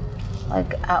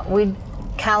like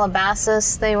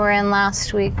Calabasas they were in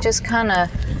last week, just kind of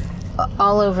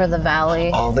all over the valley.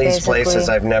 All these basically. places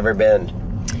I've never been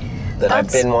that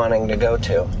I've been wanting to go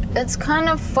to. It's kind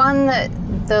of fun that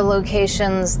the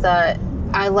locations that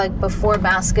I like before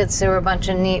Baskets, there were a bunch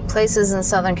of neat places in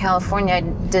Southern California I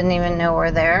didn't even know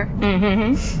were there.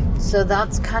 So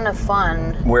that's kind of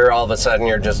fun. Where all of a sudden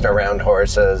you're just around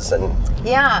horses and...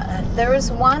 Yeah, there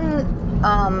was one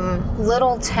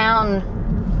little town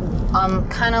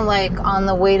kind of like on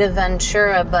the way to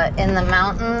Ventura, but in the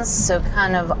mountains, so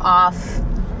kind of off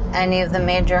any of the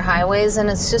major highways, and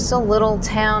it's just a little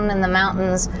town in the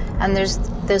mountains, and there's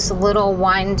this little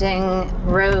winding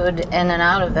road in and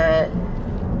out of it,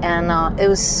 and it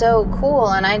was so cool,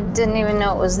 and I didn't even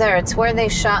know it was there. It's where they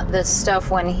shot this stuff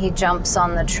when he jumps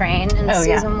on the train in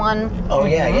season 1. Oh,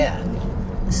 yeah.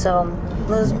 So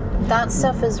that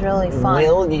stuff is really fun.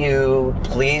 Will you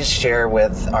please share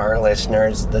with our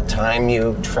listeners the time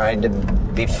you tried to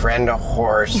befriend a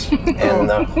horse and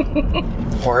the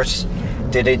horse,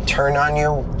 did it turn on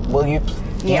you? Will you?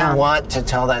 Do you want to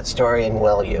tell that story, and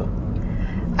will you?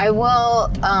 I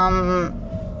will.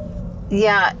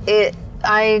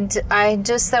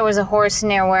 There was a horse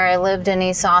near where I lived in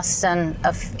East Austin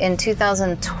in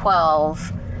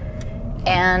 2012.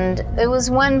 And it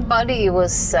was when Buddy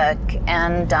was sick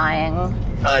and dying.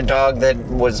 A dog that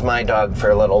was my dog for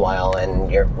a little while, and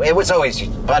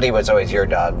Buddy was always your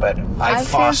dog, but I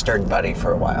fostered Buddy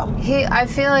for a while. I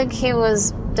feel like he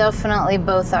was definitely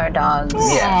both our dogs.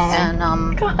 Yes.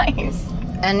 And Guys.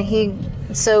 And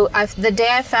the day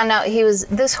I found out he was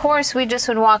this horse, we just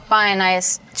would walk by, and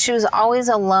she was always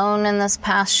alone in this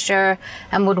pasture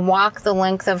and would walk the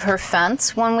length of her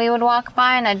fence when we would walk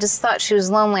by, and I just thought she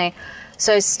was lonely.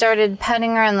 So I started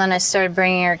petting her, and then I started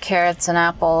bringing her carrots and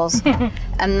apples.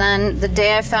 And then the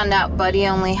day I found out Buddy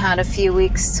only had a few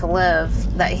weeks to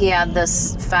live, that he had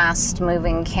this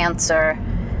fast-moving cancer,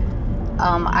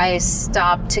 I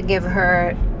stopped to give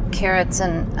her carrots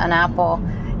and an apple,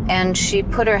 and she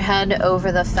put her head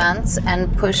over the fence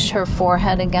and pushed her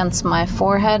forehead against my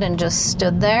forehead and just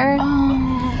stood there.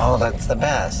 Oh, that's the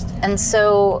best. And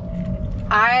so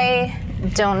I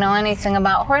don't know anything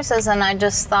about horses, and I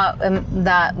just thought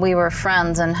that we were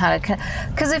friends and had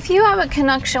because if you have a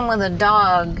connection with a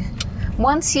dog,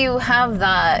 once you have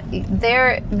that,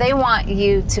 they want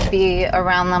you to be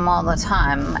around them all the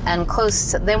time and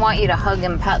they want you to hug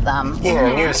and pet them. Yeah,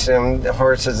 and you assume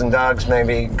horses and dogs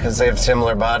maybe because they have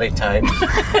similar body types.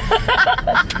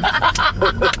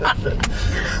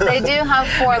 They do have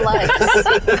 4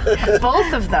 legs.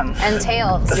 Both of them. And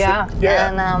tails. Yeah.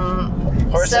 And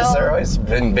horses are always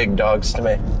been big dogs to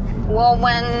me. Well,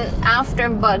 after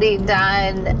Buddy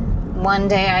died, one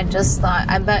day I just thought,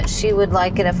 I bet she would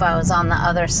like it if I was on the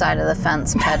other side of the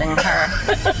fence petting her.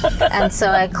 And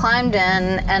so I climbed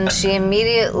in, and she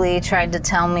immediately tried to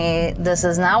tell me this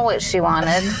is not what she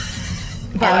wanted.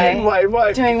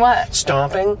 Why? Doing what?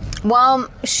 Stomping? Well,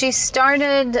 she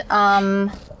started,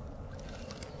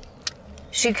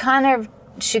 she kind of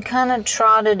she kind of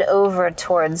trotted over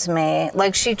towards me.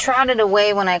 Like, she trotted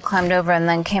away when I climbed over and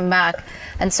then came back.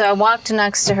 And so I walked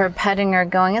next to her, petting her,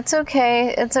 going, it's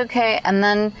okay, it's okay. And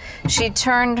then she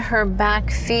turned her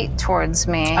back feet towards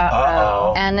me.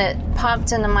 Uh-oh. And it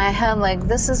popped into my head, like,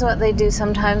 this is what they do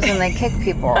sometimes when they kick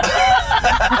people.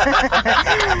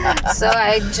 So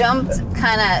I jumped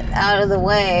kind of out of the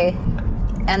way.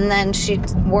 And then she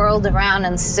whirled around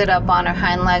and stood up on her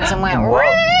hind legs and went,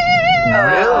 Really?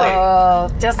 Oh,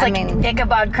 just like I mean,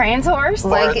 Ichabod Crane's horse?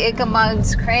 like Ichabod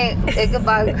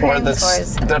Crane's Or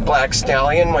horse. the Black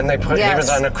Stallion when they put he was Yes.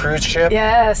 on a cruise ship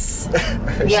Yes.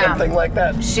 or Yeah. something like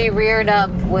that. She reared up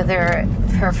with her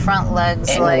front legs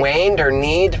And like waned or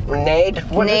neighed? What are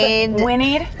they? neighed,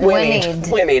 Whinnied? whinnied.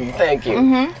 Whinnied, thank you.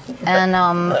 And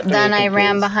then I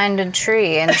ran confused. behind a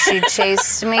tree and she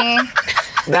chased me.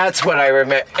 That's what I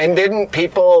remember. And didn't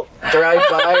people drive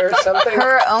by or something?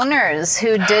 Her owners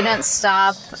who didn't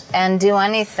stop and do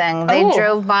anything, they Oh.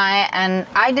 drove by and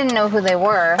I didn't know who they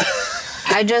were.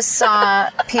 I just saw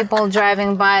people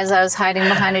driving by as I was hiding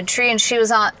behind a tree, and she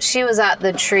was at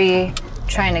the tree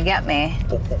trying to get me.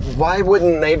 Why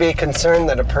wouldn't they be concerned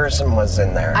that a person was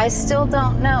in there? I still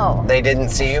don't know. They didn't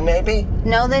see you, maybe?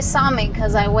 No, they saw me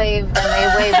because I waved and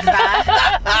they waved back.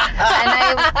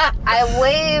 And I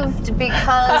waved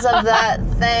because of that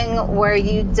thing where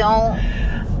you don't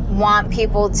want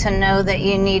people to know that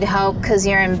you need help because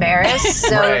you're embarrassed.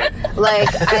 So, Right. like,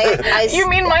 I You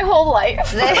mean my whole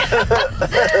life?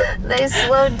 they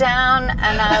slowed down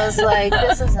and I was like,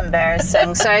 this is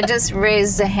embarrassing. So I just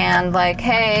raised a hand like,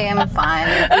 hey, I'm fine,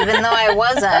 even though I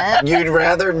wasn't. You'd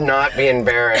rather not be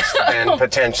embarrassed than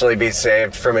potentially be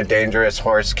saved from a dangerous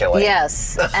horse killing.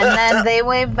 Yes. And then they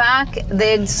waved back.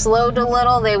 They'd slowed a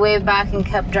little. They waved back and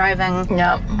kept driving.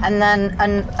 Yep. And then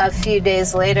a few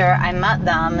days later, I met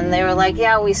them and they were like,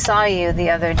 yeah, we saw you the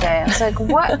other day. I was like,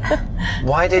 what?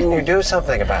 Why didn't you do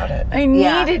something about it? I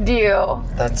Yeah. needed you.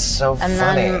 That's so And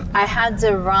funny. then I had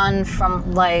to run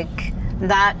from like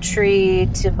that tree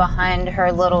to behind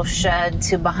her little shed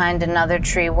to behind another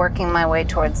tree, working my way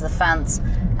towards the fence,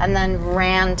 and then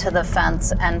ran to the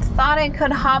fence and thought I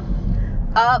could hop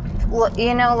up,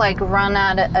 you know, like run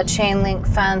at a chain link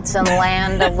fence and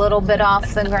land a little bit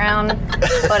off the ground,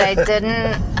 but I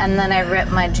didn't, and then I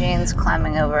ripped my jeans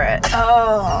climbing over it.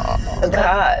 Oh,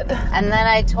 God. And then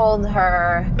I told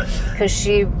her, because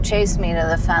she chased me to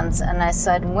the fence, and I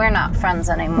said, we're not friends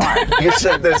anymore. You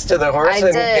said this to the horse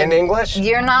I did. in English?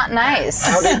 You're not nice.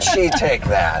 How did she take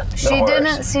that? the She horse?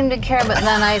 didn't seem to care, but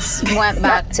then I went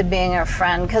back to being her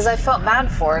friend because I felt bad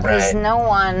for her because Right. no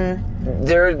one.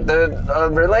 The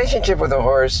relationship with a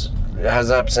horse has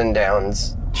ups and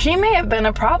downs. She may have been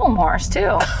a problem horse,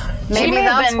 too. Maybe may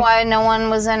have that's been- why no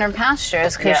one was in her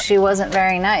pastures because Yeah. she wasn't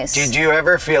very nice. Did you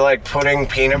ever feel like putting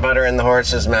peanut butter in the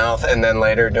horse's mouth and then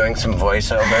later doing some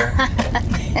voiceover?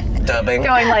 Dubbing?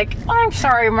 Going like, I'm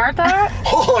sorry, Martha.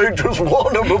 I just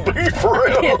want him to be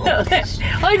friends.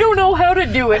 I don't know how to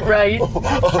do it right.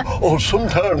 Oh,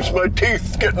 sometimes my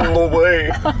teeth get in the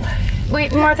way.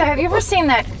 Wait, Martha, have you ever seen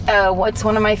that, what's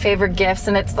one of my favorite gifts,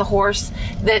 and it's the horse,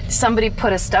 that somebody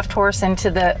put a stuffed horse into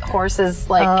the horse's,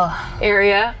 like,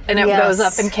 area, and it Yes. goes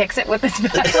up and kicks it with its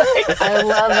back legs? I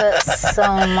love it so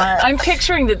much. I'm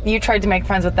picturing that you tried to make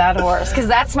friends with that horse, because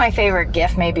that's my favorite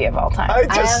gift, maybe, of all time.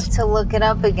 I have to look it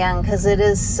up again because it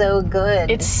is so good.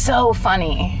 It's so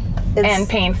funny and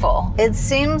painful. It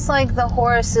seems like the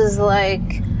horse is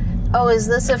like, oh, is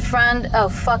this a friend? Oh,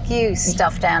 fuck you,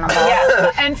 stuffed animal. Yeah,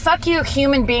 and fuck you,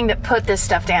 human being that put this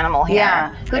stuffed animal here.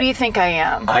 Yeah. Who do you think I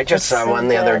am? I just saw so one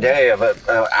the other good. day of an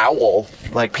owl.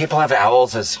 Like, people have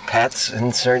owls as pets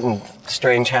in certain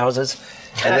strange houses.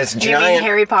 And this You mean giant...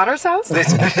 Harry Potter's house?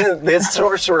 this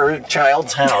sorcerer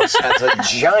child's house has a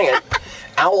giant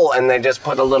owl, and they just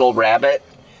put a little rabbit.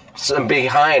 So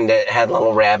behind it had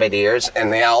little rabbit ears,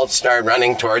 and the owl started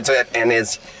running towards it, and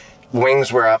his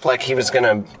wings were up like he was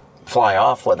gonna fly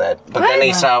off with it. But then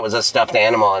he saw it was a stuffed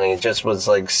animal, and he just was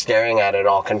like staring at it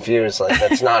all confused, like,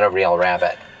 that's not a real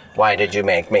rabbit. Why did you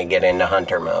make me get into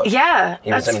hunter mode? Yeah.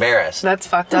 He was embarrassed. That's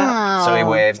fucked up. So he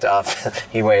waved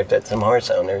off. He waved at some horse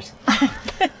owners.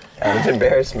 Out of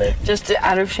embarrassment. Just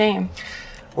out of shame.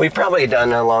 We've probably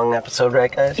done a long episode, right,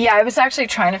 guys? Yeah, I was actually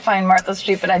trying to find Martha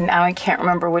Street, but now I can't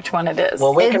remember which one it is.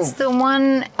 Well, we It's the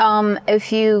one,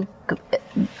 if you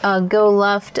go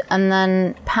left and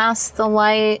then past the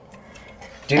light.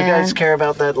 Do you guys care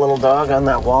about that little dog on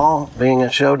that wall being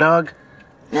a show dog?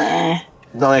 Nah.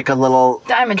 Like a little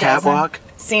Dime a dozen. catwalk?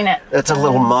 Seen it. It's a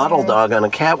little model dog on a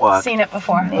catwalk. Seen it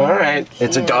before. All right.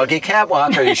 It's a doggy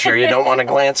catwalk. Are you sure you don't want to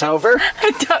glance over?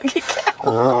 A doggy cat.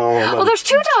 Oh, Well, there's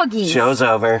two doggies. show's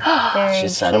over. Very She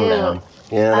set him cute. down.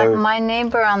 Yeah, My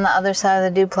neighbor on the other side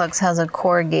of the duplex has a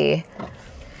corgi,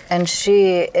 and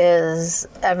she is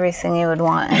everything you would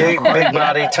want. In a corgi. big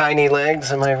body, tiny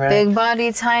legs. Am I right? Big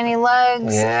body, tiny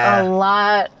legs. Yeah. A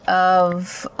lot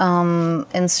of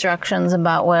instructions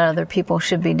about what other people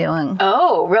should be doing.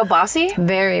 Oh, real bossy?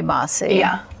 Very bossy.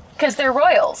 Yeah. Because they're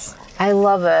royals. I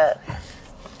love it.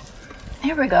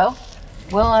 Here we go.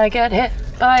 Will I get hit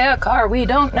by a car we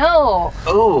don't know?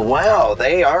 Oh, wow.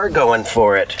 They are going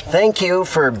for it. Thank you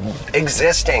for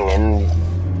existing and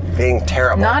being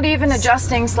terrible. Not even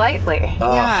adjusting slightly.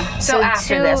 Yeah. So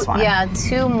after this one. Yeah,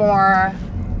 2 more.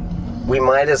 We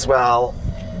might as well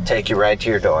take you right to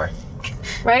your door.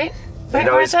 Right? Right, It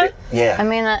always Martha? be- yeah. I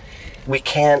mean, We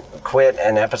can't quit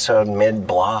an episode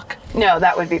mid-block. No,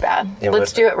 that would be bad. It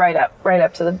Let's would. do it right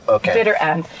up to the Okay. bitter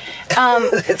end.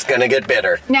 It's gonna get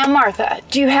bitter. Now, Martha,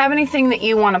 do you have anything that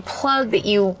you want to plug, that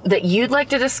you'd like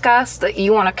to discuss, that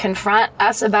you want to confront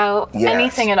us about? Yes.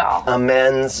 Anything at all?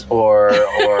 Amends or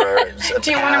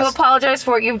Do you want to apologize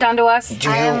for what you've done to us?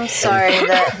 I am sorry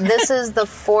that this is the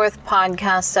 4th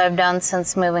podcast I've done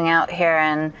since moving out here,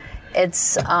 and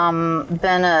it's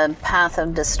been a path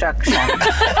of destruction.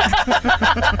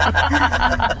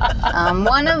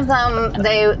 One of them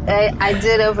I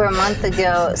did over a month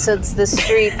ago, so it's the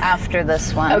street after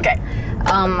this one. Okay.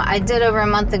 I did over a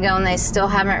month ago, and they still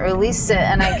haven't released it,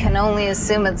 and I can only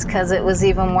assume it's because it was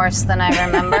even worse than I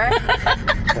remember.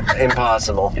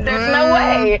 Impossible. There's no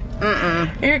way.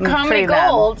 You're comedy Pretty bad.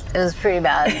 gold. It was pretty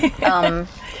bad.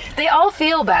 They all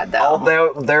feel bad, though.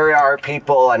 Although there are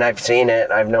people, and I've seen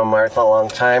it, I've known Martha a long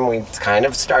time, we kind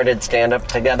of started stand-up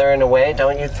together in a way,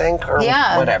 don't you think? Or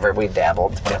Yeah. whatever, we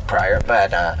dabbled prior,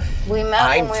 but We met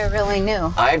I've- when we were really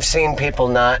new. I've seen people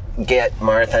not get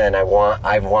Martha, and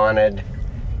I've wanted,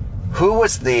 who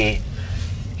was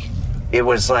it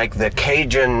was like the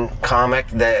Cajun comic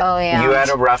that Oh, yeah. you had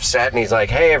a rough set, and he's like,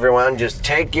 hey everyone, just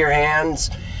take your hands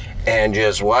and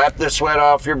just wipe the sweat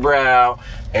off your brow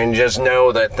and just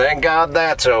know that thank God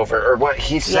that's over, or what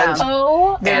he said. Yeah.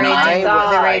 Oh, And Raging- I the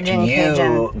was like, Raging you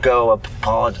Cajun. go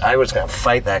apologize. I was going to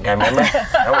fight that guy, remember?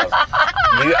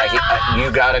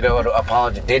 You got to go to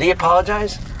apologize. Did he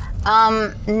apologize?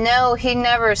 No, he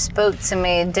never spoke to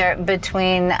me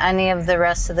between any of the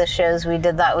rest of the shows we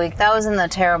did that week. That was in the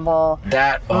terrible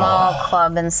mall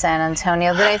club in San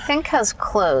Antonio that I think has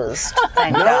closed.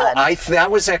 Thank God. That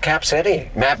was at Cap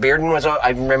City. Matt Bearden was, I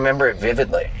remember it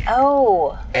vividly.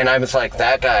 Oh. And I was like,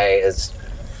 that guy is,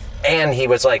 and he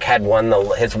was like,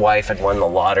 his wife had won the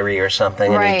lottery or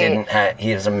something, and Right.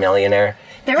 he was a millionaire.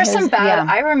 There was some bad. Yeah.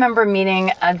 I remember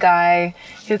meeting a guy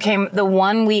who came the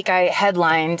one week I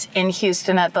headlined in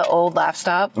Houston at the old Laugh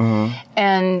Stop,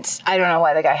 and I don't know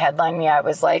why the guy headlined me. I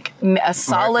was like a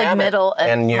solid Babbitt. middle.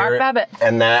 Mark Babbitt.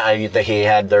 And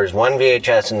there's one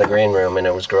VHS in the green room, and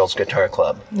it was Girls Guitar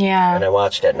Club. Yeah. And I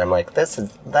watched it, and I'm like,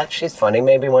 she's funny.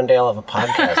 Maybe one day I'll have a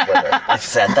podcast with her. I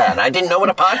said that, and I didn't know what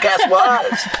a podcast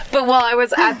was. But while I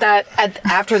was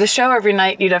after the show every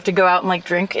night, you'd have to go out and like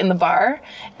drink in the bar,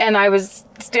 and I was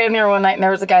standing there one night, and there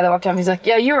was a guy that walked up. He's like,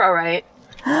 "Yeah, you were all right."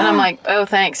 And I'm like, "Oh,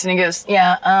 thanks." And he goes,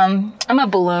 "Yeah, I'm a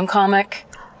balloon comic."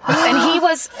 And he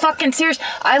was fucking serious.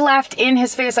 I laughed in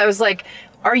his face. I was like,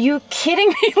 are you kidding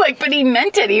me? But he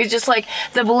meant it. He was just like,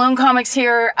 the balloon comics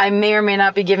here, I may or may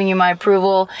not be giving you my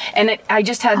approval. And I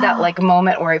just had that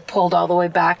moment where I pulled all the way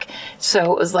back.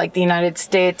 So it was like the United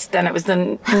States, then it was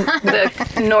the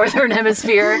Northern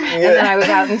Hemisphere, and then I was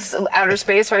out in outer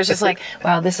space where I was just like,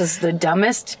 wow, this is the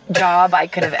dumbest job I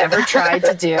could have ever tried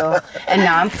to do. And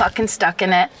now I'm fucking stuck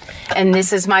in it. And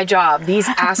this is my job. These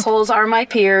assholes are my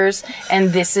peers.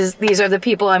 And these are the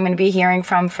people I'm going to be hearing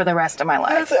from for the rest of my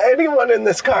life. Has anyone in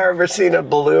this car ever seen a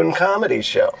balloon comedy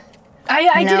show?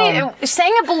 I No. didn't.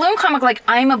 Saying a balloon comic like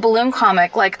I'm a balloon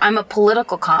comic, like I'm a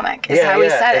political comic, is how he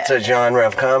said it's it. a genre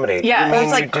of comedy. Yeah, you it mean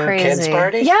was, like, you do kids crazy.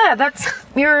 parties? Yeah,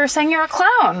 you're saying you're a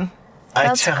clown.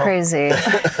 That's crazy.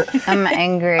 I'm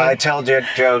angry. I tell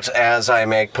jokes as I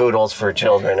make poodles for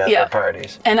children at their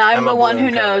parties. And I'm the a one balloon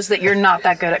who knows comic. that you're not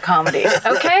that good at comedy.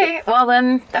 Okay, well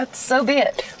then, that's so be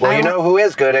it. Well, you know who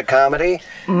is good at comedy?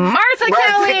 Martha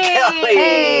Kelly! Kelly!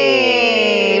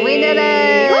 Hey, we did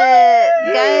it!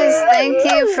 Guys, thank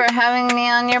you for having me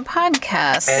on your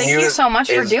podcast. And Thank you so much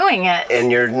for doing it.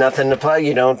 And you're nothing to plug.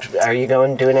 Are you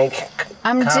going to do any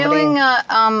I'm comedy? doing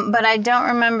but I don't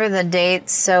remember the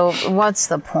dates, so what's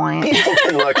the point? You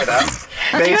can look it up.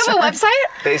 Do you have a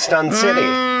website? Based on city.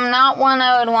 not one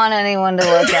I would want anyone to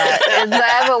look at.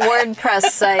 I have a WordPress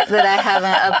site that I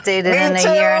haven't updated in a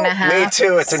year and a half. Me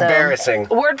too. It's embarrassing.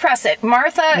 WordPress it.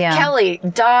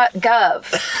 MarthaKelly.gov.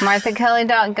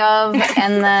 MarthaKelly.gov,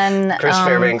 and then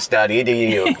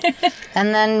ChrisFairbanks.edu.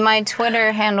 and then my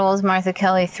Twitter handle is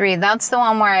MarthaKelly3. That's the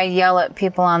one where I yell at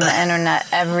people on the internet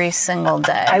every single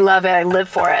day. I love it. I live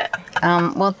for it.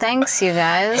 Well, thanks, you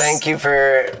guys. Thank you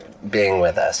for being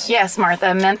with us. Yes, Martha.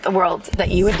 It meant the world that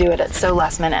you would do it at so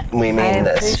last minute. We mean I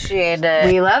this. appreciate it.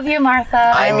 We love you,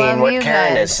 Martha. I mean love what you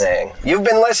Karen guys. is saying. You've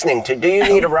been listening to Do You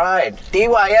Need a Ride?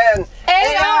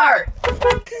 DYN-AR.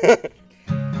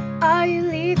 Are you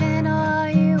leaving or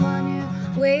are you on your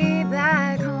way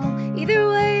back home? Either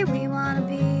way, we want to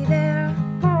be there.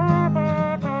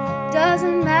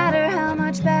 Doesn't matter how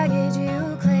much baggage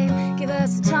you claim. Give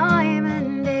us a time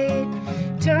and date,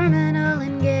 terminal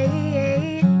and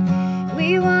gate.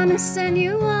 We want to send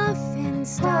you off in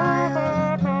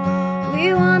style.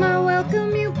 We want to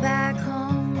welcome you back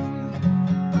home.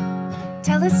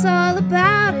 Tell us all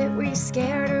about it. Were you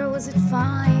scared or was it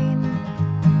fine?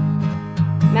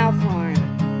 Mouth horn.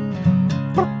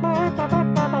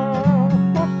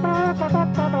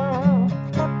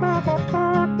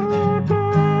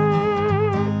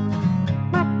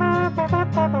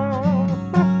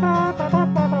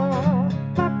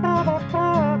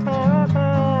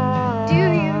 Do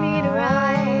you need a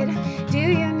ride? Do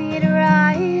you need a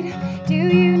ride? Do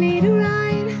you need a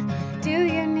ride? Do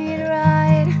you need a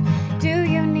ride? Do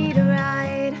you need a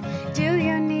ride? Do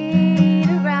you need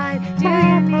a ride? Do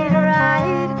you need a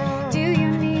ride? Do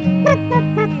you need a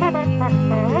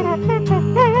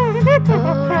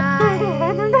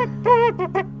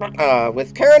ride?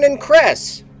 With Karen and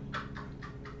Chris.